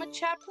can become a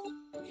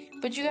chaplain,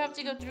 but you have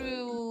to go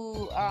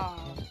through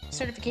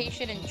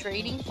certification and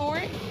training for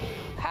it.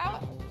 How?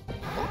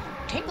 Oh,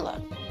 take a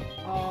look.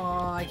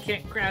 Oh, I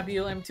can't grab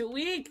you. I'm too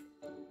weak.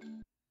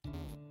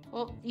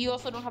 Well, you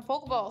also don't have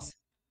Pokeballs.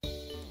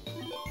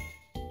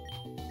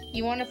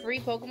 You want a free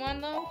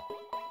Pokemon though?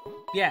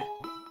 Yeah.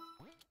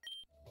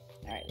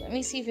 Alright, let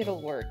me see if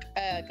it'll work.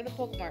 Go to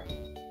Pokemart.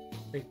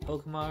 Wait,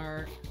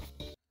 Pokemon.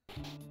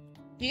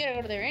 You gotta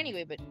go to there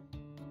anyway, but...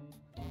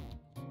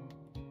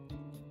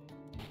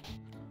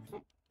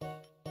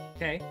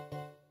 Okay.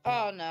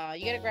 Oh no,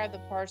 you gotta grab the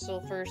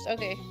parcel first.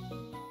 Okay.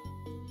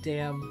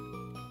 Damn.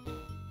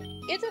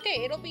 It's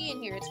okay, it'll be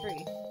in here, it's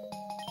free.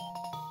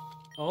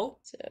 Oh?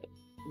 So...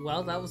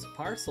 Well, that was a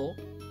parcel.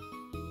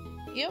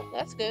 Yep,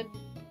 that's good.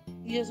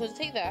 You just want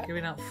to take that.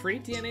 Giving out free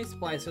DNA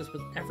splicers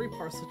with every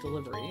parcel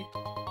delivery.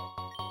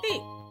 Hey!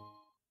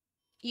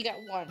 You got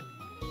one.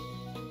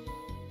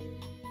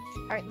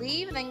 Alright,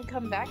 leave and then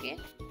come back in.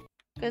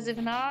 Because if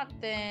not,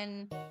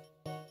 then...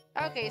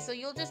 Okay, so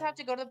you'll just have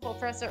to go to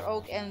Professor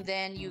Oak and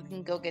then you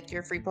can go get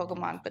your free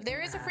Pokemon. But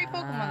there is a free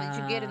Pokemon that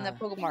you get in the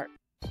Pokemart.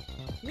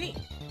 Neat.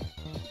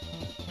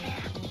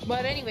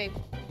 But anyway,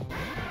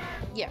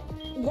 yeah.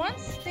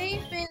 Once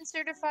they've been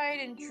certified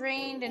and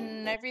trained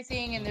and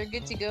everything and they're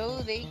good to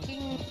go, they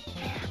can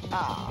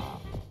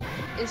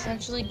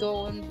essentially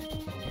go and...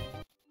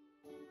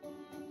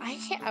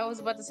 I was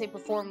about to say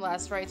perform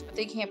last rites, but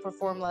they can't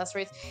perform last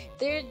rites.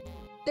 They're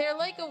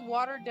like a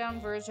watered down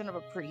version of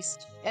a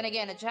priest. And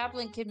again, a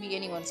chaplain can be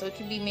anyone, so it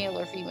can be male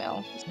or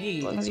female. As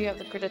long as you have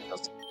the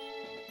credentials.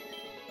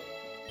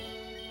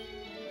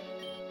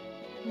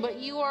 But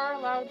you are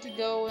allowed to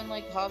go in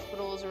like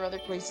hospitals or other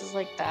places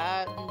like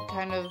that and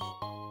kind of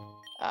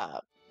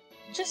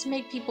just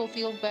make people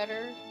feel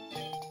better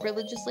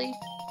religiously.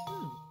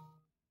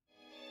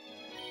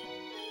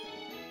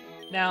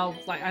 Now,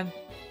 like,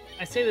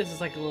 I say this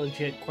is like a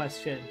legit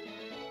question.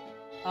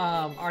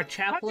 Are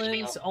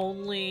chaplains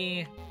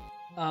only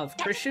of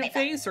Christian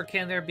faith, or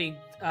can there be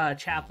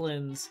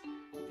chaplains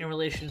in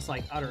relation to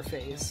like other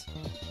faiths?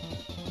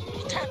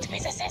 Talk to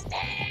his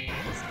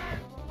assistants!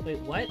 Wait,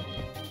 what?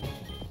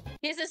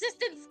 His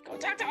assistants! Go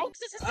talk to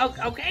Oak's assistants!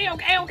 Oh, okay, I'm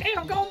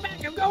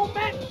going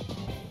back!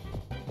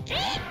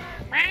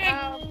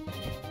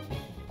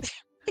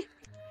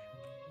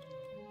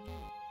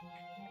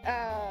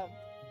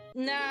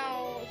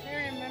 Now, if I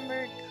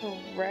remember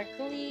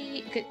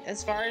correctly,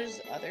 as far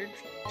as other,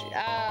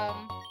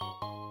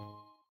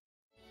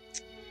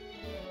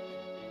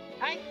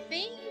 I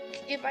think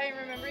if I'm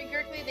remembering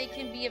correctly, they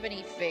can be of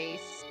any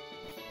faith.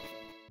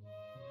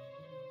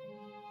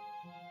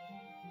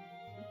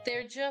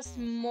 They're just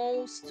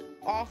most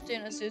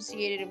often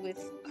associated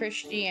with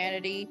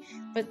Christianity,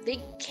 but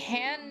they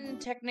can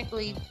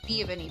technically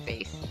be of any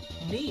faith.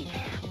 Neat.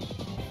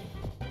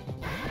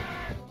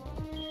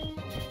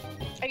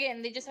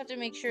 Again, they just have to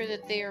make sure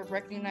that they are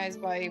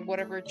recognized by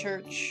whatever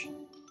church.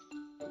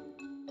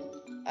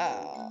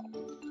 I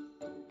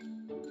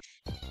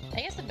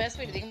guess the best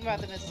way to think about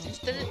them is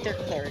just that they're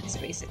clerics,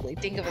 basically.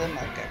 Think of them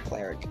like a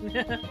cleric.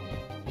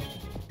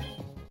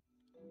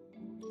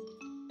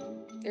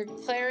 They're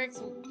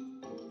clerics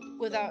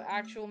without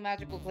actual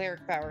magical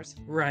cleric powers.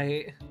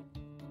 Right.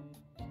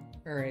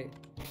 Alright.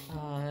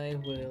 I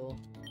will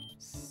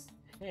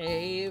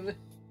save.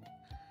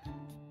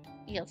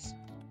 Yes.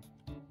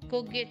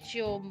 Go get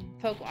your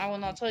Pokemon. I will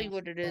not tell you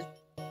what it is.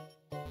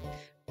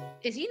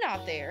 Is he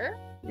not there?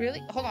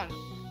 Really? Hold on.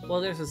 Well,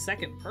 there's a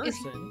second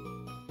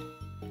person.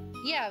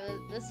 Yeah,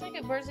 the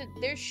second person.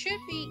 There should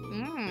be.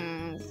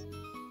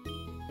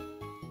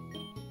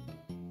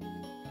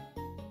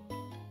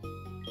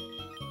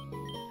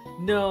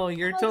 No,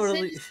 you're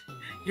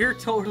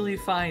totally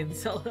fine,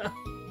 Zelda.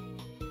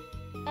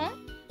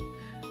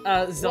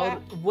 Huh? Zelda,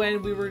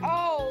 when we were.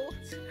 Oh!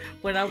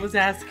 When I was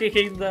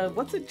asking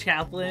what's a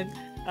chaplain?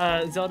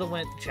 Zelda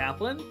went,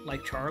 Chaplin?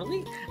 Like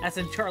Charlie? As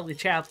in Charlie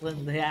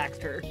Chaplin, the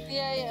actor.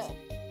 Yeah.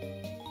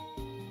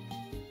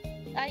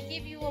 I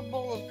give you a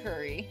bowl of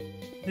curry.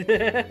 You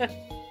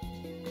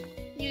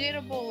get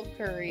a bowl of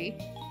curry.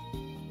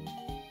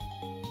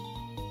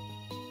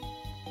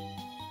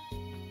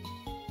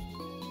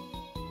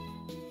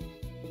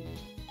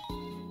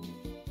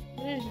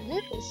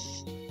 What is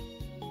this?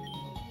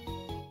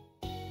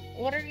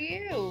 What are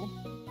you?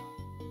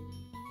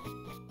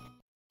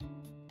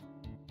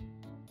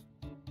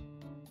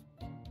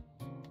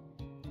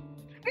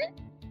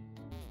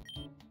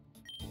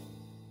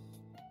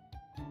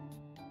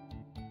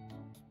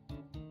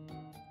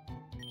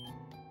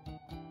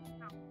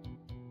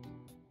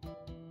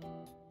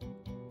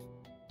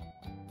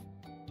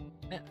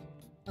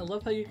 I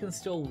love how you can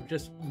still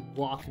just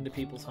walk into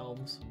people's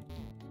homes.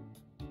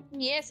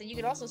 Yes, and you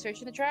could also search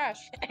in the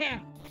trash.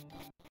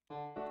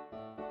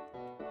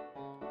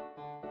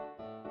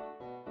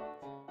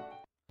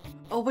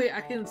 Oh wait,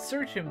 I can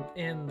search him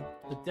in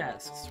the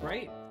desks,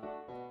 right?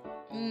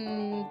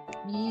 No,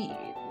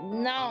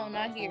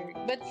 not here.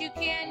 But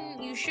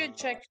you should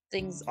check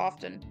things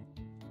often.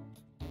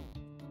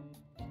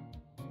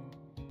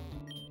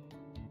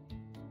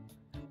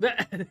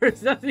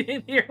 There's nothing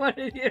in here. What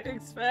did you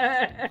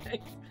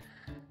expect?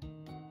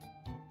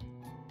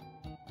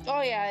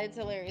 Oh yeah, it's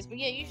hilarious. But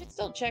yeah, you should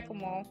still check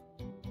them all.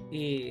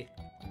 Yeah.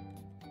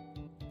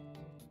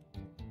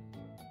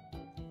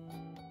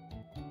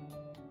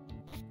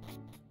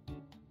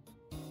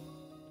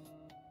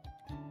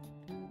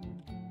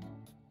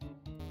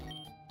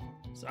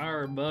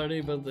 Sorry, buddy,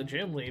 but the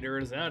gym leader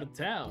is out of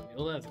town.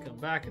 You'll have to come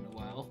back in a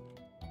while.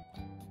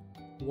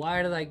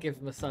 Why did I give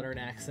him a southern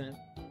accent?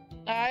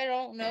 I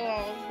don't know.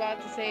 I was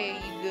about to say,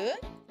 you good?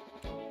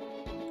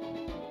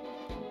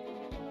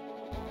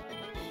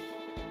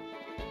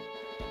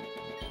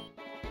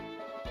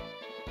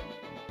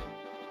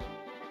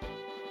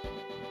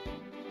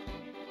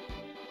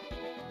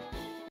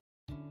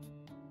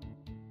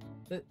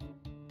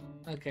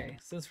 Okay,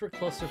 since we're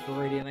closer to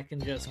Viridian, I can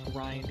just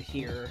grind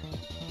here.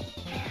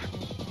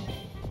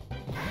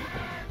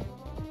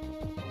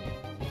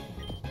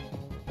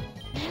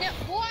 No,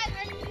 what?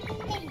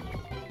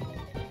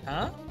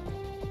 Huh?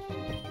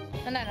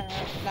 No,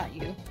 not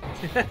you.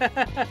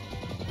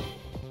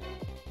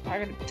 I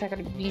gotta check out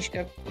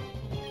Mishka.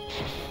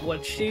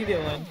 What's she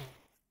doing?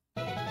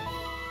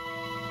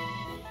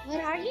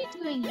 What are you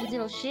doing, you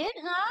little shit,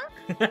 huh?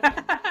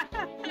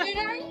 What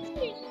are you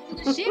doing, you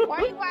little shit? Why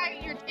are you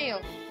wagging your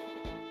tail?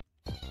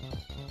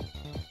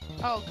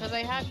 Oh, because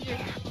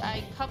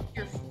I cupped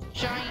your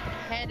giant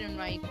head in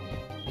my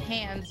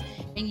hands,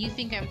 and you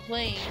think I'm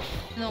playing,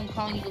 and I'm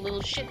calling you a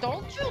little shit.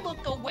 Don't you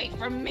look away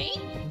from me!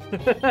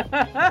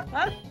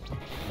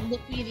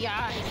 Look me in the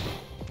eyes.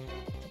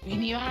 Look me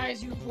in the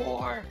eyes, you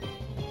whore.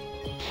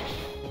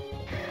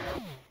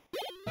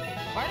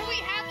 Why do we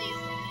have these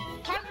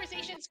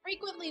conversations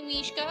frequently,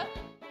 Mishka?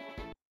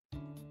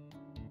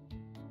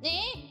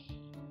 Eh?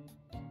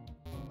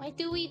 Why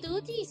do we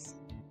do this?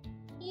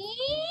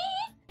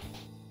 Eh?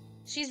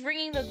 She's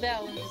ringing the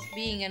bell and just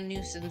being a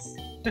nuisance.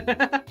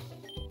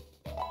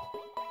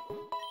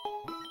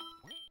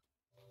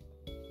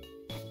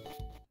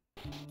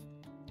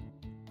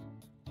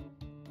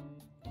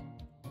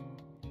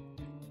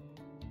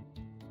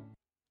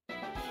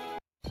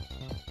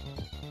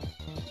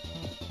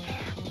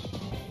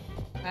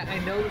 I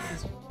know this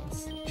is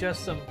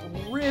just some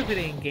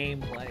riveting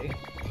gameplay.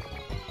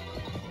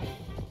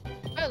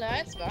 Oh, no,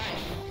 that's fine.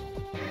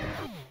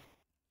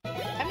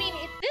 I mean,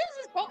 this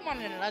is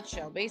Pokemon in a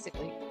nutshell,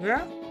 basically.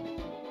 Yeah?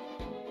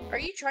 Are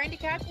you trying to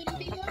catch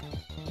anything more?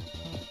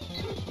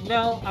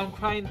 No, I'm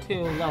trying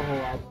to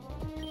level up.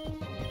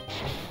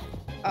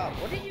 Oh,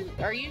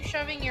 are you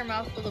shoving your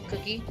mouth full of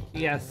cookie?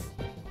 Yes.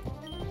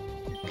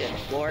 Good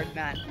lord,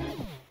 man.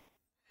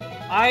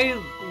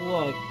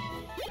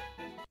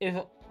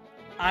 If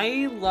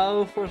I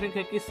love fortune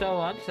cookies so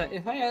much that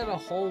if I had a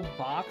whole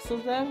box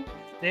of them,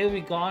 they would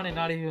be gone in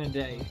not even a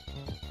day.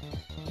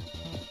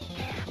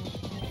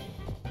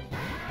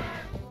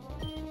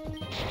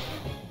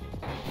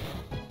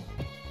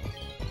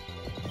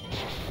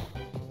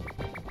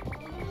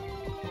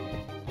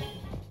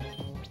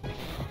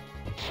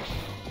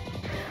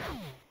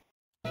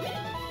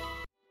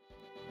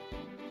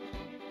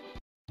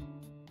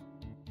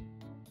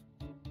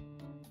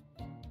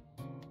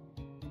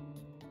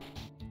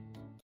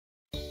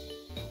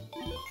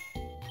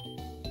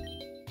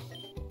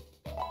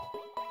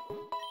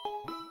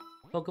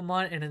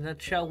 Pokemon in a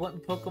nutshell,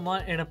 wouldn't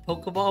Pokemon in a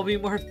Pokeball be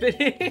more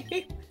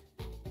fitting?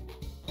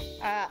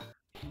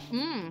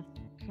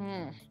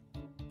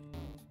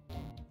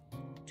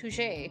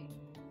 Touché.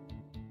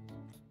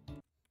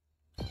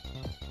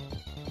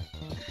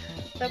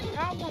 The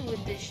problem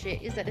with this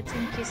shit is that it's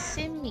in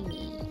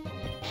Kissimmee.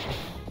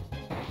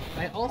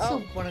 I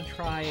also want to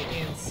try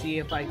and see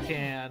if I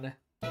can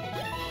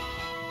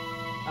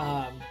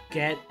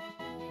get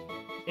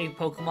a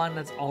Pokemon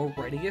that's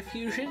already a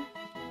fusion.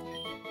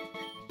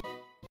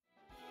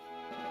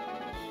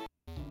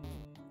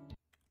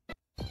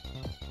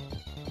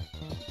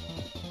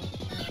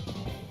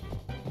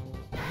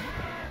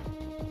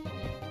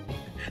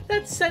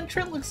 That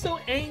Sentret looks so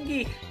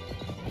angry.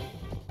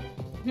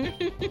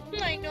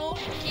 I know,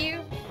 it's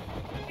cute.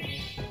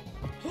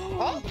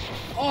 Oh!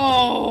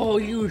 Oh,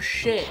 you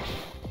shit.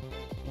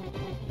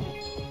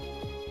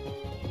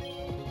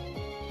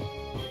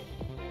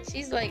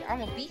 She's like, I'm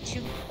gonna beat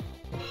you.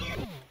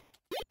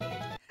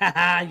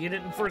 Haha, you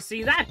didn't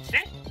foresee that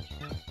shit.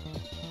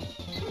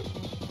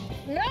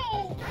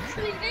 No!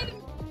 She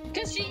didn't!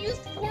 Because she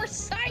used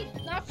foresight,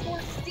 not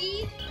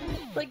foresee.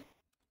 Like,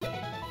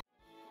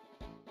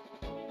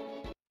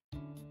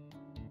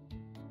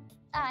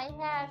 I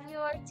have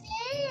your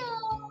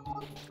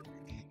tail.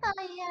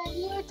 I have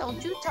your.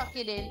 Don't you tuck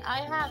it in.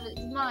 I have it.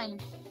 It's mine.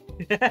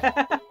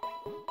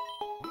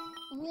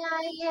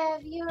 I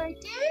have your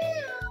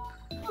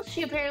tail.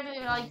 She apparently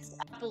likes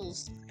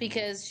apples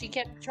because she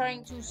kept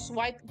trying to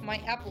swipe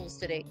my apples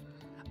today.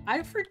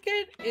 I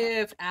forget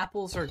if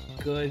apples are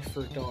good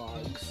for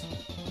dogs.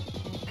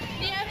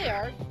 Yeah, they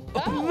are.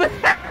 Oh.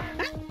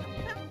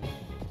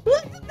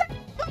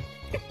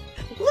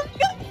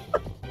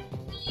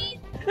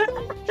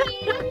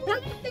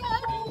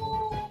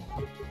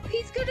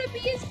 gonna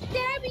be a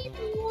stabby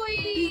boy!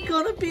 He's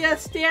gonna be a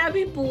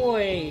stabby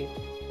boy!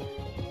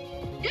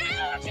 No,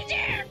 don't you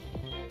dare!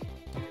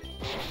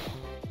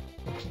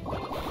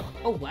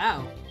 Oh,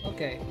 wow.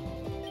 Okay.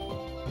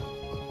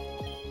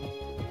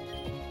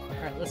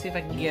 Alright, let's see if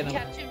I can get him.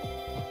 Catch him.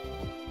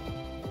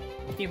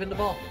 Give him the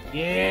ball.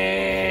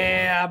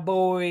 Yeah,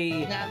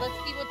 boy! Now let's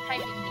see what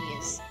typing he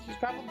is. He's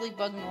probably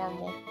bug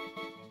normal.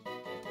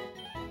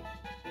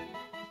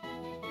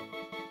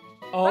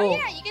 Oh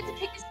yeah, you get to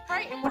pick his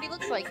sprite and what he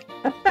looks like.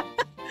 That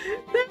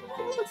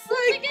one looks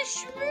like a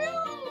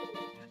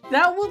shrew!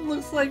 That one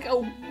looks like a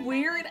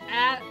weird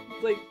ass,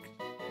 like...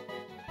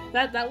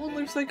 That one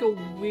looks like a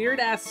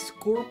weird-ass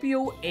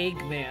Scorpio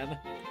Eggman.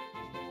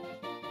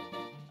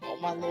 Oh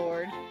my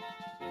lord.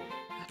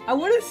 I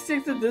want to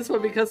stick to this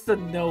one because the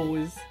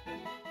nose.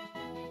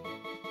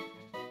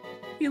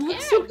 He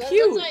looks so cute.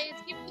 That's why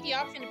it's giving you the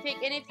option to pick.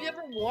 And if you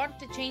ever want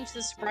to change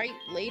the sprite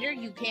later,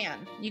 you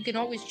can. You can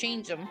always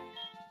change them.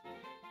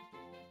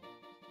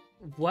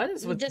 What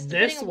is with just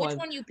this on one? Which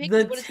one you pick The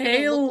is what it's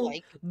gonna look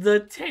like.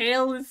 the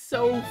tail is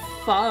so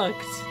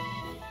fucked.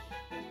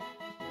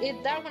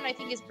 That one I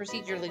think is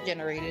procedurally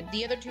generated.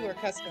 The other two are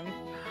custom.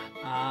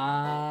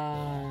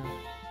 Ah.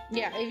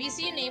 Yeah, if you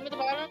see a name at the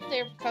bottom,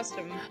 they're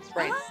custom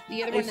sprites.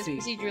 The other one is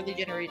procedurally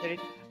generated.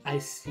 I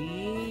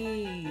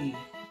see.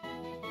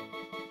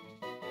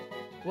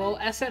 Well,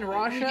 SN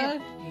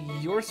Rasha,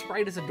 your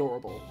sprite is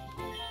adorable.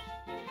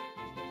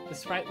 The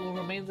sprite will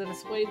remain the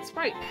displayed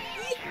sprite.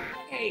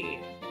 Yay!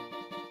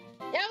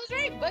 That was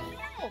right, but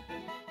no!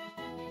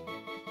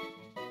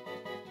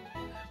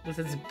 With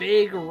its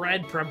big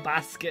red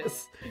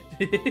proboscis.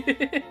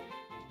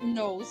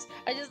 Nose.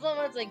 I just love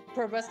how it's like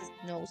proboscis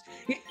nose.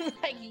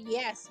 Like,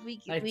 yes, we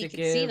can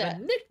see that.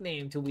 Give a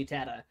nickname to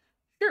Weetada.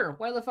 Sure,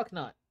 why the fuck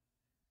not?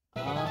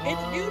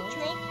 It's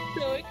neutral,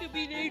 so it can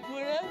be named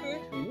whatever.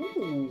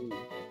 Ooh.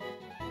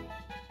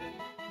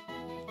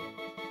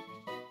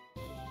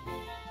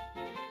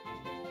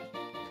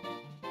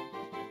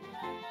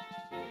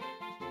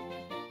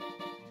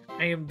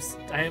 I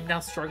am now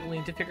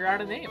struggling to figure out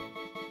a name.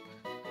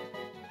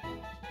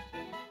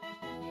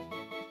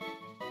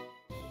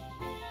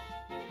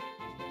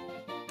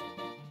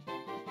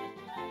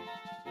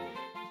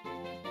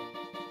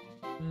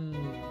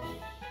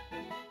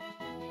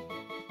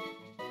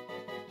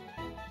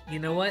 You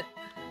know what?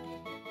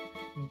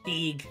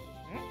 Deeg.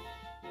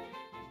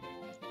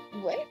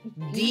 What?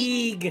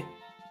 Deeg.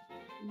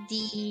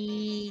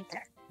 Deeg.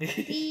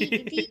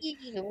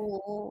 Deeg.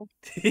 Oh.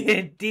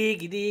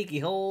 Deegy deegy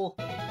hole.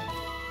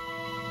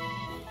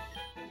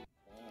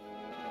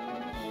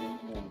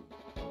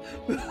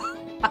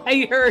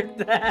 I heard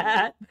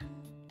that.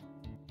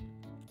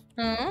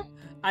 Huh?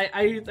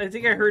 I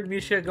think I heard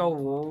Misha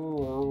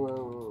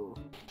go.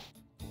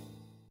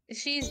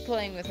 She's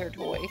playing with her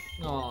toy.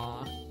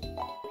 Aw.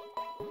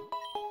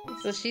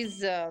 So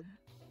she's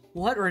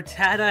What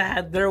Rattata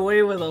had their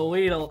way with a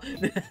Weedle?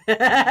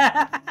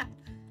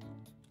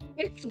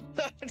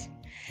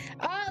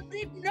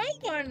 No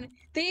one.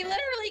 They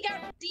literally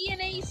got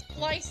DNA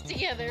spliced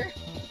together.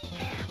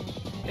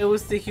 It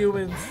was the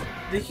humans.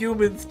 The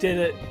humans did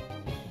it.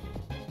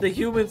 The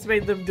humans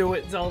made them do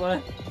it,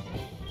 Zelda.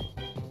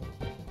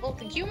 Well,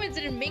 the humans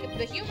didn't make it.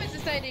 The humans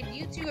decided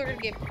you two are gonna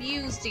get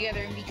fused together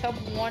and become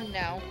one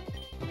now.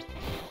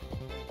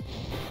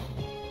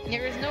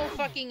 There is no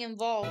fucking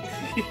involved.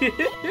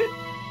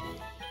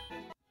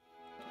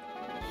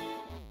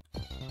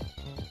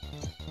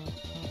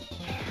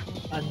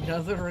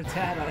 Another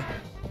Rattata.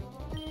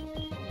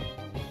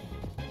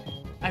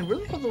 I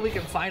really hope that we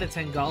can find a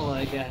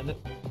Tangala again.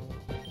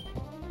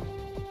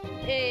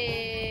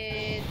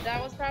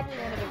 That was probably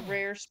one of the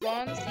rare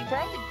spawns. You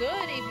probably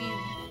could if you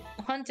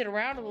hunted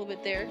around a little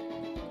bit there.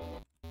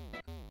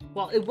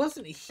 Well, it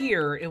wasn't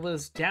here, it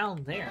was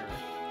down there.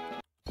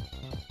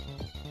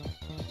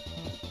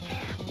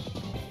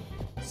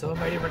 So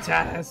many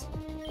Rattatas.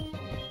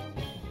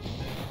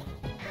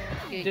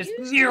 Just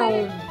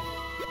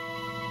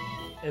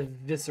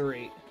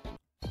eviscerate.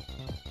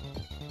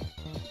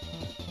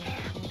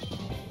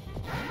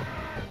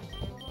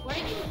 What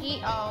did you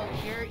eat? Oh,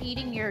 you're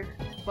eating your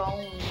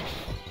bone.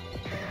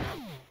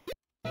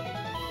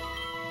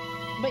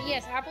 But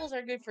yes, apples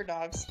are good for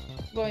dogs.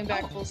 Going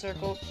back full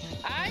circle.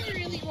 I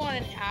really want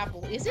an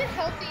apple. Is it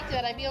healthy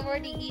that I've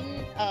already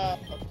eaten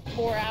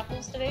 4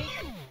 apples today?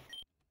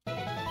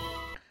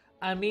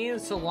 I mean,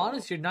 so long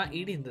as you're not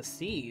eating the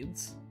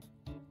seeds.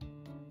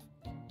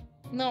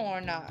 No,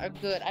 or not. Are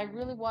good. I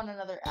really want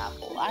another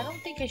apple. I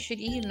don't think I should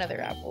eat another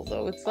apple,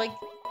 though. It's like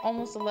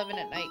almost 11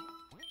 at night.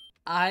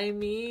 I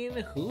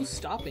mean, who's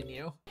stopping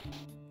you?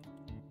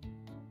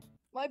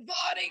 My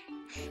body!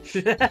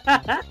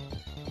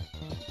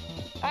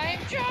 I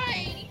am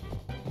trying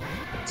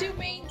to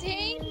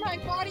maintain my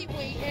body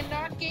weight and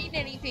not gain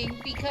anything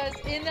because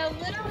in a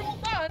literal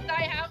month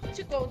I have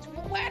to go to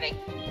a wedding.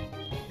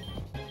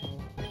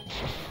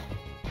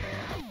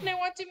 And I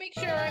want to make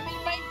sure I'm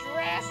in my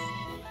dress.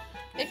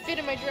 I fit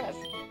in my dress.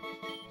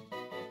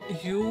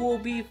 You will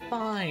be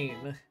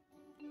fine.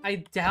 I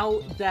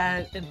doubt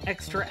that an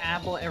extra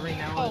apple every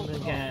now and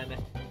again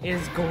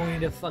is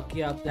going to fuck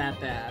you up that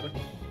bad.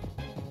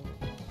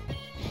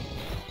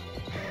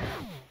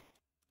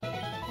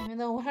 I'm in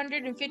the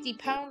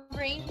 150-pound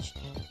range.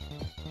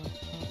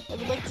 I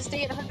would like to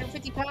stay at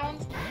 150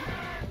 pounds.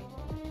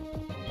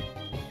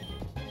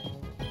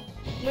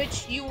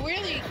 Which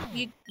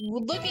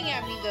looking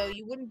at me though,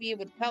 you wouldn't be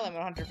able to tell I'm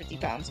 150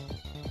 pounds.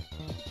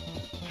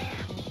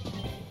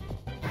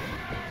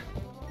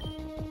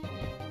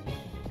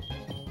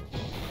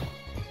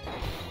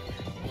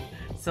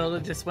 So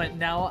it just went,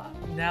 now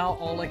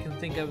all I can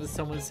think of is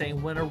someone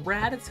saying, when a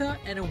Rattata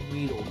and a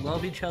Weedle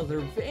love each other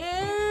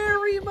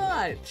very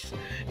much.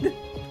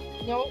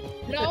 No.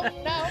 No.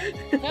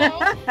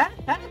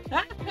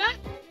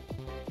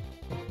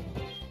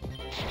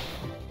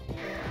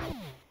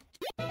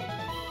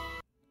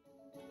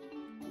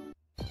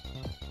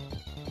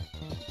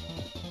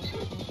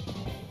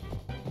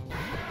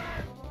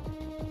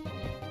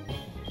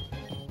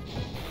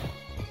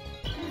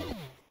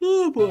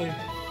 Oh boy.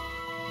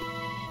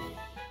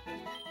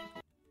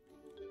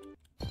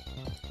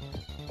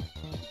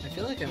 I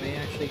feel like I may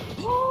actually...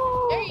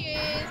 There he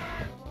is!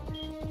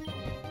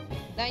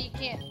 Now you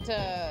can't,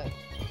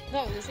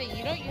 no, they say,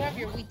 you have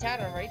your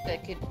Weetata, right?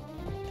 That could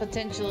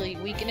potentially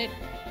weaken it.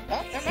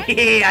 Oh, never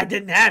mind. I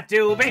didn't have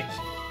to, bitch!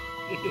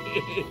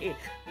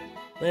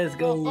 Let's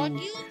go. Well,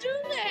 fuck you do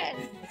that!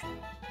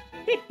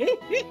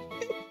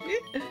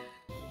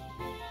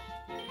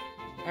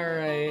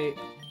 Alright.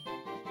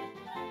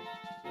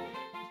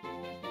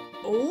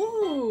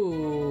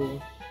 Ooh!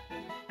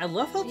 I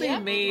love how they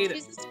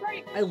made...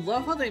 I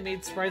love how they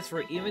made sprites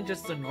for even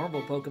just the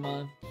normal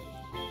Pokemon.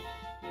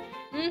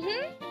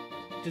 Mm-hmm.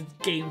 Just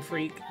Game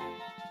Freak.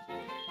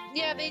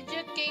 Yeah, they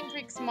just Game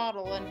Freak's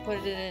model and put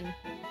it in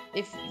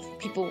if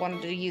people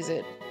wanted to use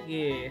it.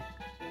 Yeah.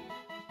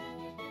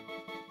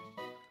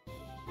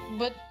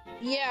 But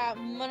yeah,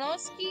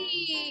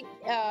 Monoski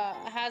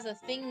has a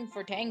thing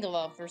for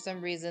Tangela for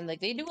some reason. Like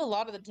they do a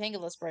lot of the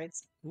Tangela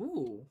sprites.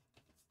 Ooh.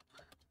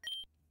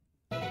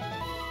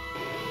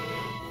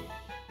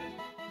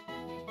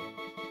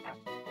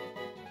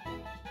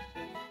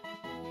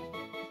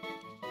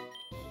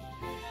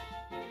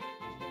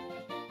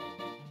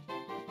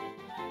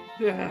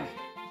 Yeah.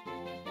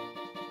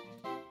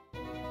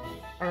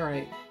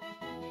 Alright.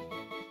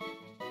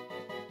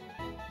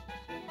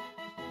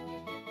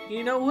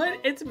 You know what?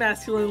 It's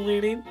masculine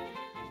leaning.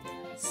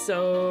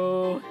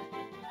 So...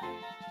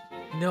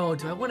 No,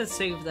 do I want to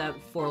save that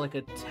for like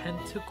a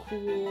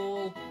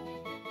Tentacool?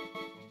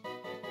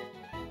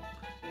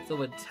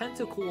 So a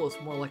Tentacool is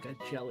more like a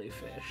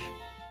jellyfish.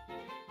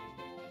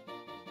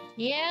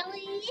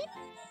 Jelly?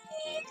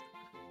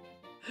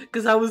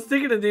 Because I was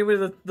thinking of naming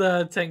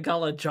the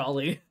Tangela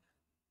Jolly.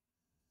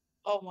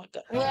 Oh my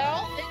god.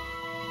 Well, it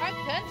has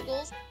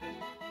tentacles.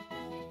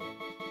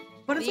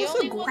 But it's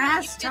also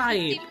grass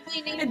type!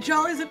 And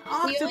Jolly's an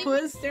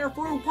octopus,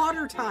 therefore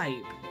water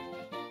type!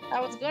 I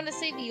was going to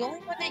say the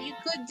only one that you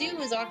could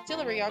do is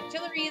Octillery.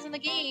 Octillery is in the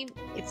game.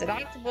 It's an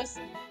octopus.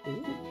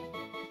 Ooh.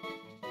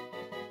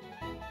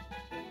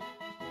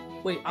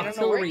 Wait, I don't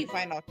know where you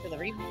find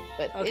Octillery,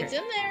 but it's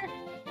in there.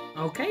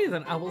 Okay,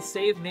 then I will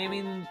save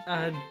naming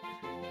a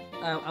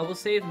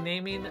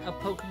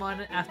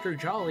Pokemon after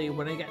Jolly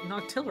when I get an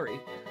Octillery.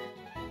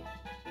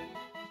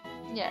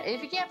 Yeah,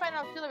 if you can't find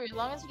Octillery, as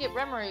long as you get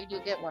Remoraid, you'll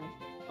get one.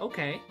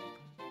 Okay.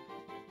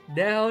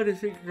 Now to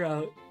figure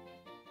out.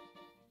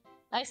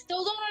 I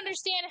still don't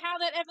understand how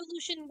that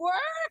evolution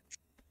works!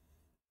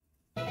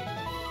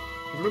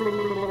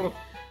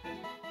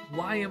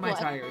 Why am I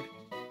tired?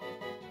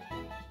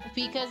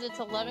 Because it's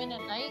 11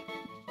 at night?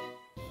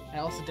 I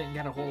also didn't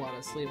get a whole lot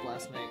of sleep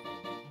last night.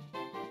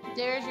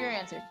 There's your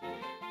answer.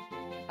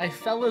 I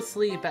fell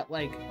asleep at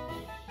like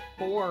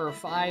 4 or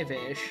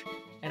 5-ish,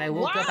 and I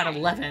woke up at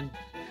 11.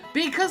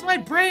 Because my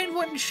brain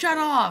wouldn't shut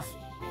off!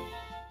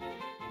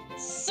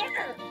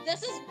 Sir,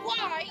 this is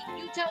why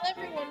you tell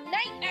everyone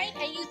night-night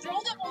and you throw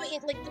them away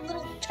like the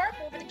little tarp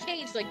over the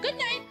cage, like, good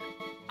night!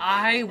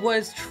 I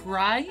was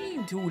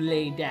trying to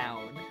lay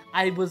down.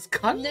 I was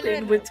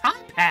cuddling with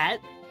Top Hat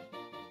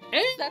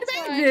and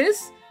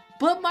Magnus,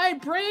 but my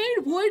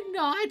brain would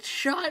not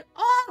shut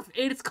off.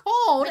 It's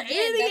called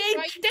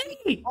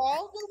ADHD!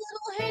 All the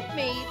little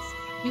headmates,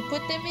 you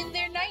put them in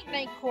their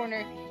night-night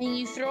corner and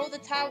you throw the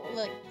towel,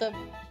 like the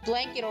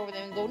blanket over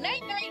them and go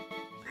night-night!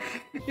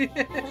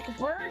 Like a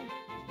bird.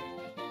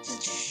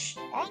 Just shh,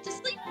 off to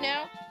sleep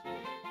now.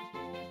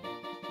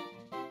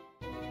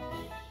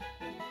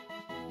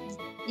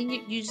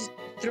 You just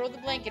throw the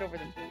blanket over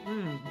them.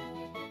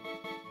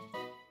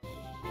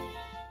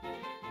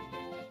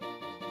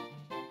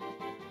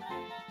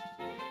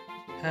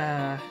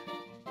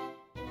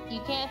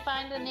 You can't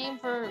find a name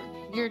for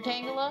your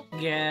Tangela?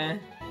 Yeah.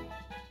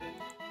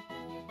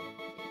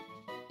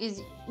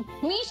 Is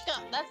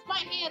Mishka? That's my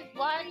hand.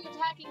 Why are you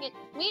attacking it,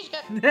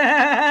 Mishka?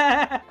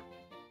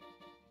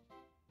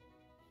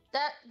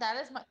 that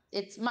is my.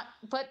 It's my.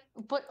 But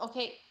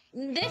okay.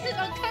 This is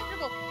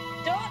uncomfortable.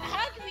 Don't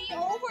hug me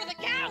over the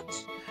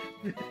couch.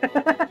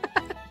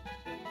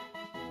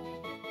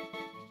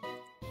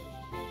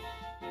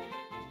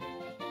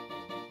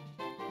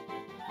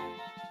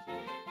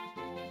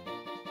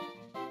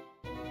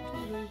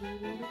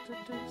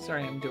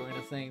 Sorry, I'm doing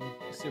a thing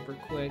super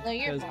quick. No,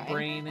 you're because fine.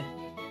 brain.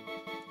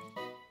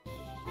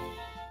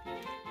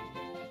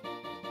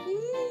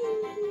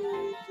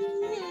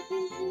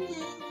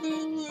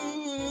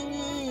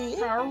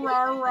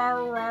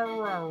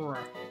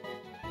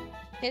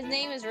 His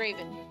name is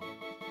Raven.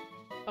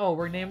 Oh,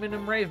 we're naming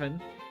him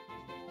Raven.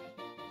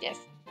 Yes,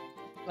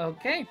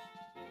 Okay.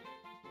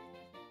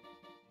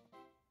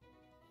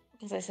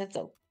 because I said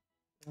so.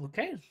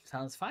 Okay,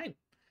 sounds fine.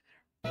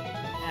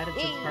 Add it to the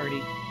Yay.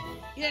 party.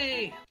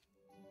 Yay!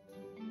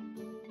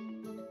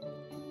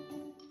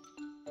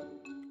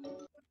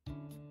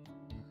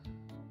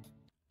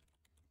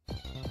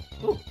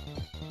 Ooh.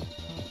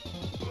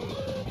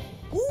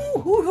 Ooh,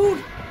 hoot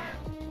hoot!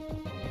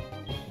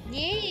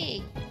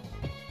 Yay!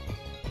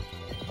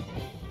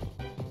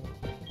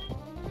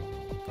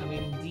 I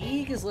mean,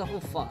 Deeg is level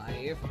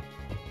 5.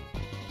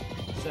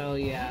 So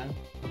yeah.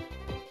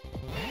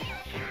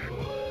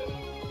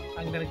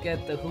 I'm gonna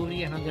get the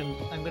Hootie and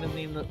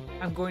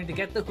I'm going to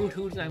get the Hoot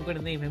Hoot and I'm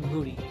gonna name him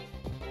Hootie.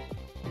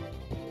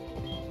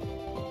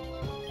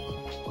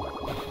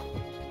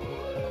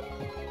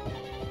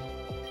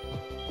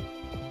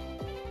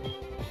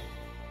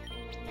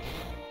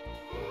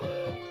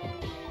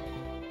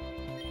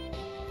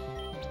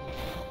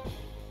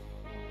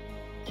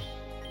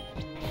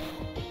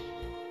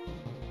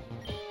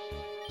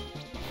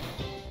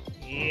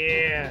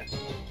 Yeah.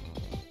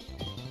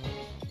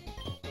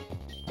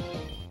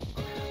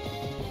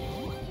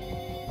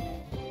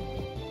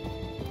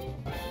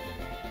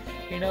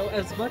 You know,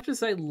 as much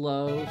as I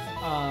love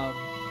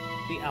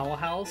the Owl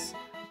House,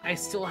 I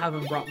still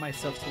haven't brought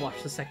myself to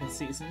watch the second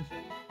season.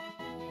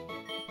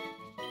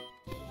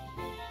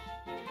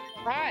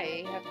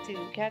 I have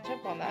to catch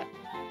up on that.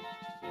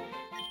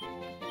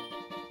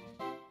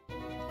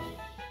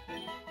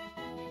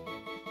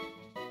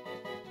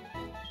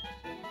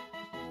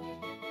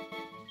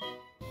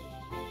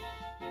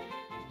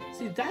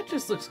 See, that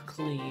just looks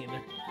clean.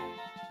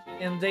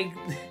 And they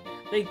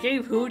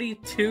gave Hootie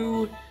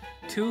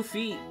two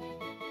feet.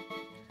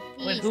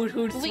 When Hoot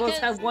Hoot's supposed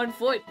to have 1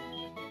 foot.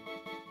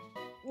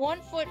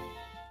 1 foot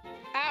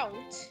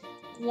out,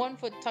 1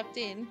 foot tucked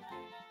in.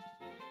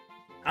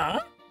 Huh?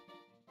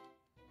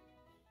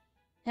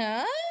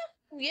 Huh?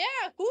 Yeah,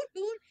 Hoot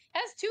Hoot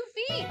has 2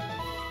 feet.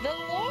 The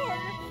lore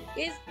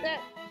is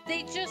that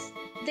they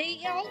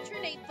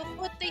alternate the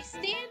foot they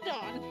stand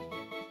on.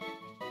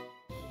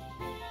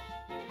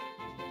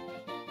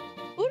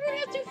 Hoot Hoot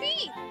has 2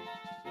 feet.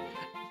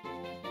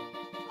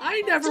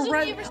 I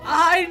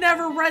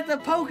never read the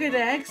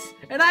Pokedex,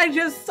 and I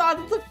just saw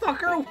that the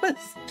fucker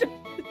was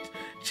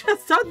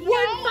just on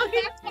one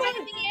fucking that's why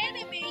in the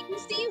anime you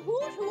see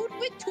Hoot Hoot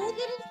with 2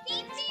 little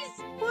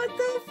feetsies. What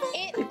the fuck?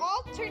 It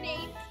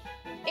alternates.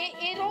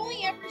 It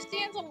only ever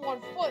stands on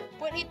 1 foot,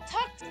 but it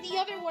tucks the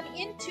other one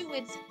into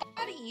its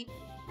body,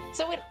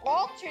 so it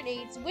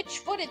alternates which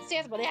foot it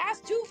stands. But it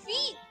has 2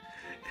 feet.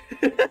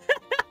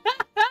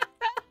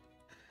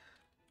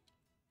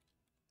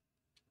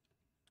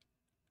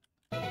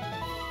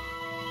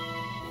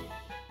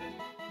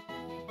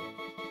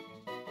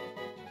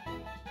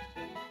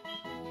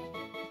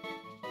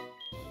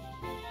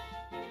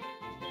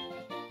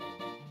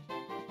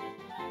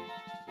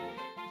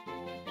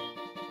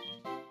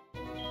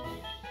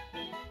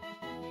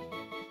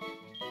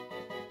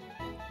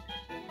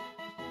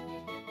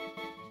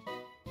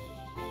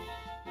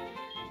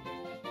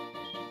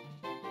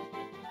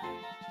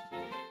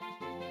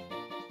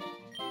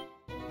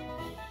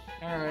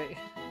 Alright.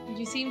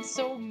 You seem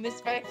so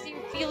mystified. I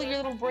can feel your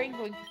little brain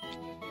going.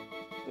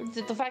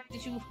 The fact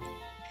that you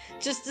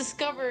just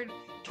discovered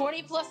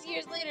 20 plus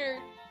years later,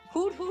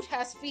 Hoot Hoot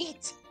has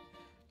feet.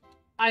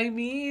 I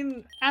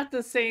mean, at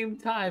the same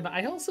time,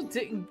 I also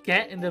didn't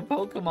get into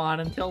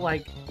Pokemon until,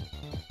 like,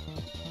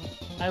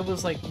 I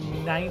was, like,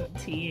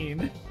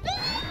 19.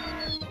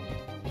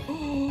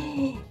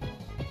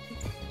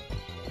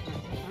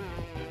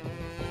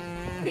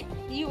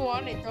 You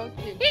want it, don't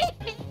you?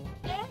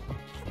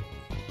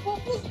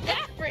 What was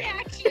that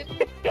reaction?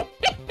 What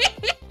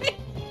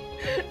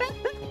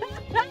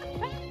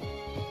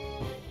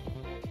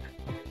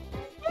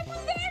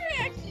was that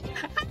reaction?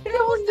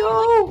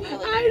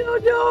 I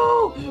don't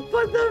know!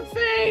 But the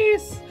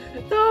face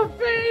and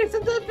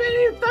the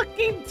big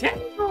fucking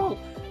tail!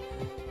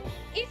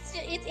 It's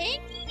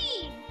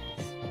angry.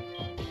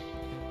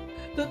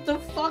 The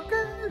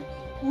fucker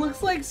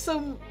looks like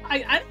some...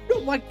 I don't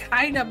know what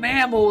kind of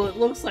mammal it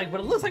looks like,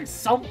 but it looks like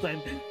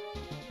something.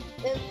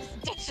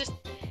 It's just...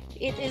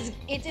 It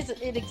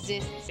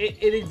exists.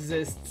 It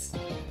exists.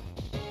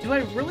 Do I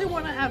really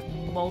want to have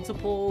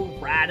multiple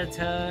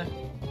Rattata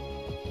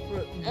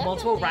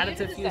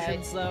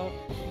fusions, though?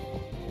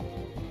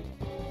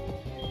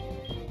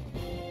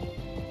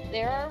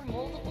 There are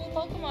multiple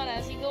Pokemon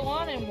as you go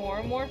on, and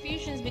more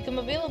fusions become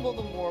available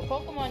the more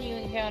Pokemon you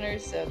encounter,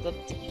 so the...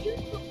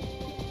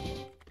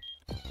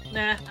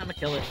 Nah, I'ma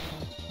kill it.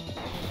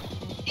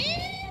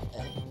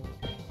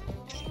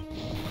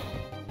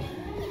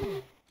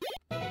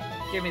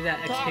 Give me that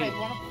XP. God, I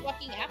want a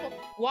fucking apple.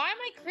 Why am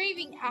I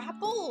craving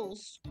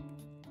apples?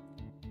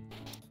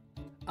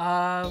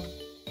 Um,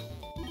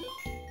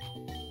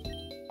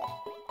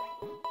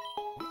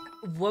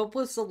 what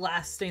was the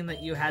last thing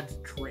that you had to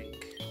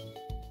drink?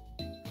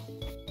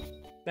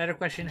 Better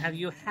question, have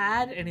you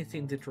had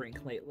anything to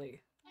drink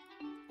lately?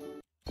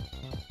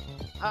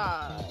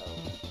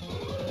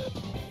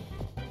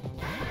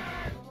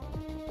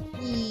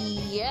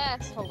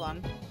 Yes, hold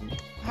on.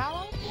 How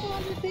long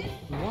has it been?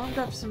 Warmed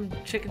up some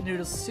chicken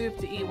noodle soup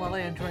to eat while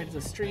I enjoyed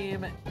the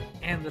stream,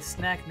 and the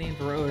snack named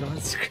Road on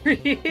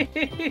screen.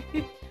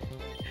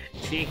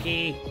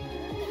 Cheeky.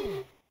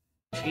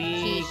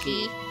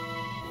 Cheeky.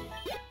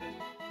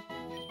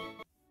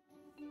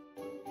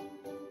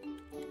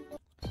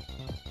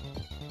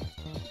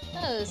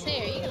 Oh,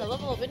 say, are you gonna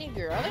level up any of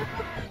your other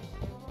Pokemon?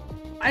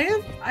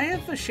 I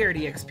have a shared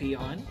EXP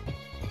on.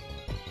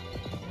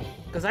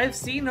 Because I've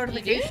seen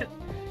notifications.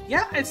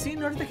 Yeah, I've seen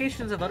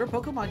notifications of other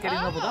Pokemon getting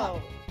leveled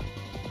up.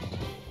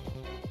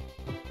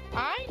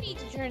 I need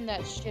to turn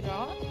that shit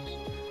on.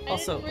 I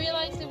Also, didn't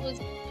realize it was.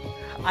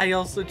 I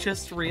also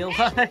just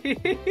realized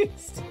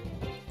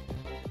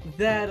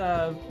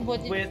that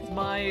with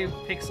my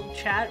Pixel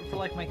chat for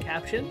like my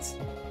captions,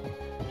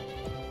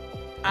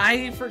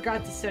 I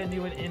forgot to send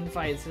you an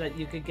invite so that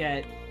you could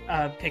get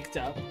picked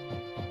up.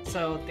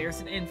 So there's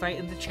an invite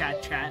in the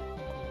chat.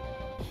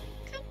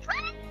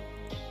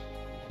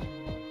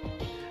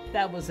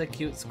 That was a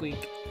cute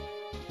squeak.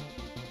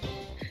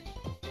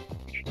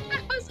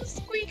 That was a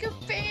squeak of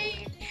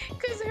pain,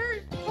 because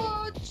her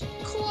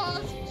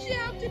claws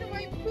jabbed into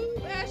my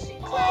boob as she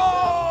climbed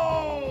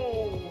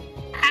Oh!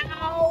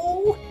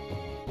 Ow!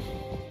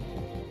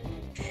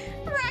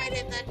 right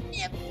in the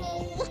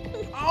nipple.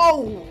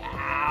 Oh!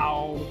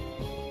 Ow!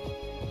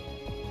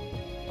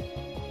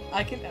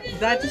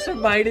 That just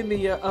reminded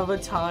me of a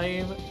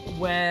time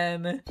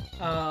when,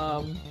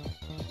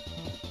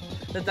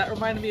 That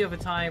reminded me of a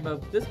time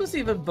of, this was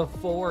even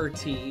before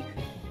T,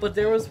 but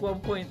there was one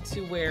point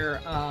to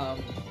where,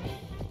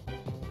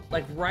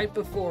 like right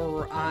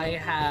before I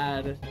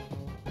had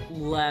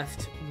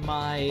left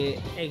my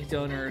egg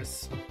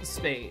donor's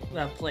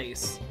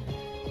place,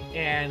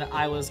 and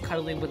I was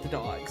cuddling with the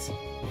dogs.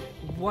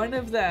 One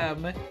of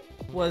them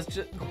was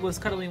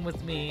cuddling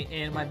with me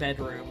in my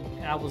bedroom,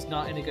 and I was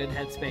not in a good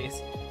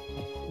headspace.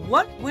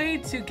 What way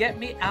to get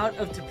me out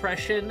of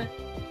depression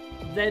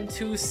than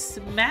to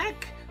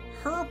smack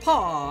her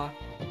paw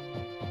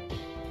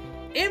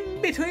in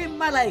between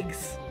my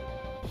legs?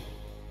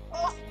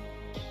 Oh.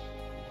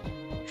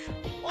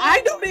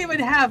 I don't even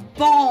have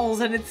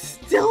balls, and it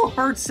still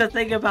hurts to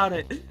think about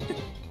it.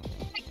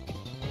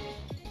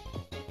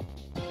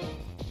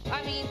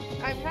 I mean,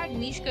 I've had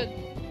Mishka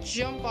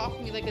jump off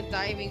me like a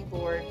diving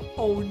board.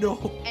 Oh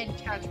no. And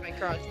catch my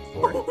crotch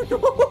before. Oh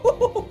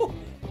no.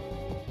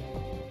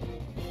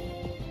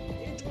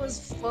 It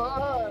was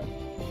fun.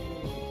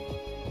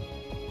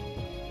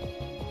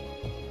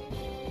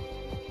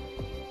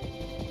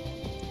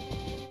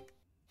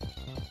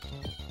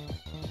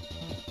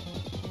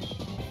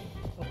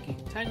 Okay,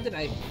 time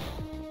tonight.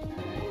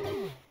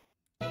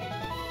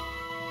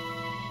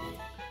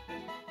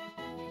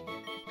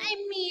 I'm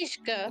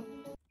Mishka.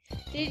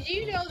 Did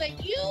you know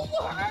that you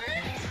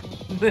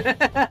hurt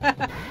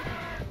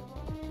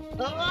a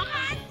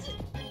lot?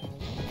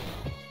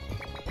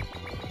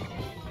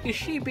 Is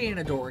she being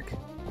a dork?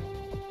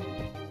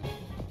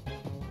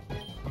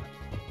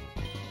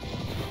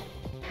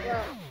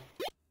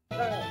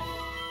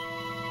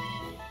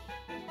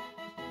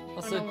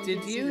 Also,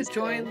 did you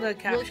join the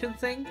caption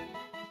thing?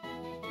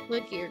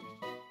 Look here.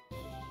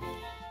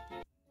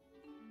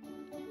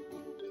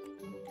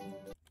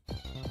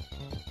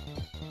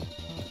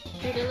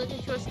 Did you look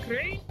at your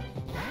screen?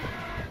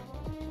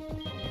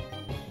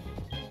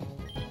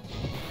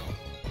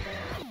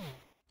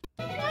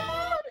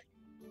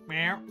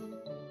 Meow.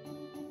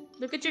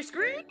 Look at your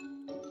screen?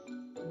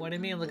 What do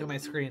you mean, look at my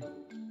screen?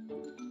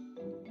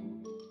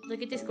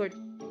 Look at Discord.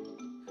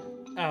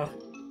 Oh.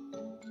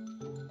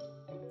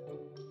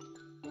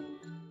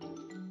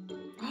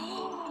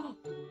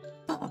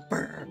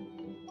 Bumper.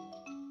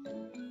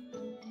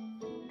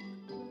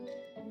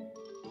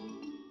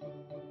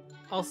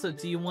 Also,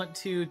 do you want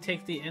to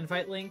take the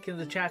invite link in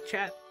the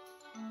chat?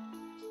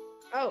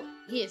 Oh,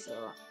 yes.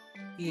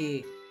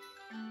 Yeah.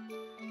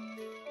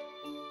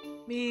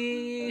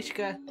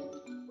 Mishka.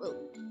 Whoa.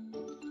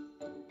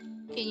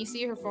 Can you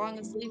see her falling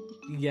asleep?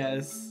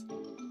 Yes.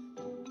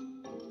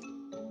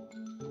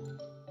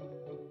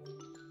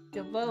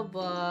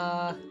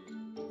 Bubba.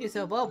 It's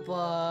a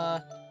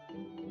Bubba.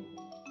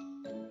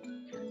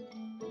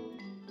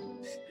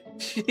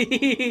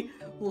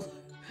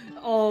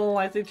 Oh,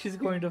 I think she's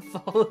going to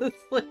fall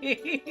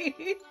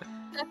asleep.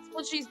 That's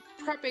what she's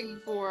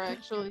prepping for,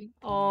 actually.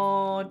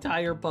 Oh,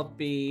 tire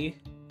puppy.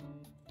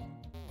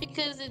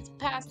 Because it's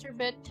past her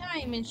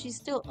bedtime and she's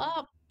still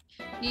up.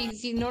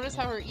 You notice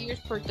how her ears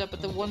perked up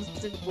at the one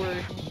specific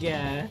word.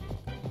 Yeah.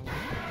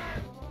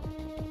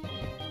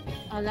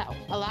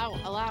 Allow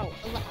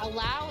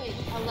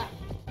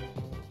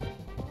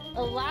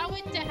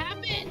it to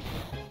happen.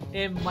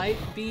 It might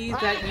be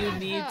that you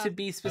need to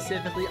be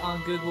specifically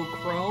on Google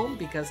Chrome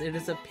because it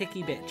is a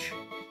picky bitch.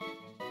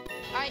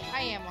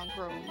 I am on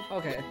Chrome.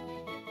 Okay.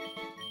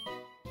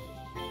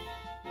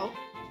 Oh.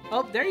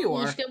 Oh, there you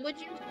are. Mishka, would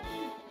you?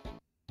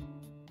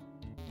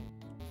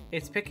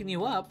 It's picking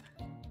you up.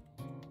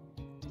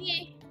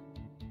 Yeah.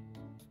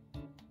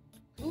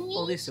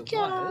 Well, at least it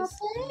was.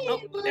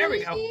 Oh, there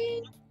we go.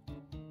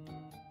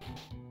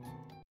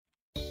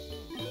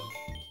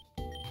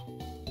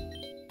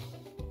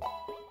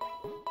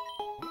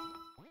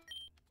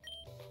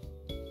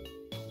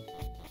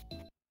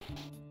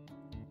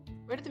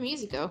 Where did the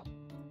music go?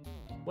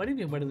 What do you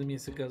mean, where did the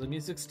music go? The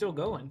music's still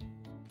going.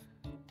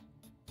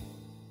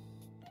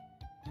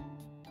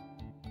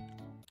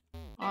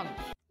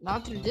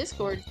 Not through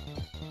Discord.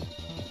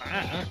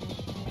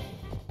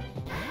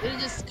 It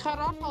just cut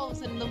off all of a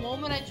sudden the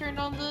moment I turned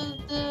on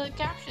the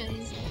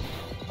captions.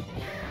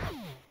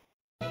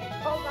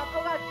 Oh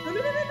god,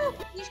 no.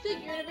 Mishka,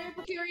 you're in a very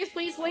precarious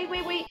place.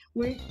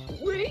 Wait.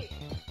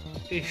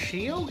 Is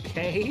she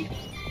okay?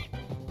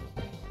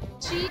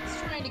 She's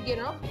trying to get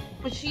up,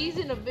 but she's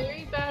in a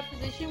very bad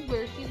position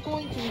where she's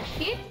going to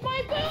hit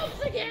my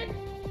boobs again.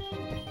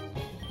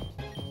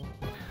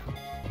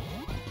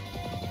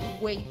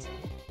 Wait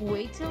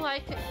till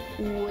I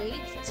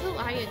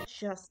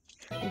adjust.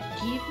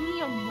 Give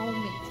me a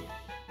moment.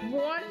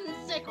 1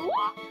 second.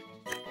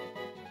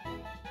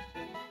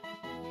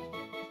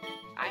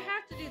 I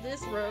have to do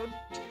this road.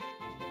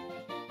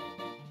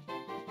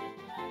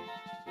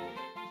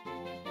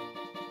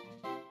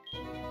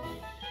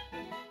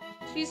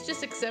 She's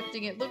just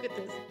accepting it. Look at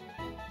this.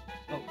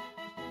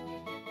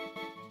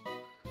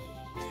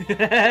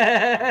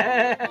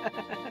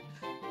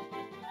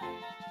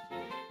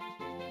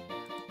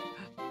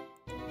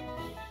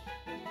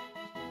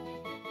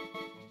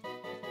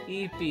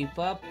 Eepy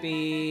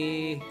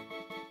puppy.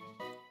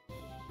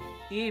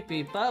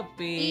 Eepy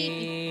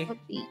puppy. Eepy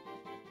puppy.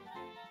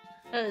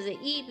 That was an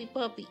eepy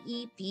puppy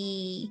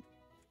eepy.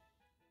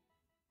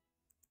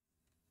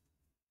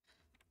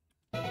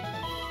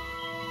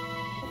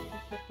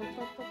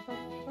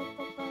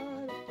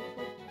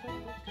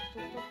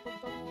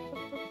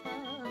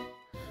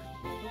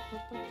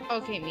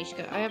 Okay,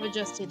 Mishka, I have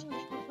adjusted.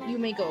 You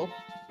may go.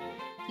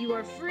 You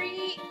are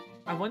free.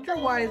 I wonder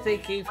why they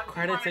gave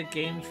credit to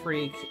Game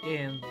Freak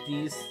in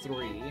these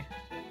three.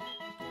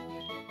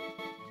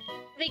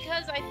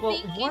 Because I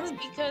think it's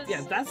because...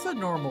 Yeah, that's a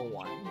normal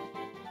one.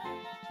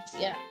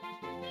 Yeah.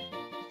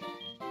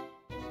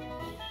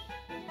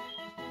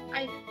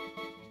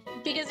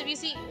 Because if you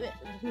see...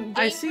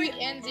 Game Freak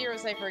and Zero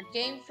Cipher.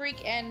 Game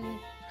Freak and...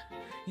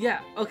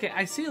 Yeah, okay,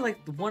 I see like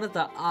one of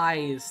the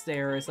eyes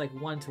there is like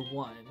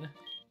 1-to-1.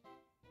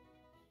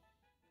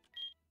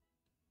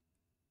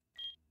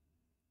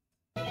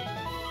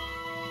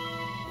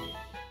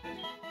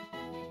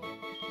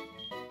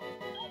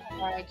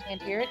 Why I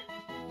can't hear it?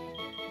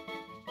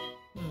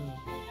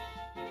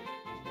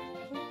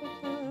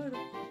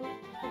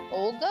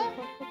 Olga?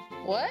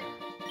 What?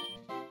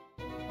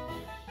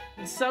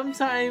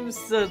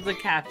 Sometimes the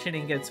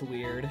captioning gets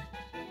weird.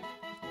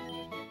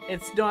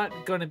 It's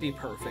not gonna be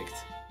perfect.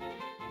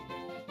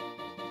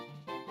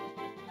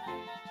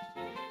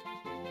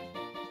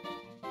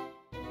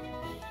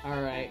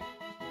 Alright.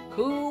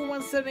 Who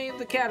wants to name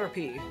the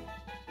Caterpie?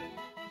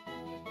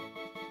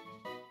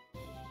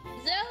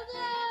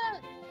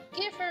 Zelda!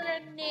 Give her a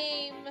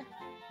name!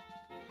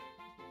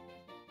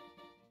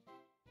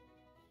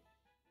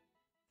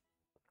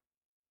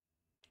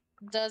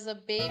 Does a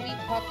baby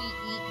puppy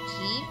eat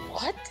pee?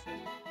 What?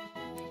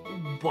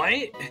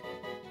 What?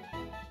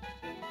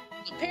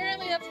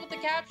 Apparently that's what the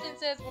caption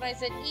says when I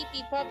said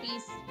eepy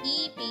puppies.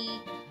 Eepy.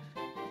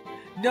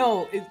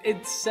 No,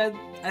 it said...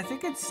 I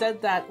think it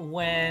said that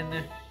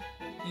when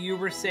you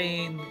were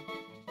saying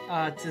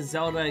to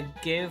Zelda,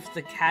 give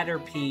the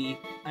Caterpie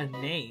a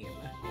name.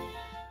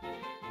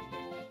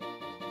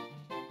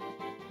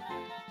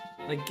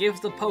 Like,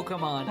 give the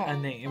Pokemon a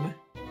name.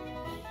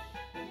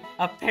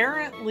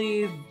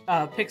 Apparently,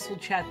 Pixel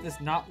Chat does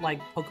not like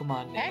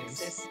Pokemon names.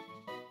 Texas?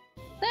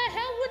 The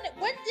hell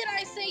when did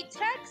I say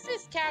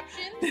Texas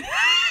captions?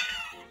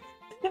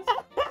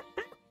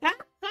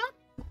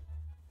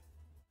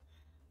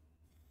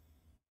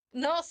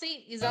 No,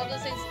 see, Zelda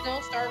says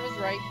Snowstar was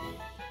right.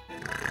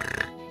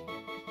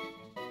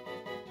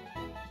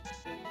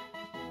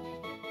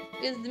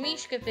 It's the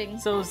Mishka thing.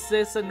 So is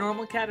this a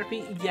normal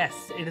Caterpie?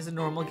 Yes, it is a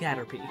normal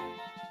Caterpie.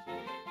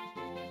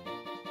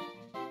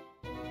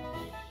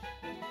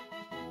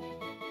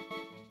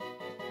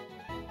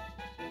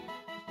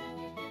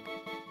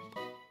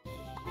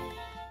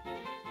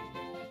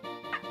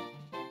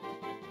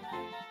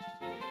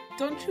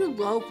 Don't you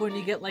love when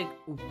you get like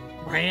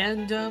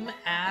random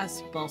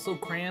ass muscle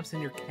cramps in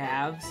your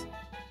calves?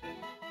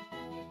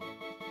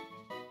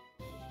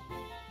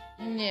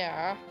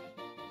 Yeah.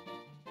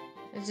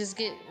 I just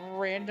get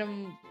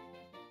random.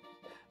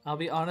 I'll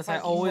be honest, I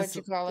What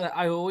you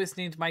always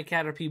named my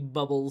Caterpie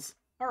Bubbles.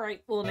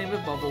 Alright, we'll name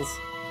it Bubbles.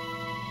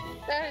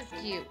 That is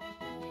cute.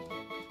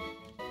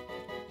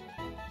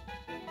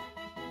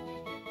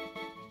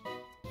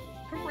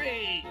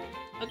 Hooray!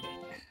 Okay.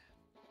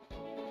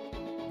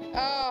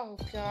 Oh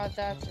god,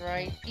 that's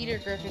right. Peter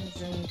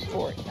Griffin's in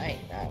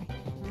Fortnite now.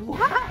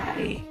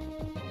 Why?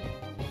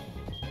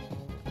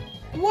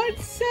 What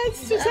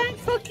sense does that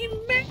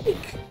fucking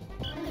make?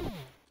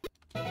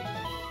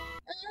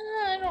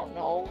 I don't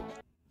know.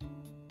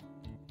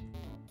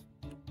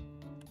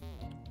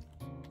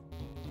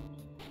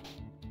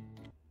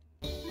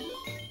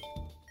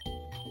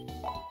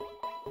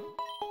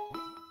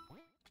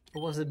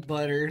 Or was it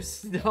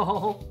Butters?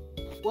 No.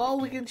 Well,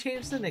 we can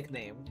change the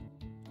nickname.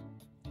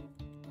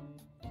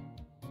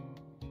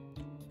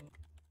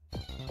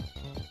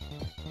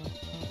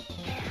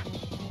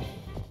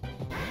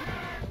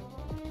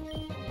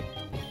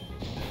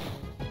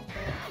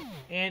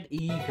 And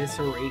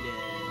eviscerated.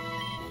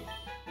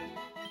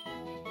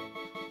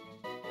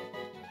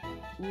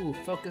 Ooh,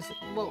 focus.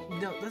 Well,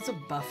 no, that's a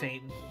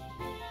buffing.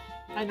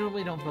 I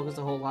normally don't focus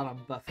a whole lot on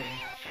buffing.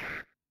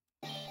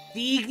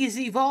 Deke is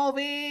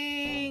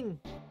evolving!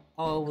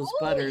 Oh, it was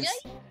Butters.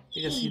 Yikes.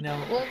 Because, you know,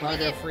 Well,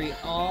 Butterfree.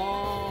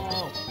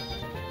 Oh!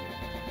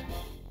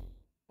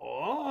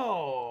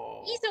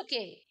 Oh! He's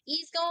okay.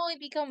 He's going to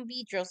become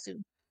Beedrill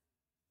soon.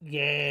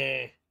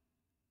 Yeah.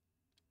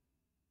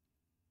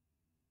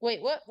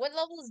 Wait, what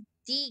level is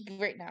Deeg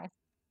right now?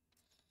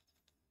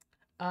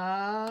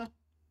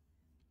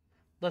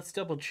 Let's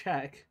double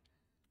check.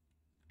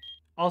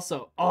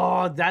 Also,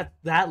 oh,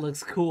 that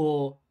looks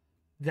cool.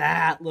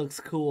 That looks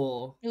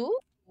cool.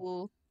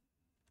 Ooh.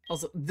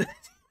 Also,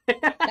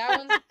 That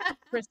one's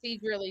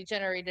procedurally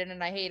generated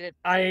and I hate it.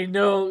 I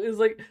know. It's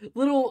like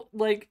little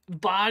like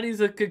bodies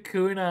of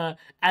Kakuna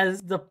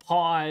as the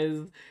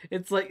paws.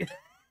 It's like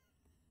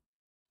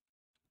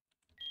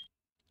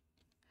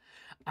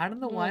I don't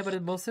know why, but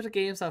in most of the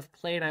games I've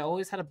played, I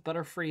always had a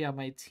Butterfree on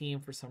my team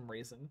for some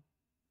reason.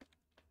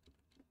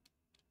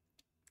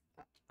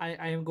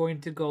 I am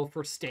going to go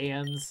for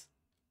stands.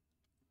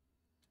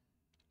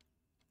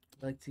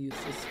 I like to use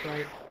this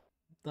sprite.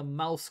 The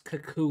mouse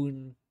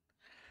cocoon.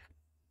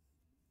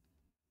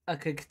 A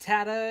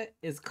Kakatata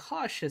is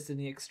cautious in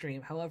the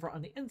extreme, however,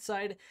 on the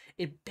inside,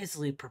 it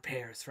busily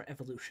prepares for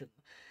evolution.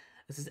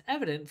 This is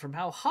evident from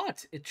how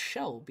hot its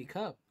shell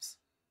becomes.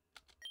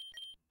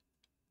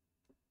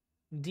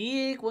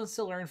 Deeg wants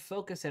to learn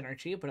Focus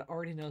Energy, but it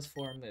already knows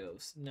 4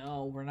 moves.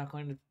 No, we're not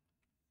going to...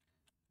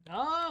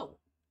 No!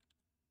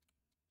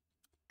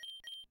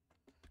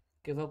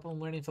 Give up on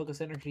learning Focus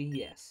Energy?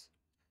 Yes.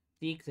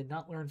 Deeg did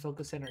not learn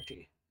Focus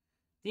Energy.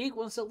 Deeg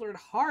wants to learn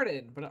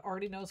Harden, but it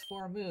already knows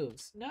 4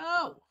 moves.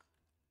 No!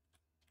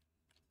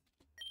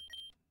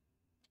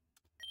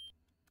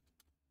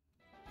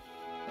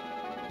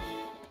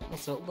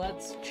 Also,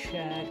 let's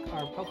check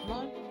our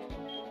Pokemon.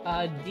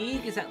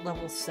 Deeg is at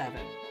level 7.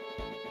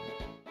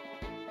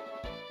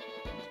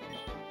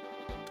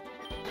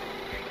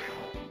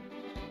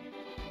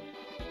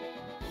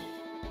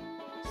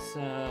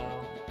 So...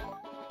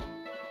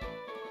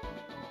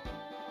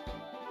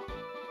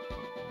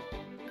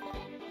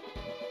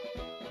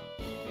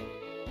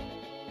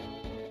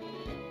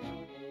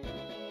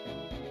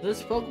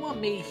 this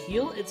Pokemon may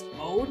heal its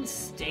own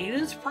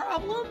status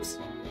problems?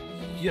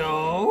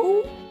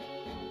 Yo!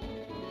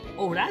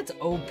 Oh, that's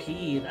OP.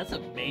 That's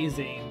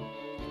amazing.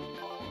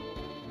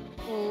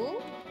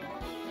 Ooh.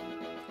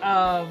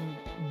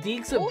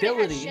 Deek's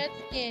ability. It has shed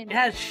skin. It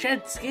has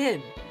shed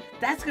skin.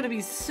 That's gonna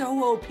be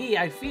so OP,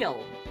 I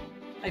feel.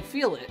 I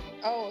feel it.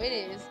 Oh, it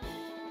is.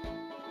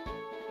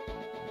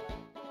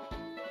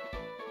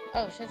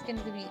 Oh, shed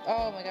skin's gonna be...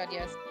 Oh my god,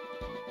 yes.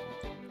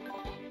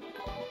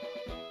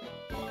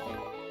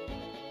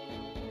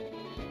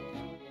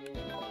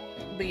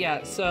 But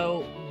yeah,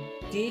 so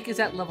Deek is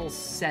at level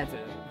 7.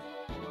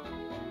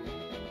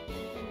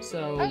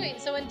 So... Okay,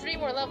 so in 3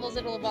 more levels,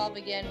 it'll evolve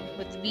again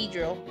with the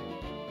Beedrill.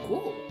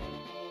 Cool.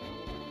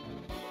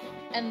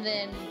 And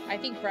then, I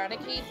think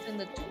Raticate's in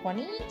the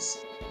 20s?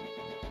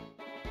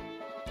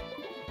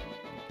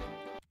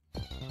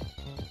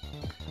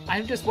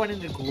 I'm just wanting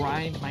to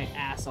grind my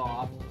ass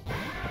off.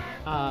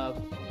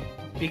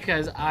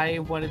 Because I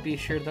want to be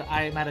sure that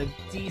I am at a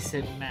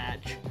decent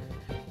match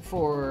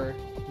for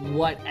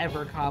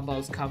whatever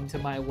combos come to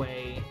my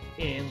way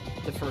in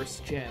the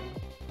first gym.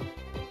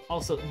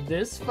 Also,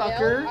 this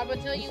fucker... Well, I'm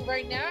gonna tell you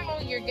right now,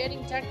 you're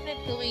getting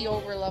technically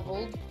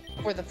over-leveled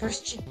for the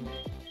first gym.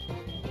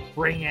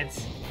 Bring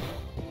it.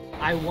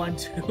 I want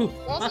to...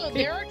 Also,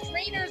 there are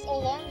trainers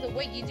along the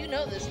way. You do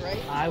know this, right?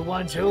 I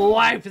want to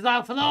wipe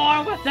the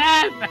floor with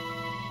them!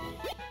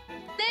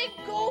 Then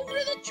go for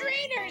the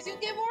trainers! You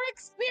get more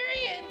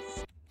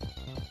experience!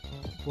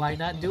 Why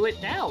not do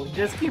it now?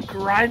 Just keep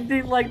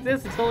grinding like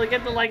this until we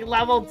get to, like,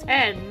 level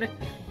 10.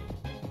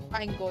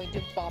 I'm going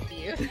to bop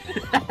you.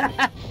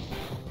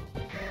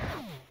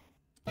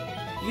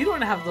 You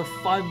don't have the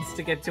funds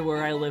to get to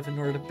where I live in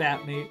order to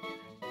bat me.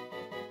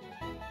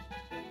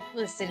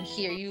 Listen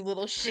here, you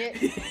little shit.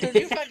 Don't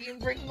you fucking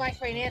bring my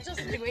financial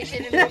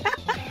situation into it.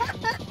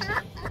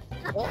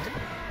 Well,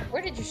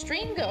 where did your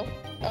stream go?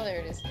 Oh,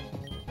 there it is.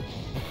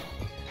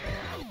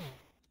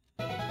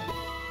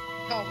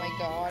 Oh my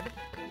god.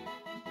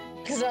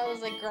 Because I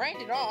was like,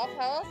 grind it off.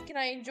 How else can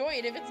I enjoy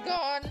it if it's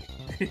gone?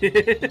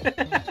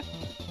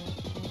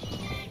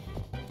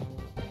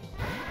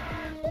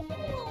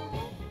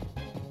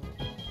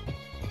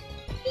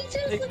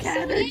 This looks so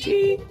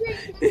Caterpie.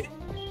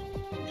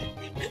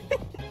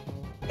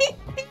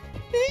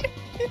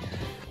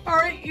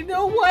 Alright, you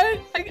know what?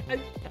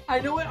 I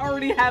know I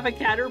already have a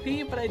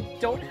Caterpie, but I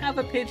don't have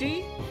a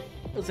Pidgey.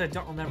 Because I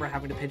don't remember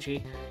having a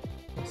Pidgey.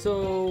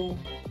 So...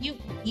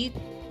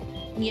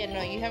 Yeah,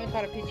 no, you haven't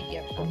caught a Pidgey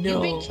yet. No.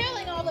 You've been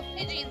killing all the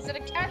Pidgeys instead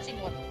of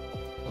catching one.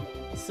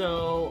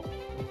 So...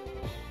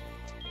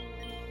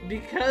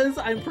 Because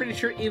I'm pretty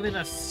sure even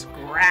a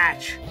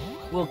scratch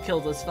will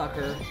kill this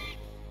fucker.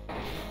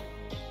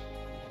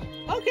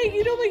 Okay,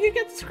 you don't make it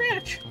get the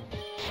scratch.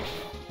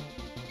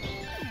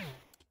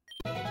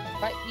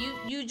 But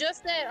you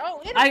just said,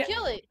 oh, it'll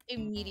kill it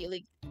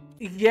immediately.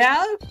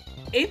 Yeah,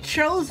 it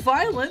chose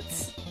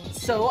violence,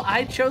 so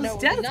I chose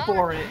death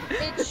for it.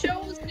 It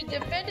chose to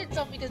defend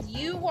itself because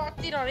you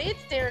walked in on its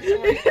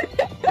territory.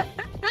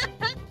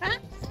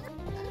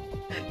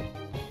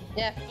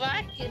 Yeah,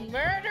 fucking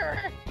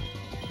murderer.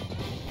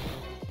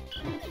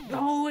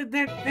 No,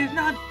 they're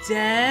not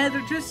dead.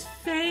 They're just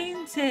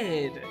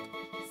fainted.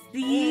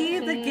 See,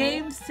 the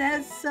game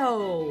says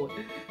so.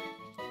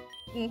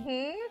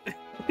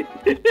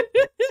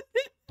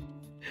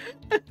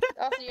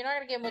 Also, you're not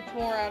gonna get much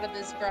more out of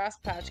this grass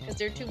patch because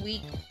they're too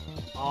weak.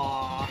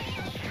 Aww.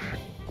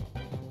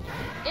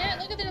 Yeah,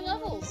 look at their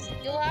levels.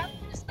 You'll have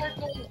to start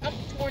going up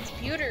towards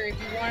pewter if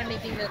you want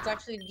anything that's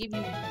actually gonna give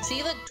you.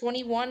 See, look,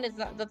 21 is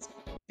not.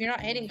 You're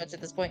not hitting much at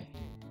this point.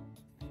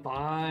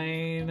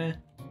 Fine.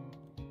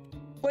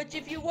 But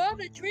if you want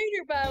a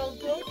trainer battle,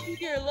 go to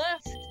your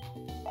left.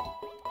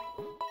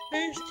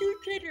 There's 2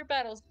 trainer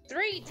battles.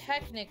 3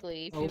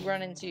 technically if you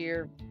run into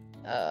your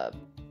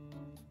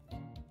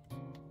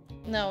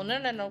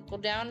No. Go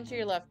down to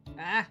your left.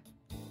 Ah.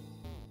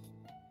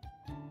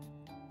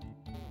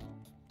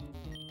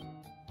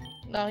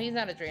 No, he's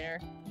not a trainer.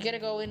 You gotta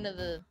go into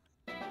the...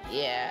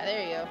 Yeah,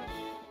 there you go.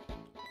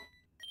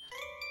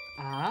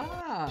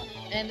 Ah.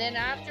 And then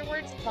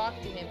afterwards, talk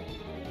to him.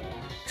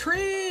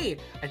 Tree!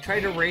 I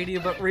tried to raid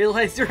you, but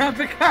realized you're on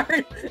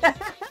Picard.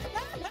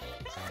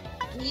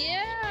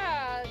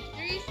 Yeah!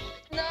 Tree's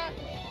not...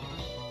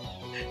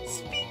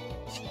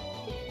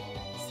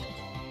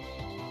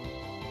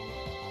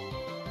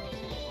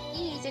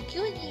 He's a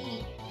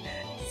cutie!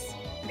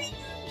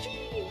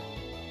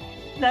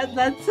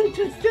 That's such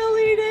a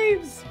silly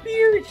name!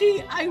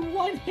 Speargy! I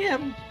want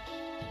him!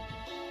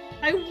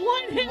 I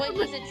want him! Well,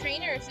 he's a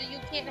trainer, so you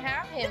can't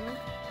have him.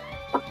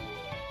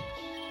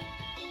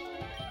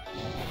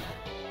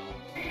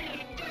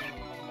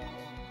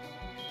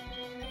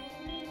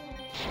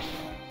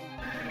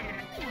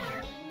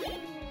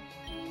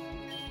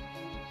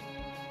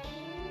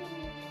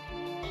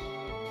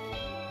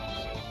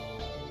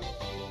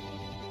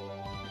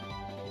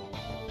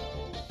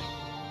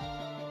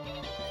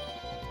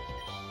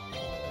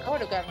 I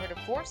would have gotten rid of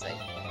Foresight.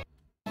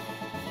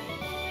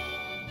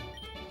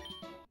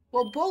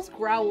 Well, both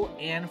Growl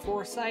and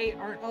Foresight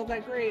aren't all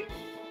that great.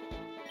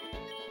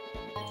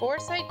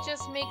 Foresight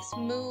just makes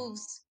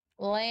moves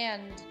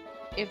land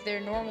if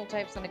they're normal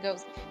types on a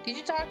ghost. Did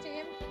you talk to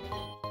him?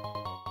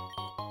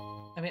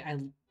 I mean, I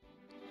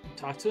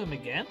talked to him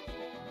again?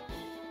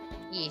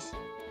 Yes.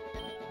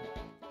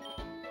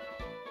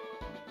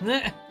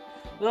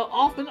 They'll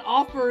often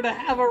offer to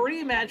have a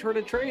rematch or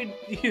to trade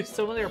you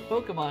some of their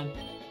Pokemon.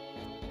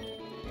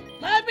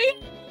 Let me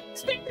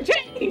speak to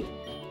Jay!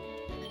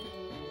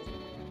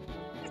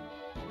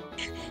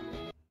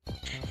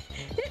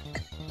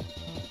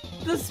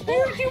 The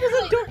Spirgy was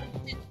adorable!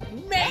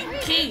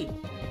 Mankey!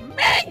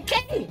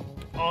 Mankey!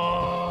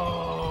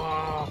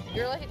 Oh!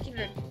 You're like a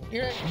kid.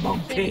 You're like a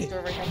Monkey! store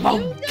right now.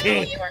 Monkey! You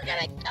knew you were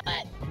gonna kill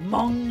it!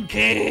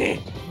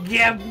 Monkey!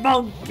 Yeah,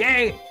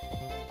 monkey!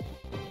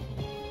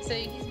 So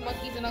he's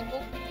Monkey's an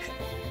uncle?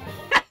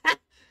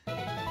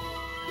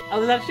 I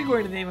was actually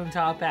going to name him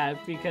Top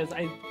Hat because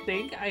I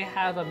think I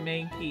have a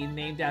Mankey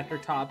named after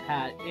Top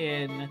Hat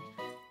in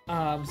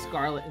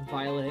Scarlet and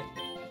Violet.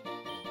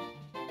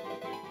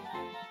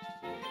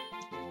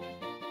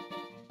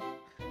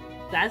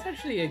 That's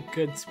actually a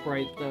good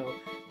sprite though.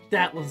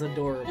 That was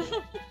adorable.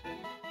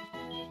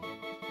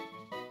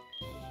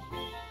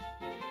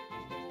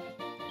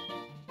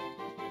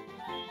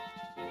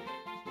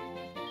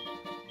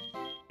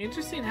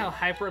 Interesting how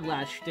Hyper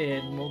latched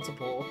in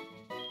multiple.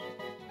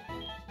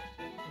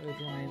 Oh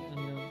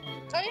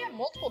yeah,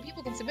 multiple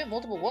people can submit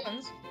multiple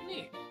ones.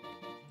 Neat.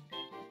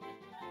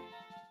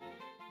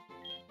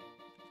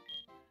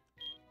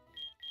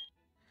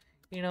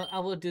 You know, I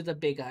will do the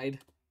big-eyed.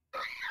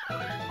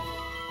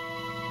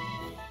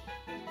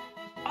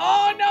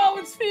 Oh no,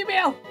 it's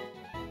female!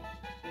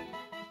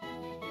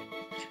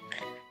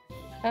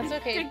 That's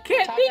okay. I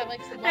can't Top be- Hat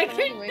likes the I bottom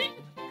can't anyway.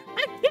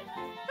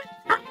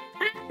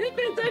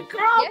 It's a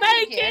girl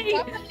Yes, you Mankey! can.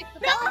 Top Hat likes the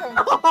bottom.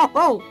 No!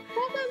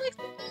 Top Hat likes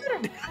the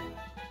bottom.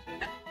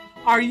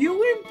 Are you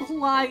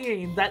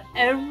implying that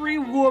every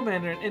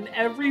woman and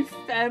every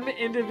femme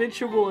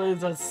individual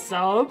is a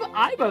sub?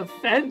 I'm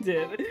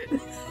offended.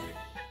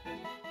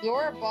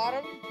 You're a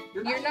bottom.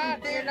 You're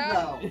not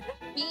though.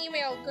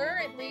 female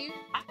currently,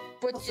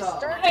 but you So,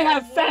 start. I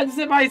have femmes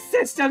in my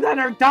system that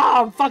are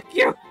dumb. Fuck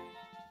you.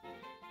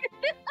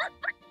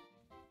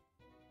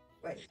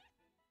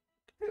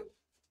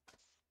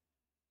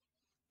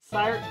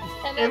 Sire,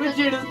 And then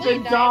Imogen has Leslie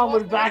been died down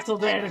with once.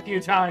 Baxeldan a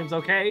few times,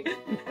 okay?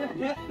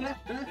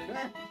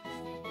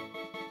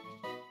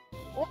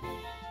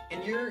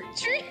 And you're...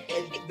 Tree.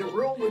 And the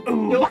rule would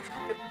still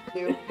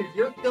you because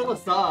you're still a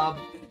sub.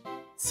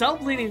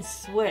 Sub-leading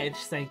switch,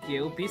 thank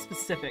you. Be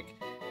specific.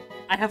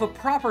 I have a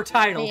proper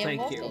title, I am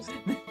thank you. also-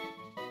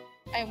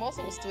 I am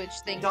also a Switch,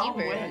 thank Don't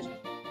you very win.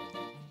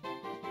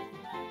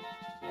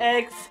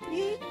 much.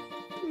 Excuse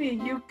me,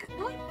 you cut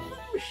no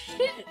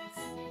shit.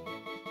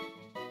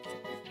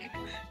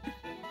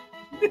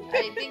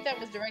 I think that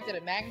was directed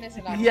at Magnus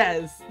and not me.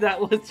 Yes, that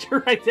was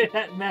directed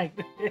at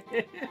Magnus.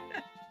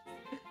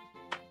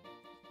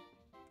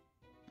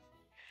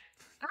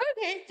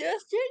 Okay,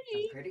 just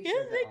checking. I'm pretty Just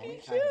sure the only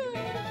making time you sure.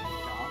 can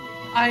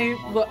Dom is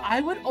when Look, I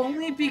would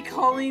only be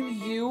calling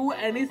you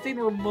anything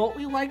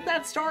remotely like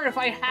that, Star, if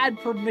I had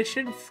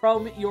permission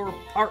from your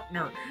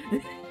partner.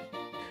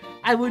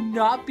 I would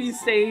not be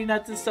saying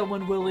that to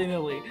someone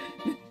willy-nilly.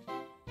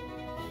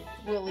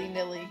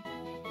 Willy-nilly.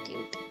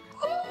 Cute.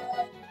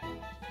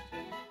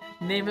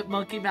 Name it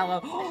Monkey Mallow.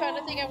 I found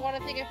a thing, I want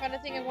a thing, I found a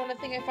thing, I want a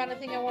thing, I found a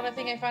thing, I want a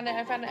thing, I found it,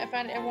 I found it, I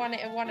found it, I want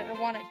it, I want it, I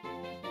want it.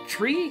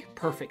 Tree?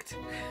 Perfect.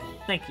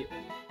 Thank you.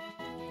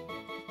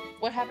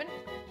 What happened?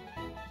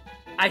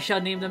 I shall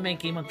name the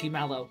Monkey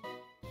Mallow.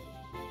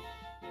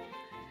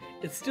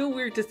 It's still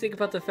weird to think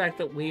about the fact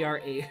that we are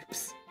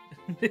apes.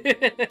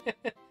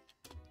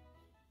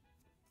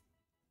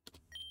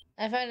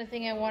 I found a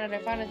thing I wanted, I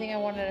found a thing I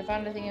wanted, I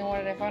found a thing I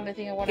wanted, I found a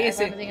thing I wanted, I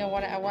found a thing I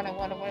wanted, I want it, I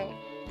want it, I want it.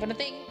 I found a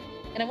thing,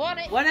 and I want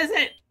it! What is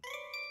it?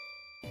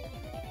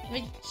 Let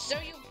me show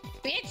you,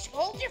 bitch!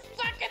 Hold your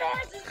fucking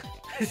horses!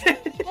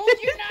 Hold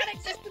your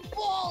non-existent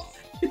balls!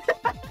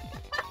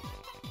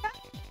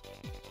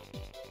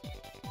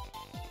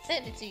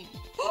 Send it to you.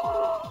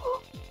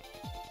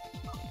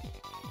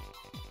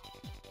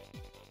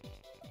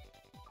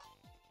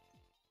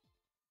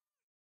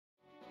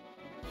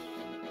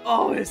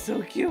 Oh, it's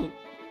so cute.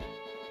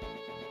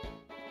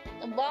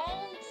 The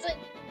bones.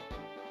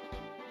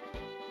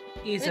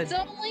 He's It's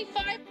only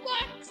 $5.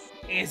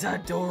 It's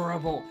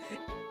adorable.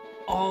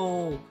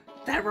 Oh,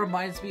 that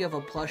reminds me of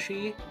a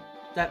plushie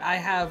that I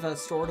have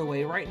stored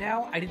away right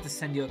now. I need to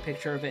send you a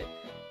picture of it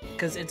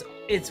because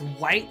it's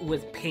white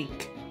with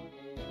pink,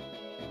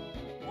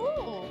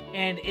 Ooh.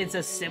 and it's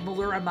a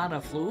similar amount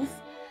of floof,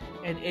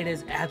 and it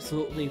is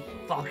absolutely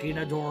fucking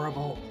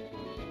adorable.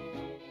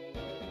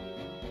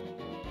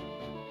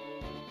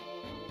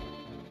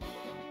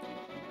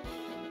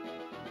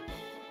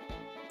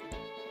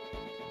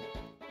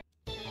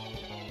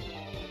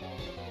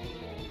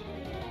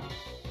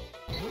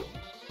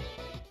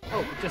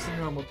 Oh, just a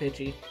normal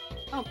Pidgey.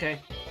 Okay.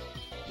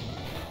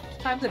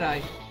 Time to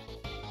die.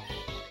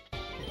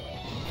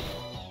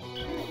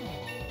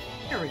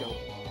 There we go.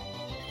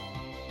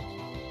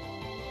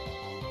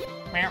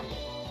 Meow.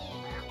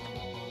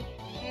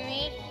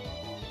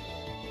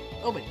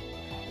 Oh wait.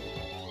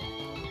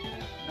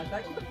 I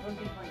thought you were supposed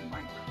to be playing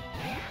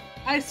Minecraft.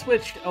 I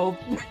switched over.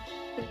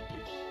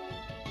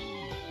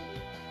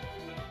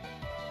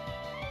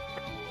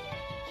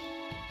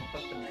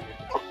 What's the matter?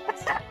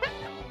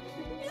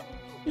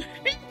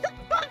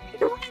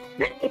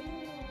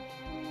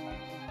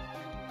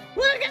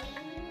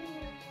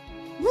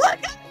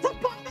 Look at the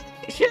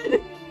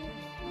abomination!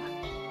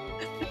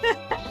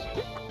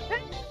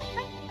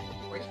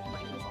 Which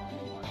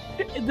Minecraft one?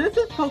 This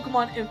is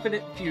Pokemon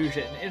Infinite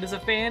Fusion. It is a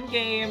fan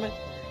game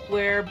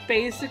where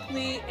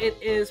basically it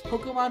is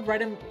Pokemon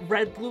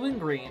Red, Blue, and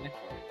Green,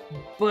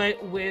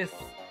 but with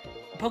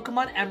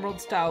Pokemon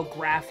Emerald style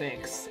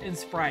graphics and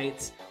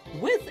sprites,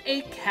 with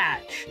a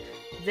catch.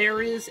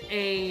 There's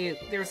a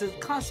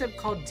concept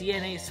called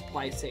DNA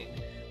splicing,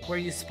 where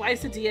you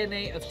splice the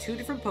DNA of two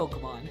different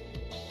Pokemon,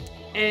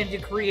 and you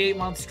create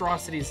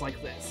monstrosities like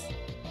this.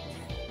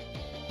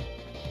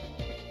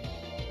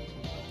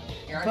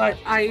 But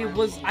I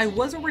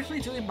was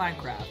originally doing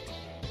Minecraft,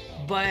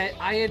 but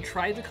I had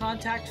tried to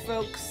contact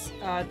folks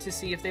to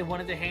see if they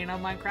wanted to hang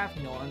on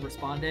Minecraft. No one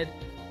responded.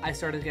 I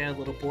started to get a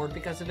little bored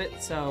because of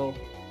it, so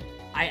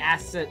I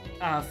asked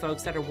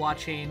folks that are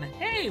watching,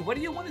 hey, what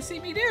do you want to see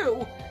me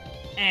do?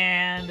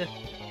 And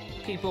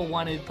people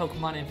wanted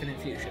Pokemon Infinite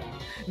Fusion.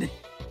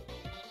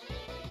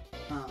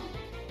 I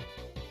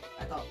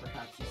thought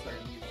perhaps you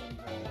started using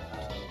the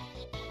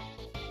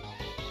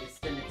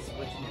extended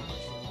Switch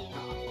membership.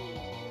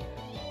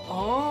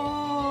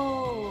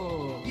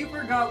 Oh! You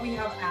forgot we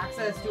have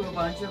access to a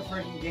bunch of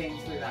freaking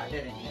games through that,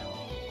 didn't you?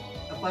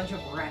 A bunch of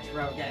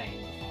retro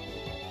games.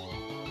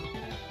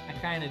 I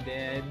kinda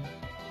did.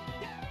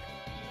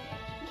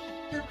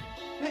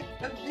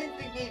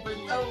 Convincing me for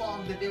so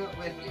long to do it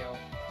with you.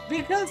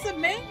 Because the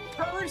main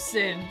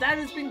person that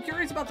has been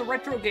curious about the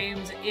retro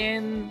games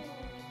in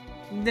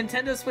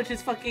Nintendo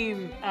Switch's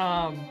fucking,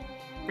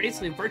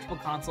 basically virtual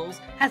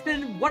consoles, has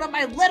been one of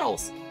my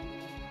littles!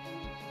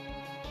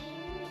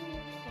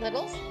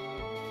 Littles?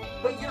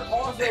 But you're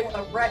also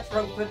a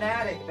retro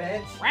fanatic,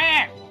 bitch.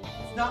 Rah!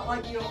 It's not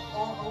like you don't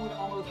own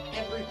almost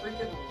every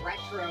freaking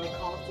retro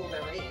console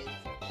there is.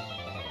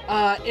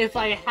 if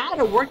I had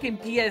a working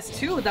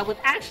PS2 that would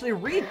actually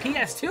read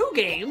PS2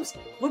 games,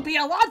 would be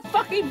a lot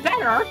fucking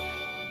better.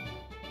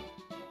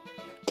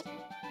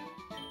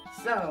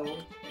 So,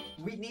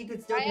 we need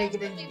to still I take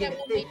have it in and something get that it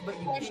will fixed, make but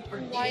you you keep question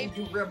forgetting life.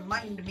 to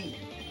remind me.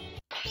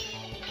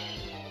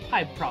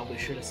 I probably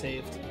should have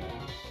saved.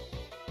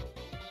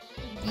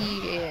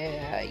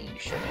 Yeah, you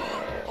should.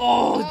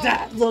 Oh,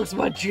 that looks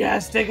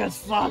majestic as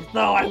fuck,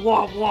 though. I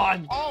want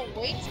one. Oh,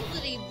 wait till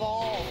it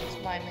evolves,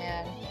 my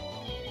man.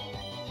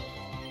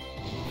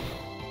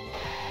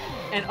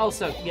 And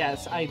also,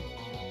 yes,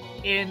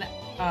 in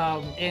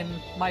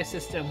my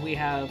system we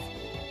have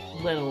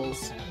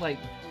littles, like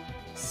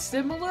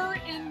similar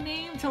in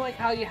name to like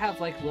how you have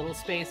like Little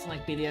Space and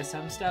like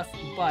BDSM stuff,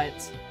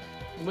 but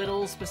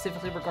littles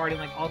specifically regarding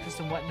like ultras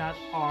and whatnot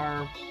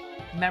are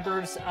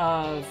members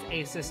of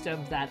a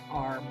system that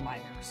are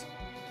minors.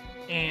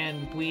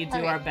 And we do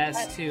Okay, our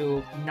best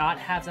to not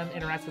have them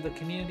interact with the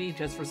community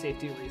just for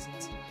safety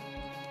reasons.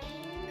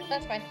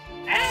 That's fine.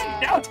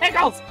 And no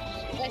tickles!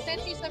 I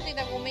sent you something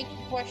that will make you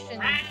question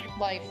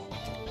life.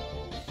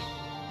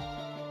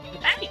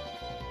 Hey!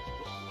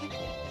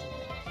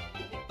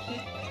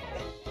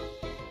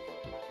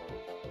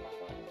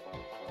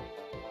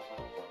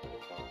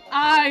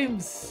 I'm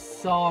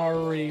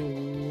sorry,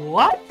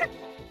 what?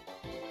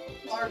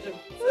 Margin.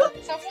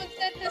 Someone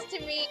said this to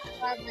me,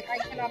 and I was like, I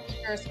cannot be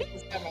cursed with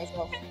this by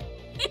myself.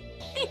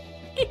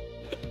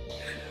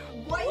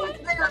 Why is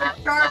there a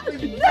sharp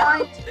and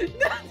giant?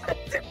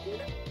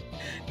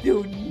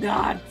 Do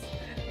not!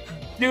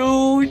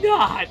 Do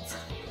not!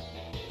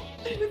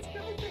 It's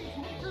gonna take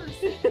worse.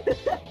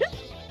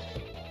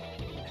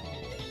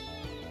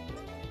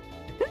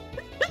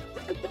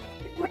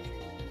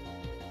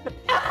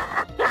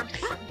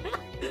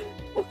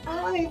 I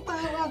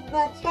fell off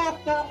the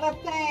chest on the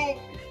thing.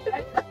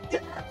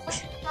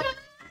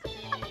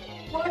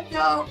 What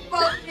the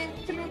fuck did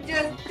you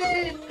just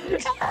did?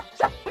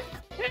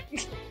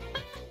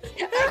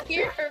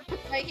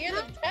 I hear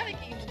them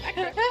panicking in the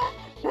background.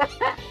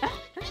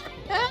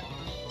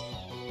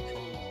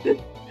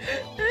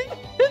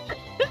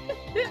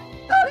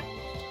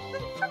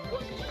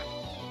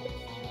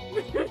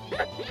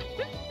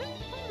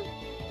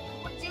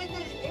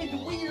 It's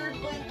weird,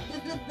 but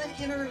this is the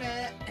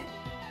internet.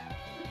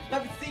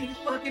 I've seen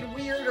fucking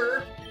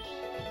weirder.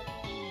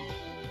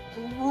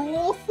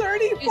 Rule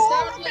 34! You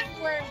sound like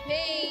you were in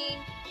pain.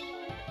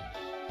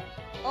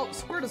 Oh,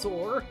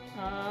 Squirtosaur.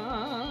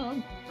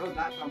 Oh,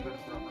 that's not good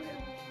for my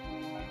head.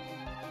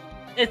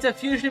 It's a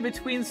fusion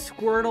between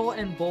Squirtle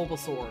and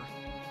Bulbasaur.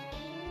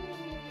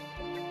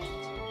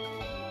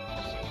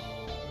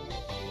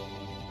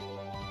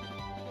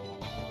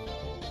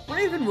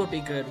 Raven would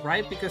be good,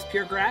 right? Because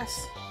pure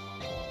grass?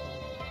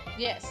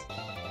 Yes.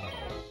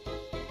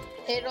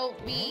 It'll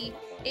be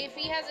if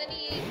he has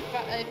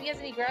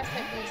any grass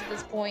type moves at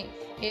this point,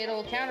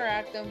 it'll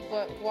counteract them,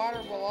 but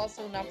water will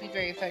also not be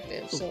very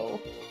effective. So,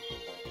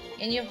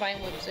 and you have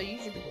Vine Whip, so you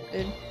should be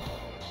good.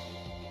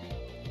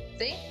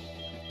 See?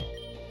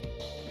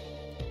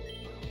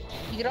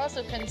 You could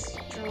also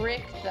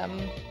constrict them,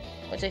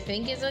 which I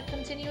think is a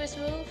continuous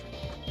move.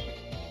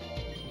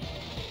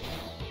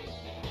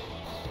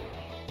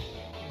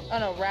 Oh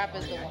no, Wrap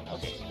is the one.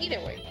 Okay, either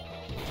way.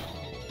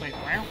 Wait,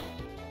 where?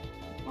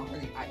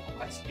 Already, I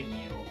question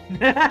you.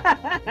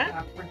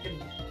 That freaking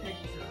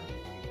picture.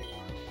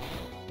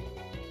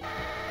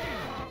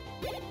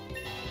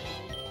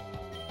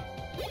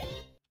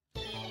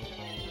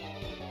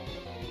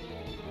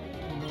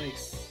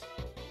 Nice.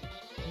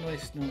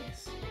 Nice,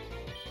 nice.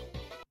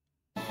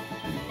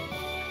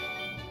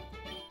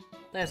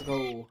 Let's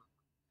go.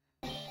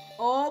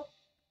 Oh!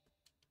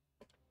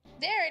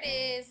 There it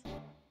is.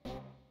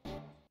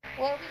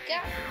 What we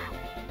got?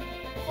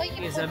 Well, you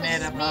He's put a this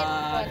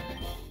Metapod.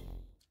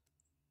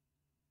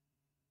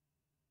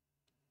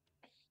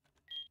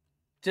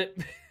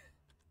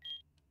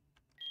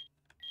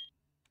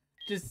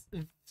 Just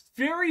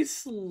very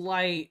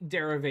slight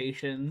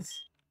derivations.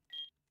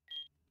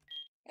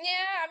 Yeah,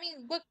 I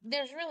mean, look,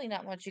 there's really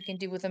not much you can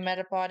do with a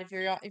Metapod if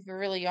you're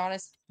really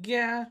honest.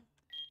 Yeah.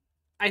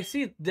 I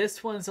see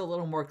this one's a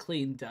little more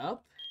cleaned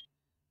up.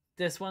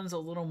 This one's a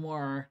little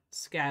more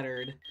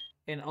scattered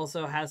and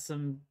also has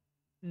some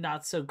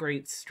not so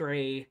great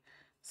stray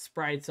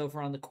sprites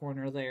over on the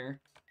corner there.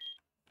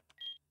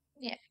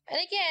 Yeah, and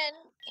again,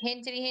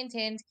 hintity hint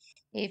hint.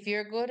 If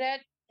you're good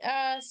at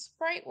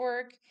sprite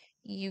work,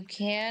 you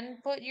can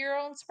put your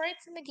own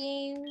sprites in the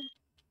game.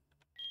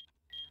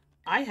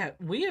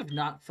 We have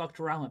not fucked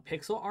around with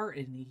pixel art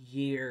in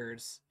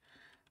years.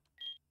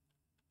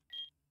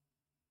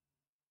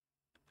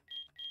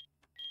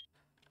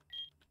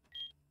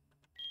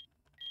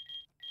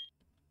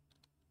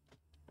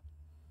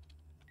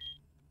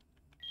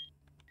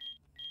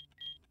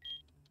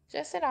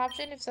 Just an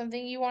option if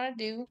something you want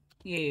to do.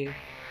 Yeah.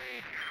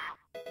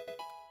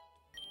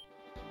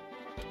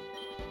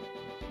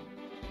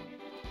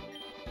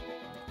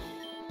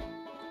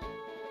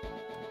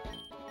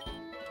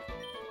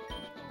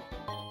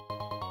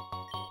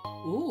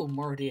 Ooh,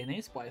 more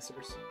DNA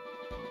splicers.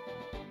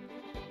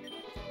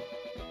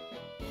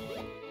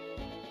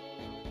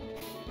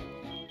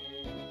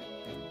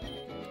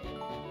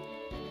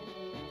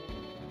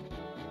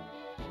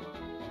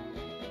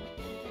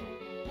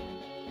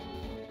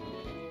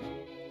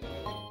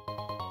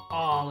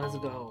 Oh, let's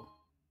go.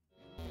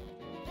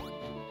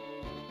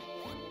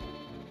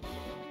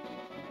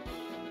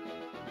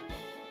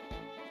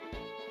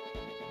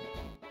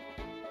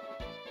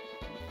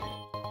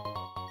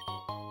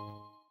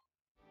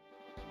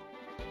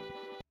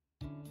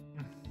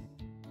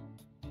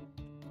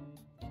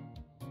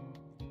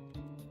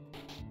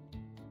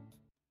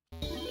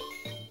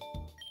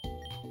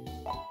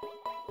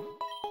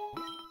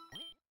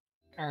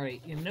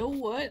 Alright, you know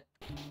what?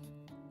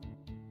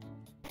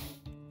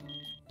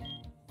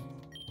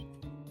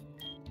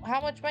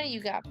 How much money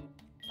you got?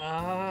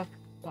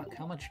 Fuck,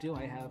 how much do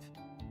I have?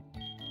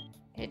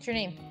 It's your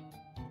name.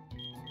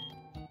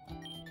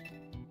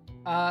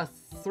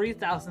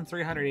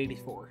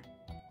 3,384.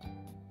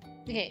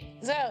 Okay,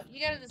 so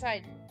you gotta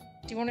decide.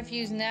 Do you want to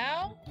fuse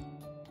now?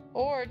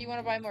 Or do you want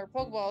to buy more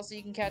Pokeballs so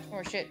you can catch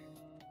more shit?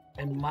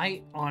 I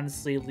might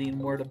honestly lean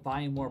more to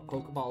buying more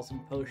Pokeballs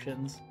and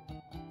potions.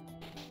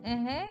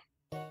 Mm-hmm.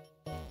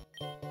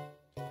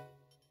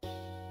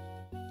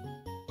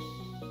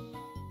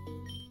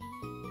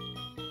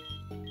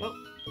 Oh.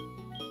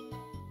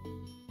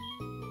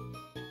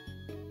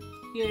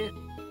 Yeah.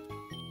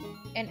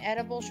 An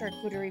edible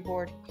charcuterie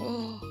board.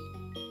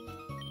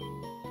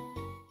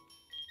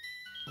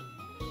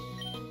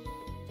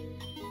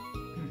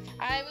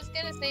 I was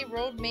gonna say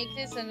Road make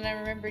this, and then I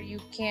remembered you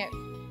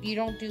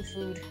don't do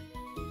food.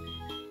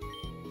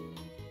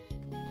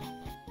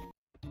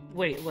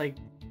 Wait, like,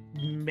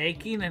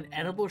 making an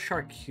edible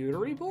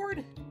charcuterie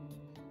board?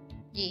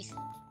 Yes.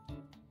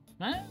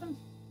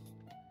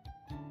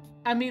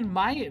 I mean,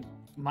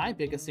 my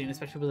biggest thing,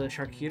 especially with a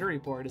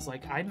charcuterie board, is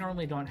like I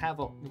normally don't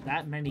have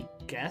that many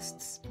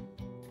guests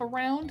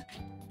around,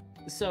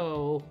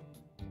 so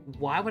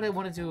why would I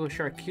want to do a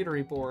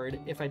charcuterie board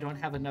if I don't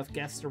have enough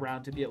guests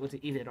around to be able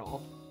to eat it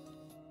all?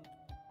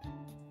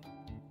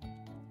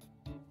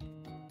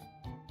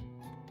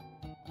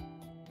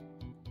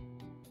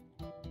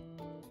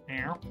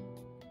 Meow.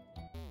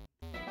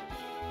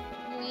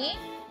 Me?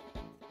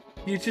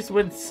 You just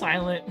went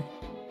silent.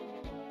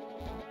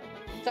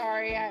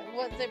 Sorry,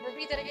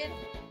 repeat that again?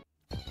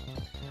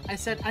 I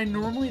said I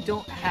normally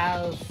don't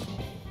have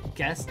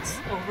guests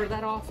over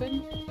that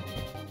often,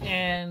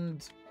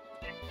 and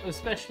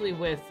especially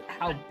with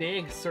how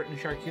big certain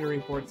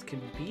charcuterie boards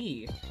can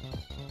be,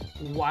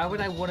 why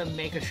would I want to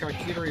make a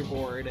charcuterie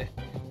board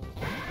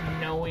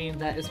knowing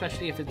that,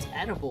 especially if it's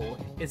edible,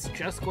 it's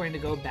just going to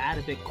go bad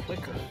a bit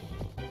quicker?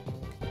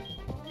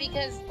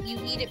 Because you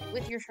eat it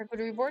with your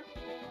charcuterie board?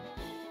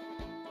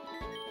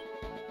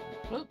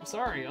 Oh,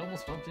 sorry, I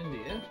almost bumped into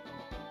you.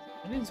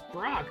 My name's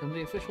Brock. I'm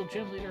the official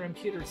gym leader in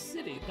Pewter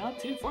City, not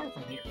too far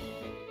from here.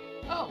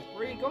 Oh,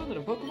 where are you going to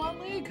the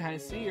Pokemon League? I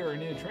see you're a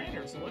new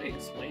trainer, so let me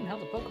explain how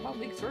the Pokemon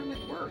League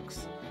tournament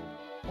works.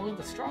 Only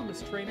the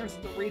strongest trainers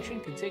in the region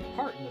can take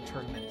part in the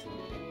tournament.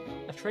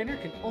 A trainer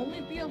can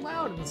only be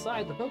allowed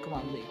inside the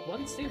Pokemon League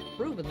once they've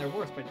proven their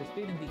worth by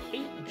defeating the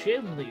 8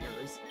 gym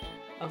leaders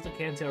of the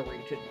Kanto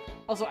region.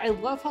 Also, I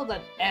love how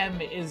that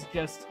M is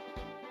just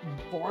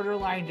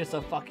borderline just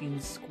a fucking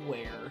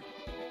square.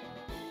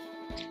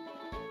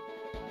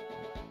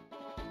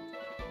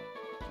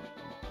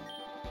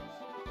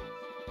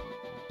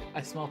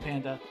 I smell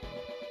Panda.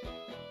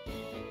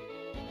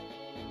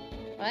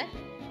 What?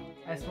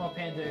 I smell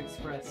Panda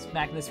Express.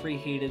 Magnus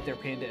reheated their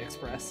Panda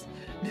Express.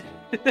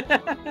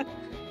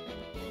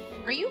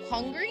 Are you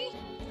hungry?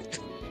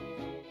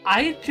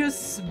 I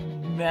just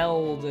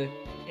smelled it,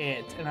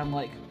 and I'm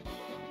like,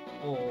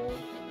 oh,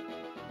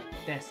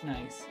 that's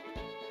nice.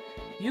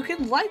 You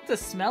can like the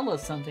smell of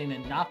something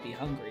and not be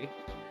hungry.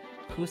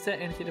 Who said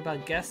anything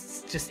about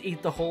guests just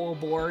eat the whole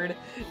board?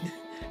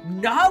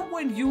 Not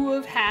when you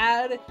have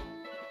had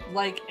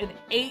like an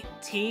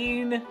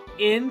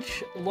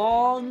 18-inch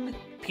long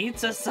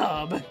pizza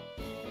sub.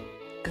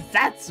 Cause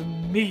that's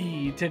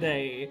me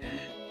today.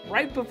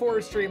 Right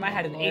before stream, I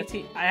had an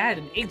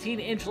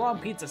 18-inch long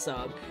pizza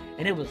sub,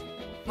 and it was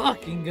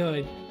fucking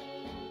good.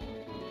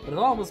 But it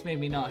almost made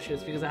me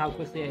nauseous because of how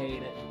quickly I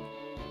ate it.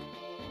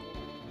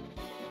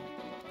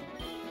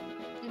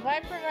 If I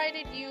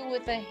provided you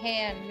with a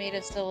hand made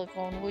of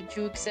silicone, would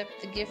you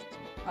accept the gift?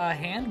 A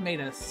hand made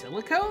of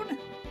silicone?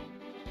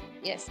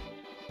 Yes.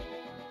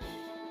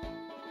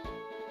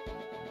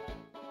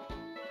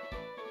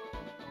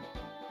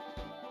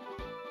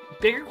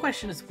 Bigger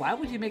question is, why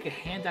would you make a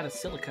hand out of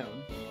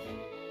silicone?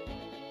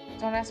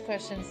 Don't ask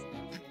questions.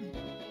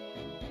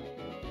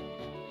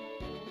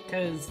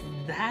 Because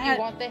that... You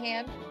want the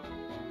hand?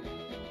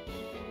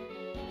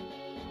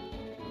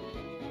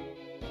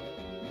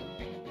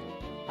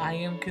 I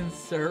am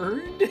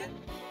concerned.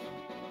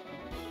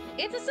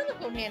 It's a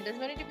silicone hand. There's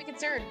no need to be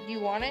concerned. Do you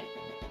want it?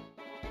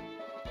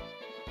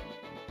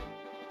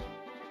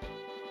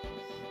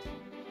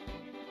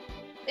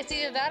 It's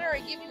either that or I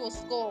give you a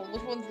skull.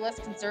 Which one's less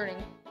concerning?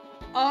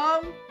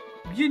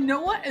 You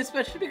know what?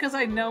 Especially because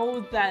I know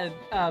that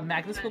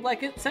Magnus would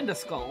like it. Send a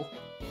skull.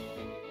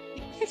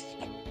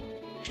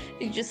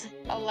 You just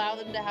allow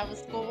them to have a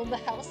skull in the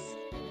house.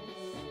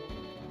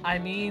 I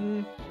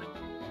mean,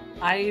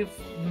 I've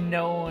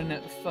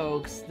known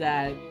folks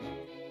that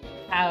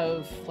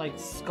have like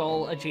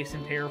skull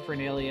adjacent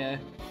paraphernalia,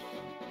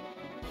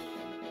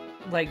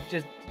 like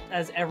just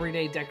as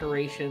everyday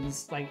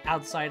decorations, like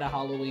outside of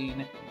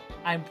Halloween,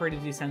 I'm pretty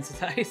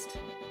desensitized.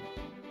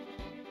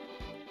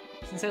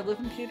 Since I live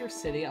in Pewter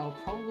City, I'll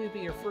probably be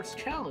your first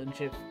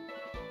challenge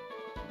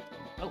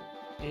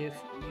if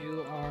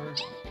you are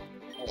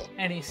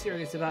any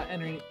serious about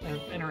entering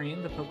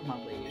the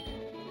Pokemon League.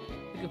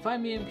 You can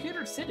find me in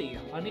Pewter City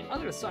on the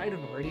other side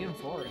of Meridian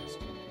Forest.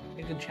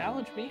 You can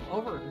challenge me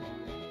over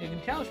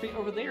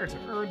there to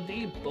earn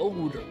the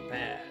Boulder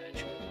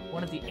Badge,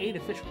 one of the 8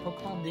 official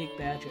Pokemon League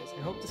badges.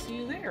 I hope to see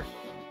you there.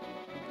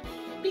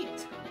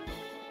 Beat.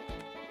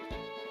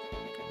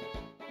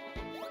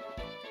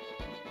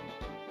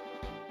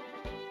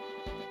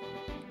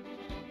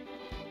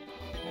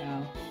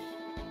 Now,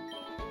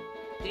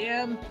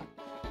 damn.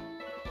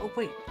 Oh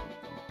wait.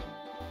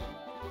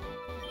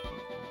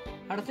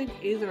 I don't think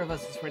either of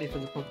us is ready for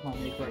the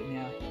Pokemon League right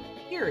now.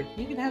 Here,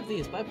 you can have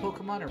these. My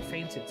Pokemon are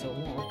fainted, so it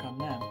won't work on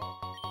them.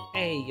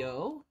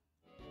 Ayo.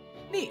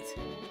 Neat.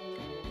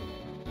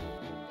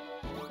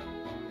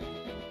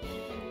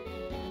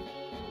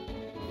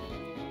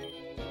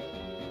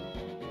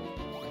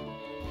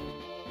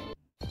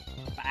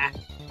 Bah.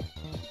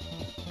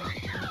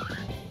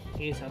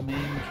 He's a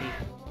monkey.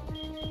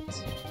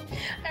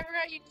 I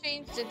forgot you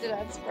changed it to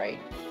that sprite.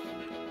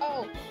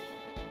 Oh.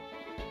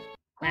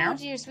 Meow. Oh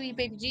dear sweet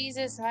baby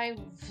Jesus,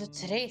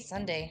 today's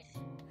Sunday.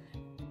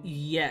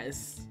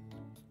 Yes.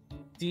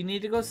 Do you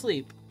need to go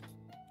sleep?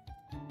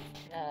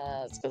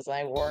 It's because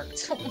I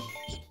worked.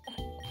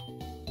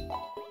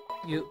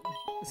 You,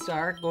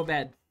 Star, go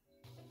bed.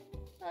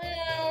 I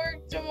gotta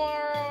work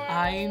tomorrow.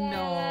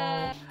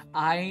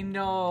 I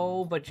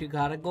know, but you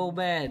gotta go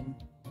bed.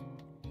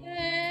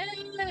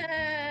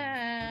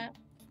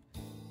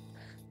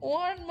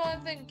 1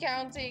 month and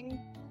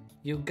counting.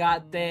 You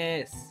got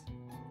this.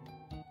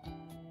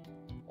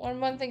 1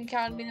 month and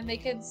counting, and they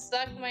can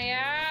suck my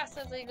ass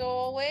as they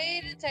go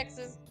away to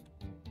Texas.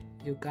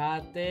 You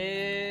got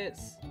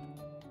this.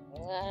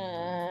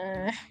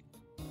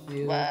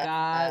 You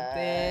got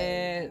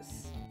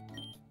this.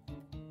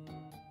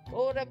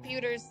 Go to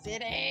Pewter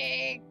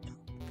City.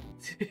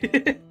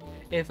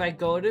 If I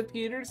go to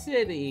Pewter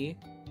City,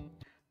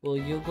 will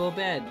you go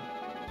bed?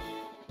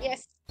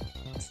 Yes.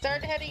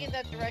 Start heading in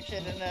that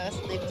direction and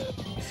sleep.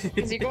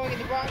 Because you're going in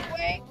the wrong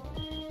way.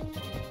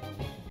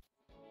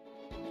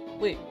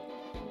 Wait.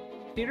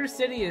 Pewter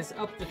City is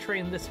up the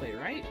train this way,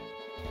 right?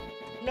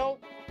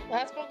 Nope.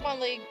 That's Pokemon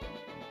League.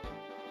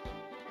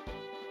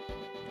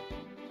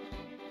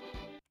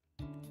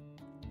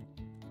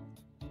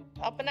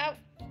 Up and out.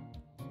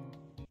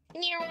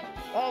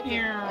 Okay,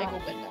 I go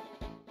bed now.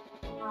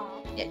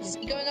 Yeah, just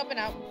keep going up and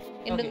out.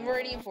 Into the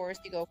Meridian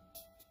Forest you go.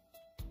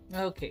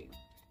 Okay.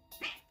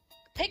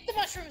 Take the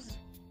mushrooms!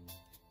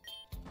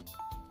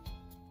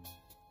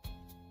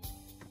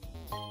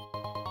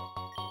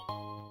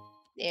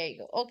 There you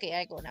go. Okay,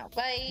 I go now.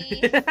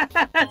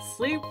 Bye!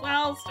 Sleep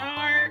well,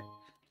 Star!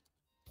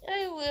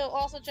 I will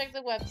also check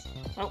the webs.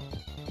 Oh.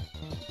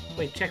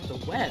 Wait, check the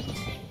webs?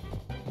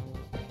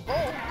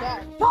 Oh,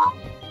 God.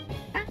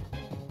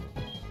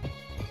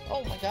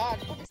 Oh my God,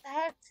 what is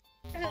that?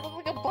 Does it look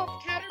like a buff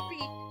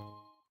Caterpie?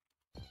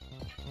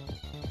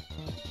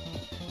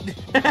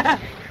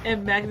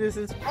 And Magnus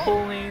is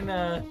pulling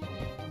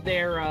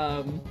their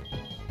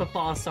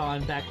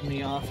Papasan back in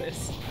the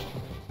office.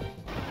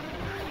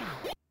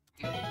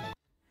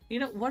 You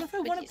know, what if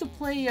I wanted to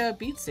play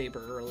Beat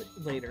Saber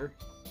later?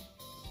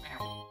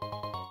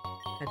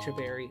 Catch a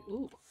berry.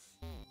 Ooh.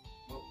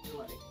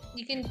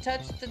 You can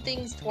touch the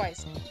things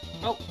twice.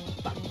 Oh,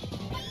 fuck.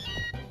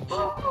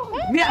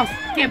 Meow!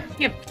 Skip,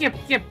 skip, skip,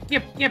 skip,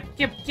 skip, skip,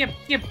 skip, skip,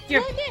 skip,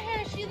 skip. Look at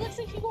her! She looks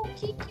like she won't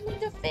kick you in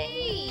the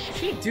face!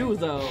 She do,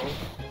 though.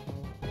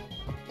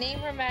 Name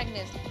her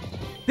Magnus.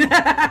 Did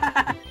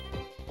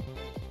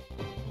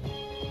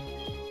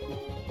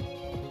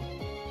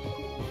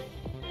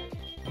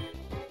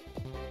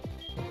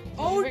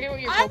you forget what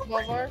your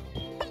Pokeballs are?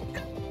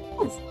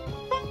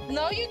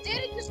 No, you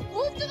didn't! Just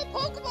move to the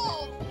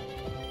Pokeball!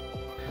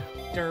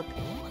 Derp.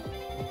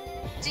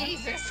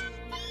 Jesus!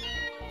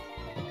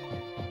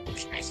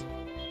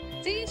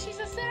 See, she's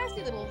a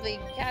sassy little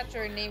thing. Catch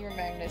her and name her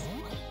Magnus.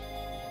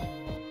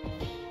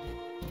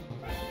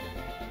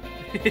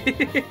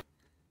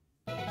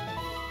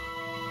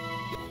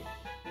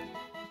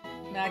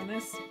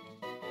 Magnus.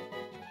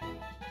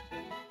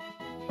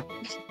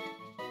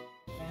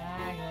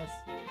 Magnus.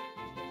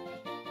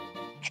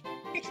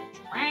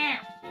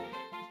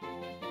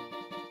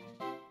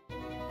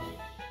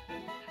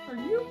 Are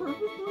you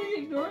purposely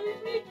ignoring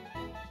me?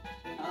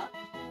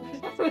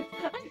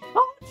 I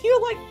called you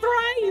like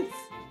thrice!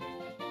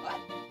 What?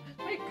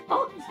 I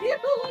called you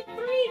like 3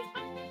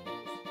 times!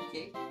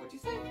 Okay, what'd you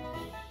say?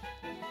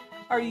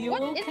 Are you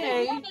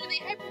okay? What are they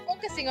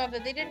hyper-focusing on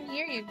that they didn't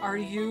hear you? Are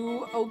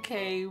you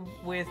okay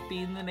with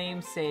being the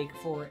namesake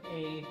for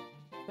a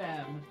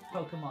femme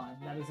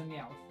Pokemon that is a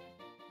Meowth?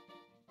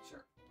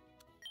 Sure.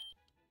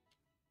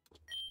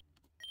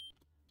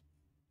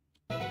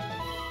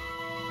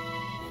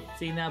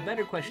 See, now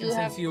better question, You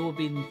since you will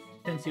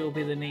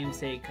be the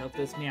namesake of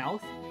this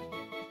Meowth.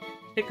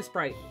 Pick a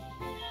sprite.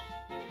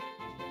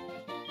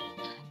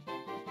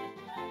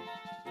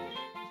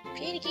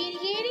 Kitty, kitty,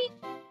 kitty.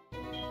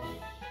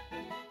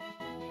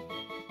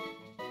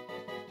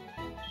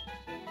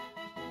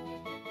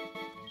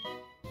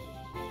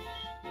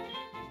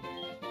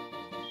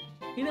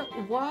 You know,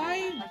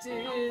 why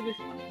did...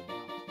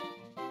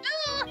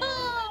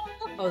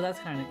 Oh, that's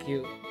kind of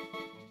cute.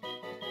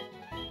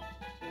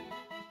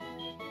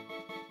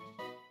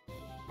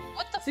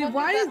 What the See, fuck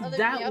why is is other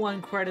that Meowth?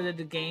 one credited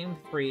to Game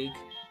Freak,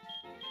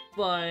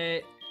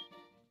 but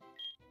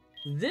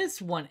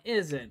this one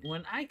isn't?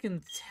 When I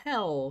can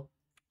tell,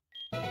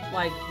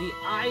 like, the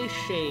eye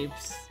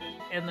shapes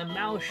and the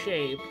mouth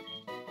shape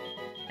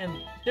and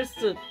just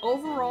the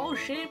overall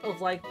shape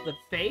of, like, the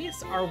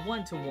face are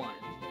one-to-one.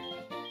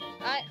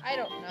 I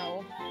don't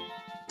know.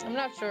 I'm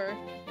not sure.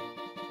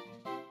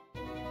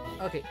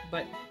 Okay,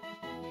 but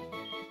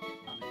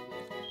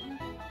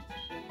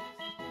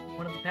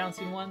one of the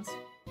pouncing ones?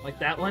 Like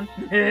that one?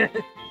 Okay.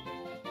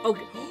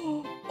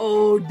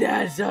 Oh,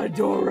 that's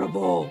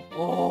adorable!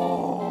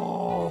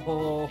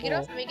 Oh! You could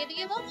also make it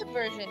the evolved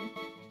version.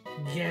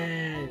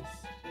 Yes!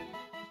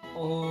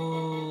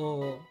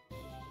 Oh!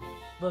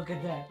 Look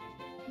at that.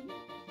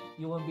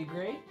 You want to be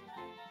great?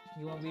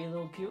 You want to be a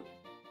little cute?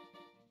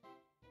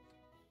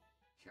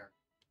 Sure.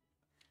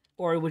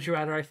 Or would you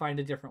rather I find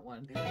a different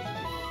one?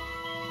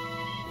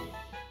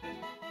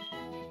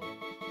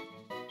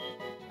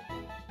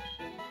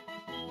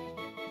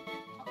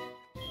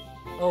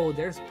 Oh,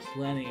 there's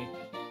plenty. I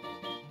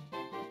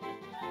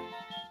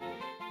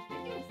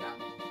think it was that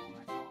one I saw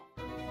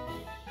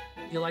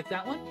first. You like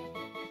that one?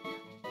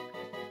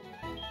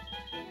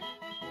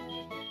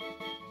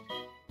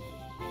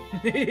 I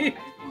just wanna make it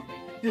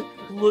Just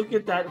look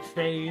at that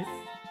face.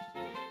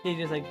 He's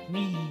just like,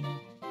 me.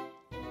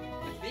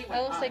 It's me That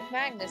one looks time. like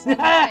Magnus. I'm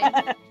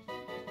fine.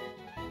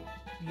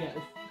 Yes.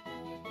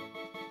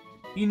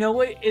 You know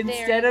what?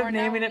 Instead you of are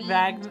now naming it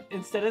memed.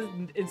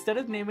 instead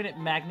of naming it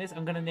Magnus,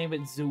 I'm gonna name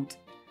it Zoot.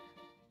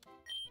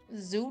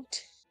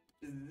 Zoot.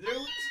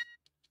 Zoot.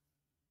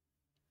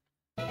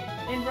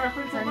 In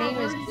reference Her to name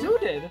our is word Zoot.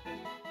 zooted.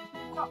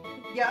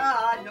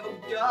 Yeah, no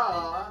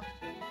duh.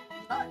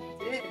 Not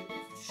this.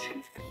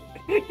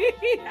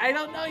 I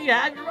don't know. You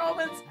have your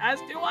moments, as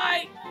do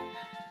I.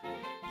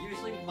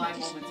 Usually my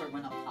moments are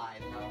when I'm high,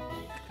 though.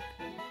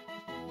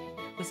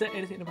 Was there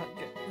anything about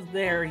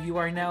there? You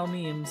are now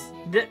memes.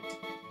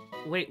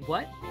 Wait,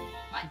 what?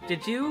 What?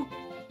 Did you?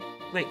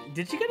 Wait,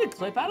 did you get a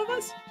clip out of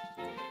us?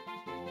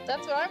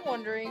 That's what I'm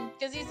wondering.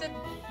 Because he said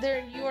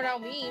there you are now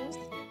memes.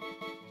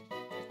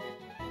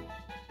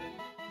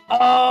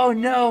 Oh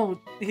no!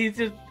 He's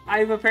just.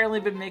 I've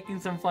apparently been making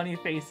some funny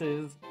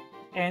faces,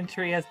 and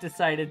Tree has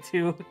decided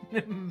to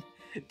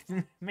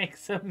make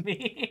some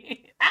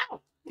me.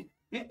 Ow!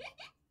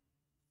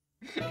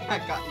 I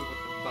got you with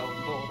the bone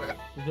boulder.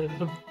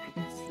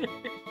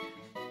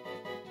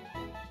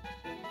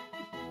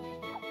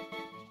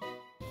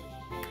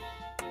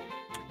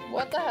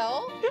 What the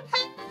hell?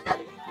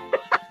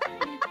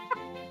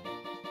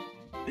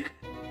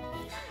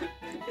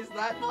 Is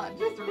that not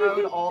just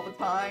road all the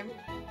time?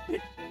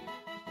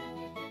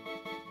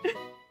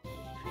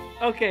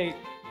 Okay.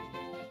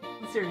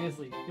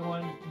 Seriously, do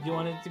you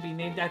want it to be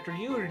named after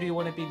you, or do you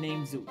want it to be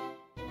named Zoo?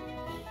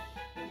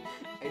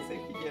 I say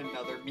we get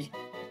another me.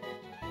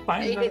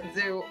 Find Name another- it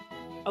Zoo.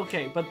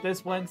 Okay, but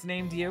this one's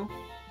named you?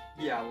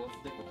 Yeah, we'll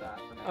stick with that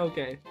for now.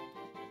 Okay.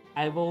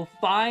 I will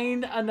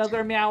find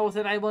another Meowth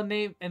and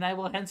I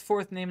will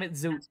henceforth name it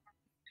Zoot.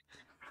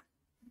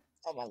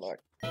 Oh my lord.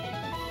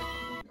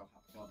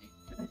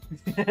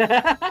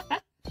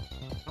 The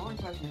only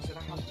question is, should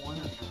I have one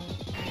or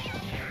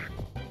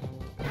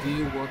Do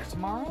you work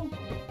tomorrow? two?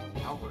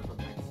 I'll work for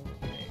the next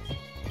 2 days.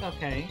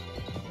 Okay.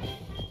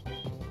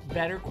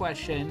 Better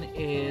question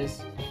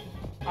is,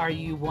 are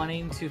you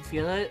wanting to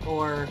feel it,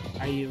 or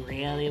are you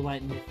really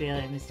wanting to feel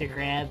it, Mr.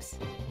 Krabs?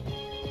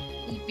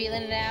 You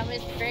feeling it now,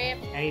 Mr.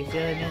 Krabs? Are you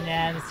feeling it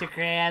now, Mr.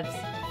 Krabs?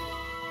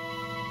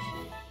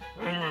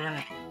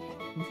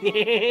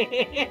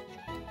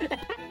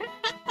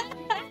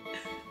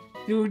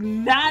 Do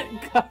not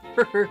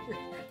cover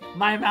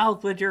my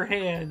mouth with your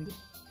hand.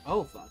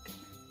 Oh, fuck.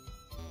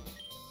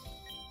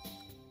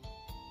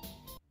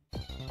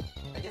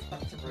 I guess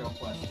that's a real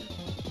question.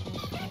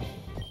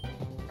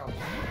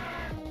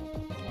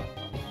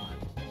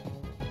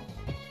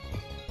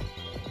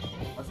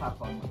 Let's have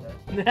fun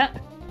with it.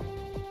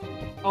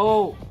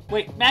 Oh,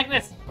 wait,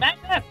 Magnus!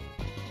 Magnus!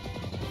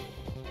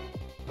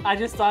 I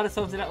just thought of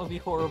something that would be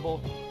horrible.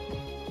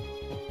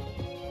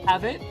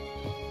 Have it,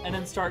 and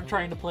then start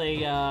trying to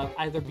play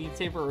either Beat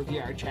Saber or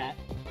VR chat.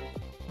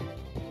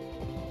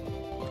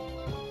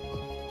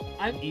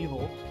 I'm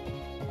evil.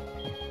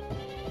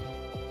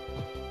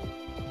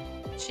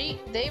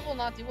 They will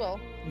not do well.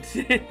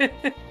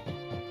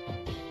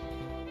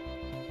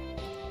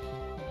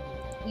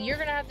 You're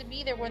gonna have to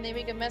be there when they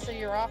make a mess of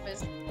your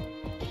office.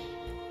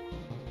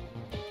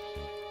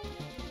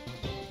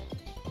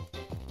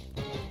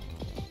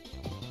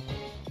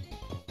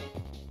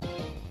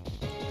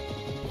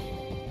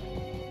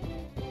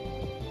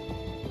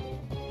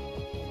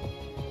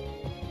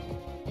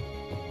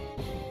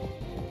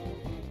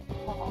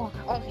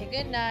 Okay,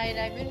 good night.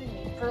 I've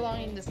been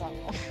prolonging this long.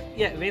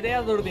 Yeah, vete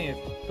a dormir.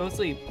 Go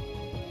sleep.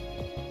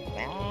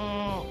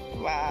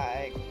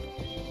 Bye.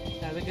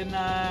 Have a good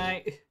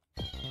night.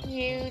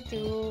 You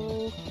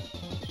too.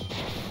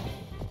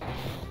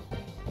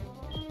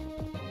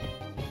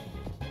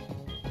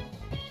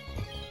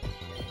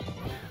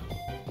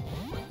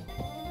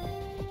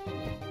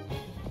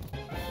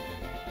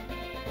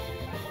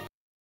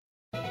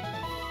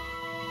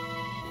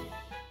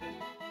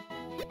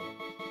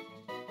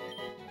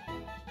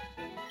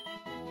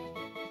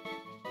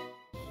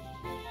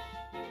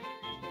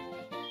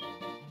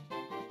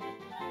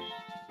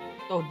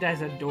 Oh,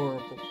 that's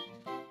adorable.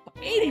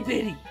 Itty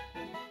bitty!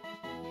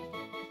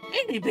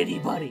 Itty bitty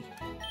buddy!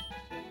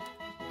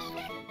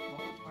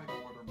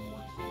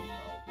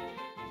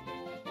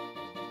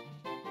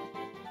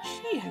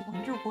 Gee, I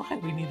wonder why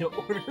we need to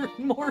order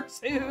more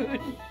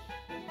soon.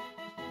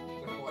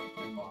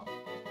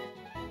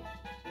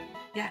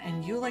 Yeah,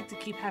 and you like to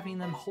keep having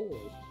them whole.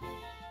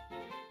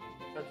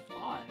 That's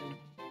fun.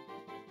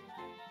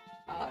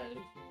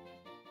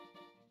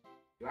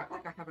 You act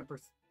like I haven't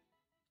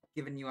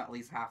given you at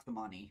least half the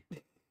money.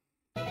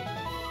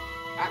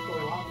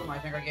 Actually, one of them I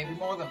think I gave you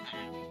more than that.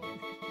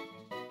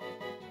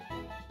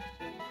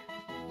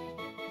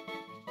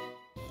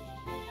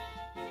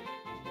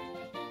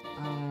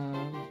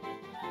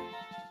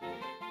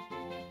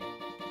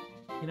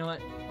 You know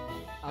what?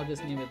 I'll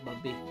just name it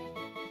Bubby.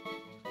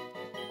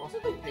 Also,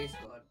 they taste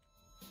good.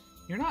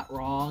 You're not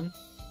wrong.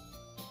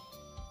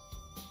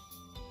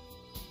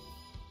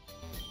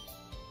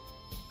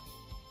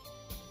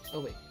 Oh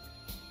wait.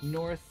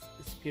 North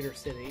is Peter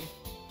City.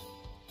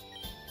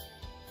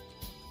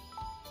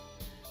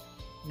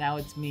 Now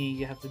it's me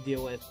you have to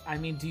deal with. I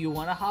mean, do you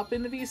want to hop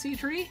in the VC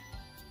tree?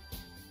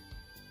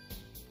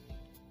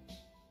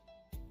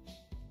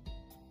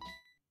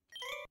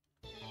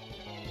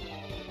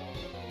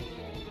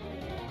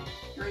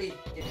 Great.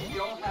 If you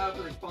don't have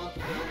the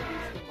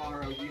responsibilities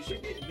tomorrow, you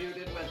should get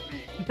zooted with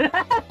me.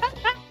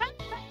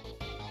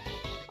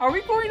 Are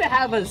we going to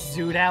have a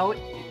zoot out?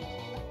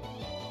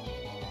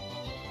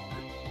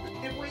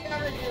 If we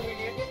ever do, we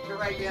need to get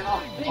right in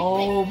on me.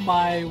 Oh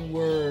my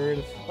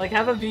word. Like,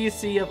 have a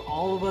VC of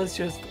all of us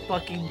just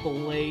fucking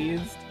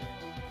blazed.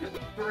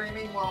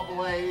 Screaming while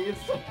blazed.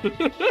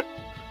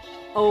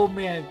 Oh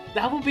man,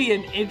 that would be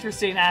an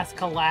interesting ass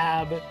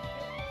collab.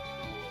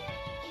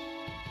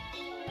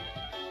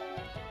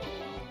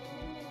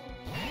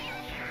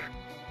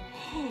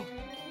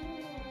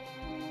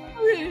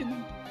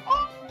 Rin!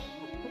 Oh,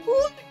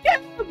 look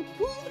at him!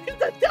 Look at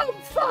the dumb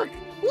fuck!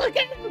 Look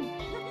at him!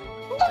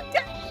 Look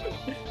at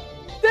him!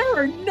 There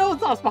are no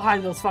thoughts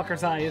behind those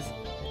fuckers' eyes.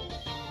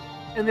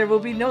 And there will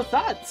be no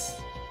thoughts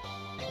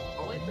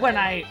when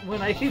I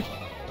burn him.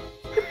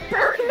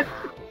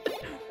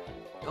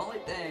 The only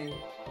thing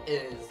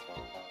is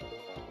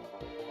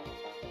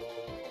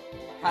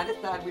kind of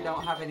sad we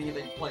don't have any of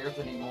these players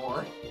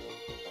anymore.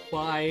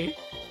 Why?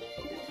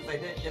 Because I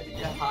didn't get to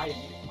get high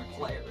and use my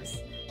players.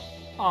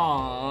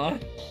 Aww.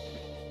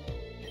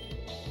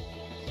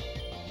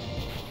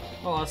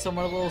 Oh,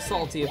 someone a little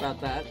salty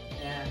about that.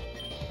 Yeah.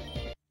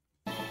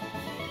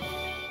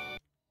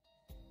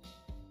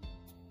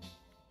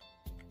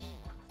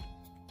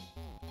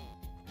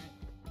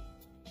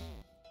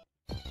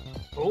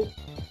 Oh.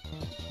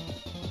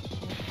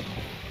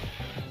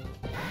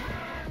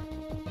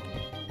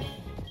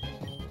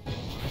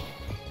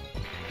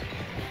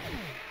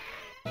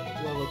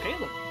 Well, okay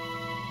then.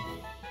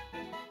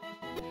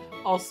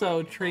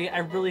 Also, Tree, I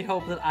really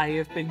hope that I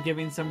have been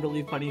giving some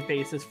really funny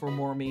faces for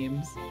more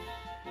memes.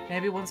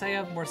 Maybe once I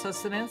have more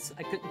sustenance,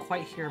 I couldn't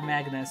quite hear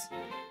Magnus.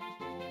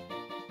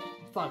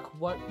 Fuck,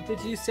 what did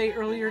you say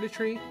earlier to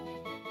Tree?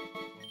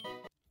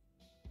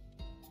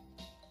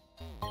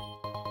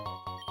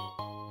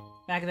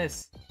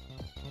 Magnus.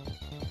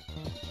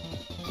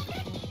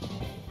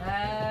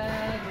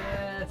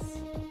 Magnus.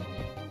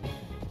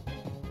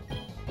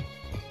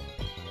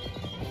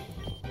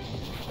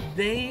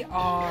 They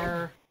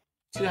are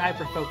too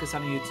hyper-focused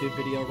on a YouTube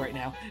video right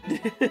now.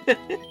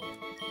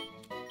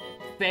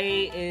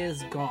 Faye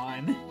is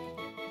gone.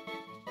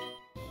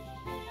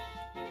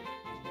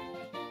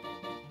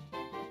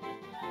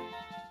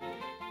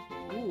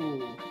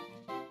 Ooh.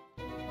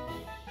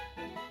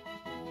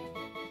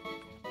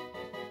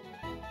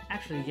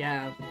 Actually,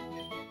 yeah.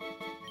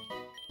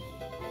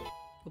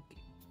 Okay.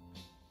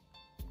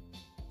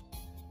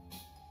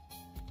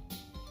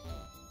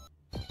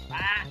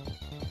 Ah!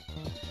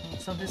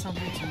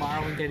 Something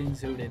tomorrow and getting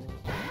zooted.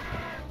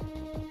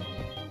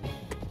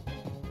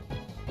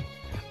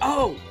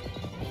 Oh!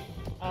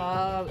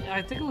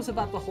 I think it was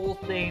about the whole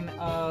thing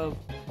of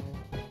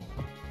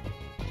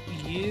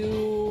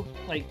you,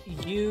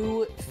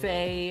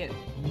 Faye,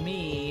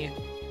 me,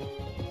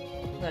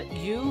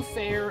 you,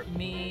 Fair,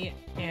 me,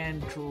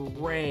 and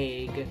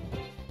Drake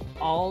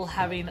all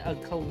having a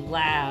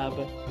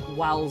collab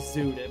while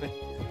zooted.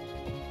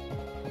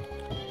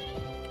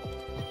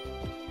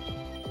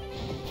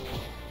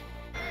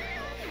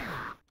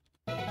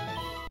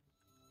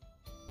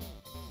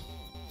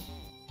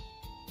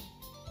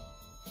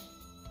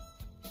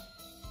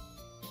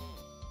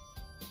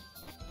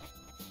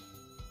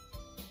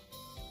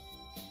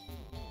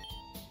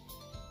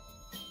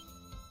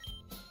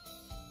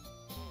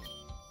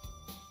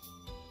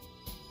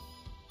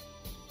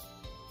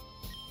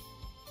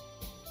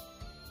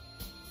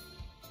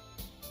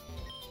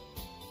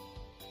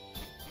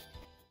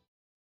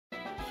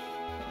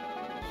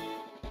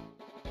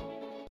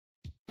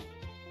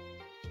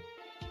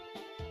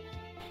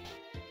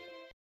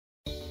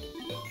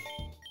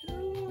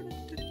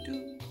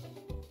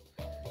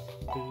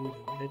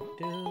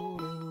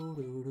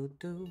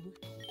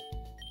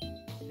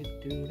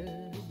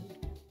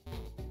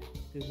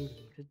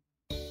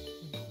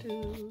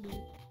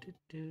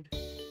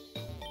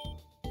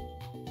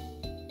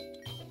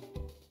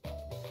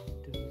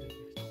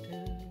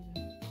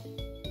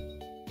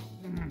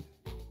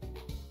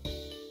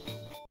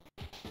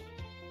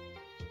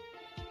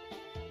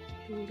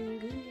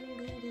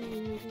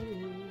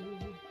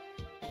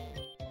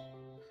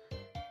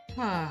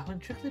 When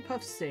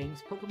Jigglypuff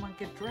sings, Pokemon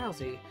get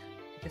drowsy.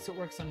 I guess it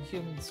works on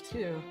humans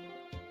too.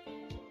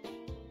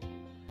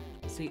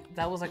 See,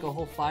 that was like a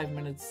whole 5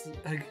 minutes.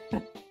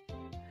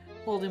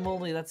 Holy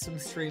moly, that's some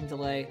stream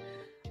delay.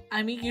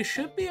 I mean, you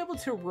should be able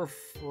to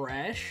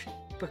refresh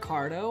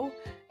Picardo,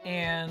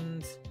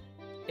 and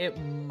it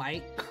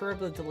might curb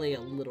the delay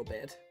a little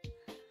bit.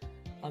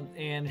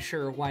 And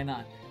sure, why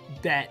not?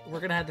 Bet. We're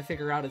gonna have to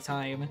figure out a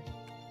time.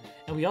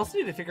 And we also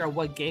need to figure out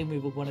what game we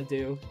would want to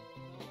do.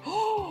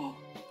 Oh,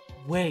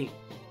 wait.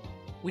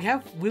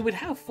 We would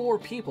have 4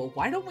 people.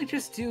 Why don't we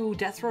just do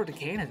Death Road to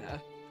Canada?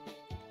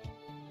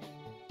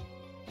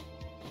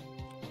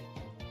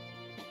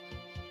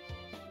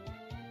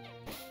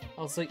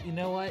 Also, you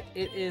know what?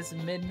 It is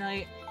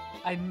midnight.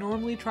 I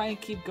normally try and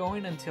keep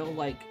going until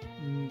like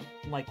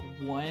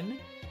 1,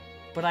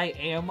 but I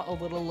am a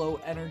little low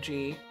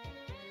energy,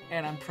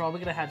 and I'm probably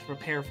gonna have to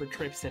prepare for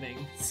trip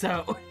sitting.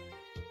 So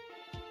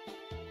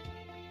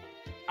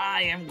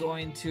I am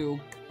going to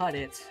cut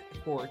it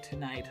for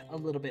tonight a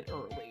little bit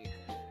early.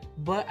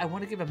 But I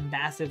want to give a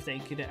massive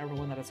thank you to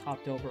everyone that has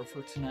hopped over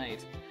for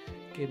tonight.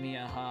 Give me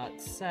a hot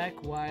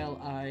sec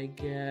while I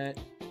get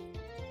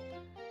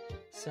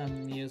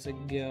some music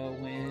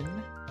going.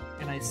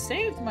 And I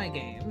saved my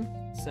game,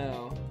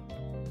 so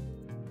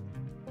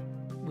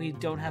we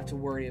don't have to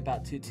worry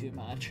about too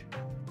much.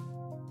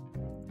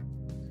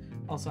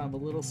 Also, I'm a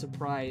little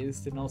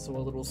surprised and also a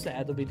little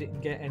sad that we didn't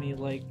get any,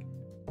 like,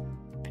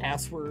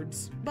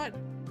 passwords, but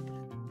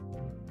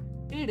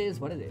it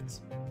is what it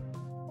is.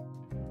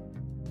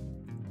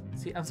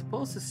 See, I'm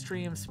supposed to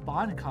stream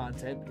spawn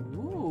content,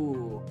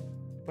 ooh,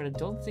 but I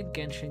don't think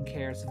Genshin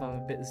cares if I'm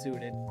a bit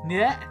zooted.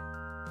 Yeah.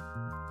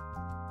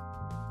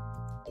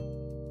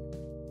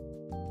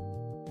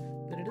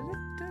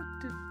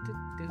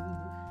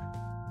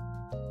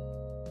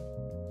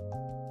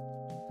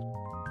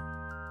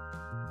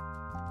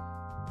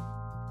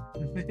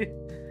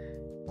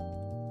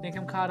 Think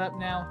I'm caught up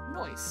now?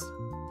 Nice.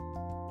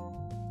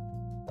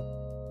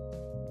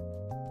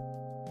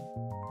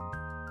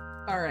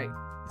 Alright,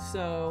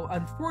 so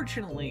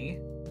unfortunately,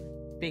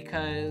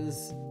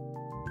 because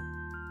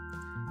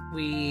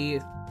we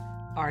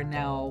are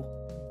now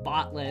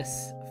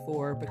botless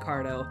for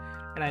Picardo,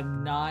 and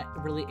I'm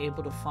not really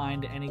able to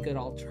find any good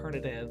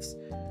alternatives,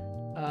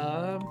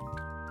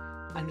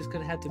 I'm just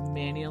gonna have to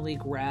manually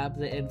grab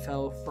the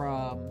info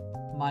from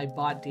my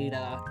bot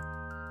data,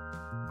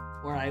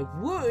 or I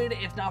would,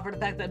 if not for the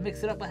fact that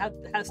Mix It Up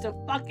has to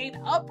fucking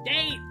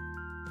update!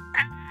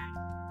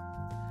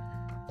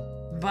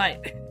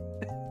 But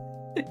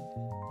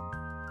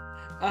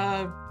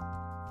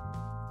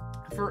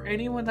for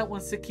anyone that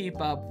wants to keep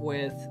up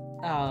with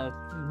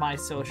my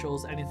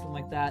socials, anything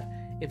like that,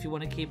 if you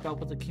want to keep up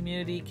with the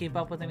community, keep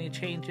up with any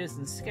changes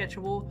in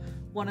schedule,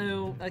 want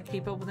to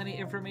keep up with any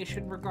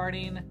information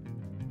regarding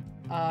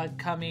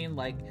coming,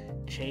 like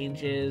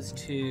changes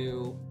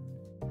to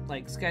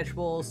like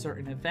schedule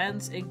certain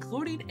events,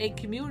 including a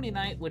community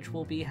night, which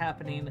will be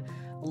happening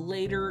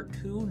later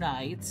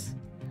tonight,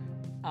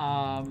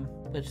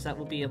 which that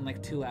will be in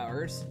like 2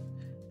 hours.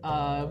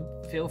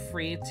 Feel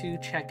free to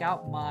check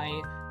out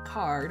my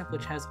card,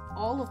 which has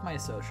all of my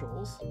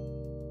socials,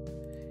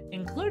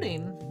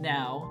 including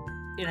now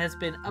it has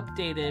been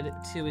updated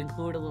to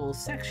include a little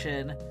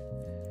section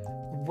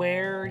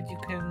where you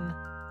can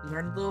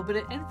learn a little bit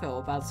of info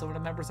about some of the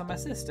members on my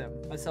system,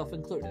 myself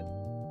included.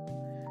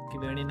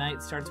 Community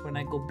night starts when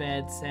I go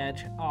bed, Sag.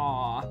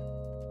 Aww.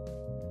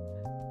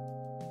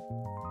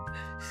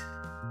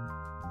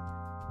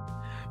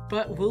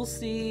 But we'll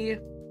see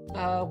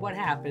what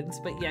happens.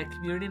 But yeah,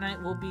 community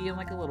night will be in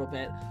like a little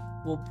bit.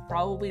 We'll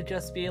probably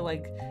just be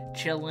like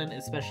chilling,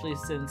 especially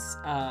since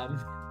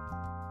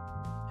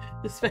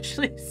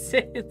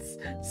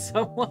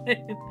someone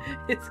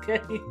is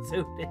getting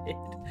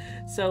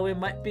zooted. So it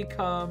might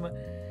become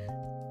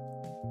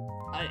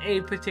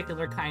a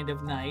particular kind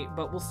of night,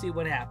 but we'll see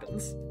what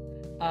happens.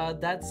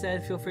 That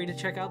said, feel free to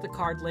check out the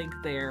card link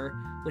there,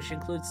 which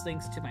includes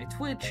links to my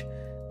Twitch,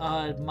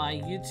 my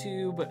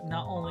YouTube,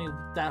 not only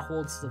that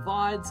holds the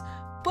VODs,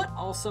 but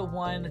also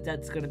one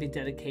that's going to be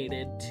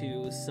dedicated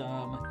to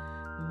some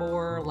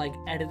more like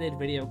edited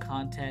video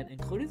content,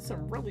 including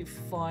some really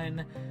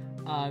fun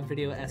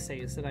video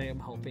essays that I am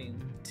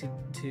hoping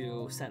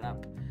to set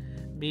up.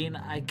 Mean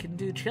I can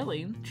do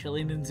chilling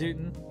and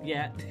zooting,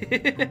 yeah.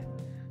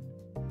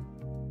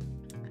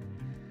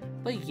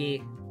 But yeah,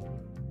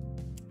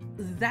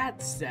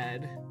 that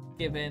said,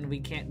 given we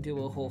can't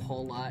do a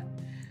whole lot,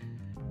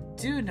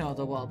 do know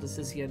that while this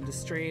is the end of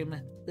stream,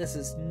 this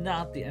is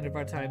not the end of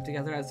our time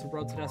together, as the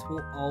road to dusk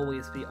will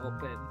always be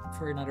open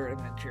for another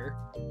adventure.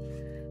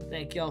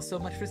 Thank you all so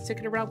much for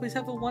sticking around. Please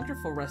have a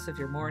wonderful rest of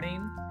your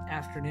morning,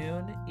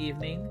 afternoon,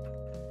 evening,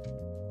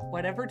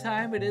 whatever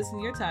time it is in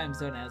your time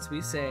zone, as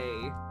we say.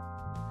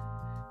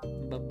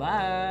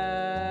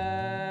 Bye-bye.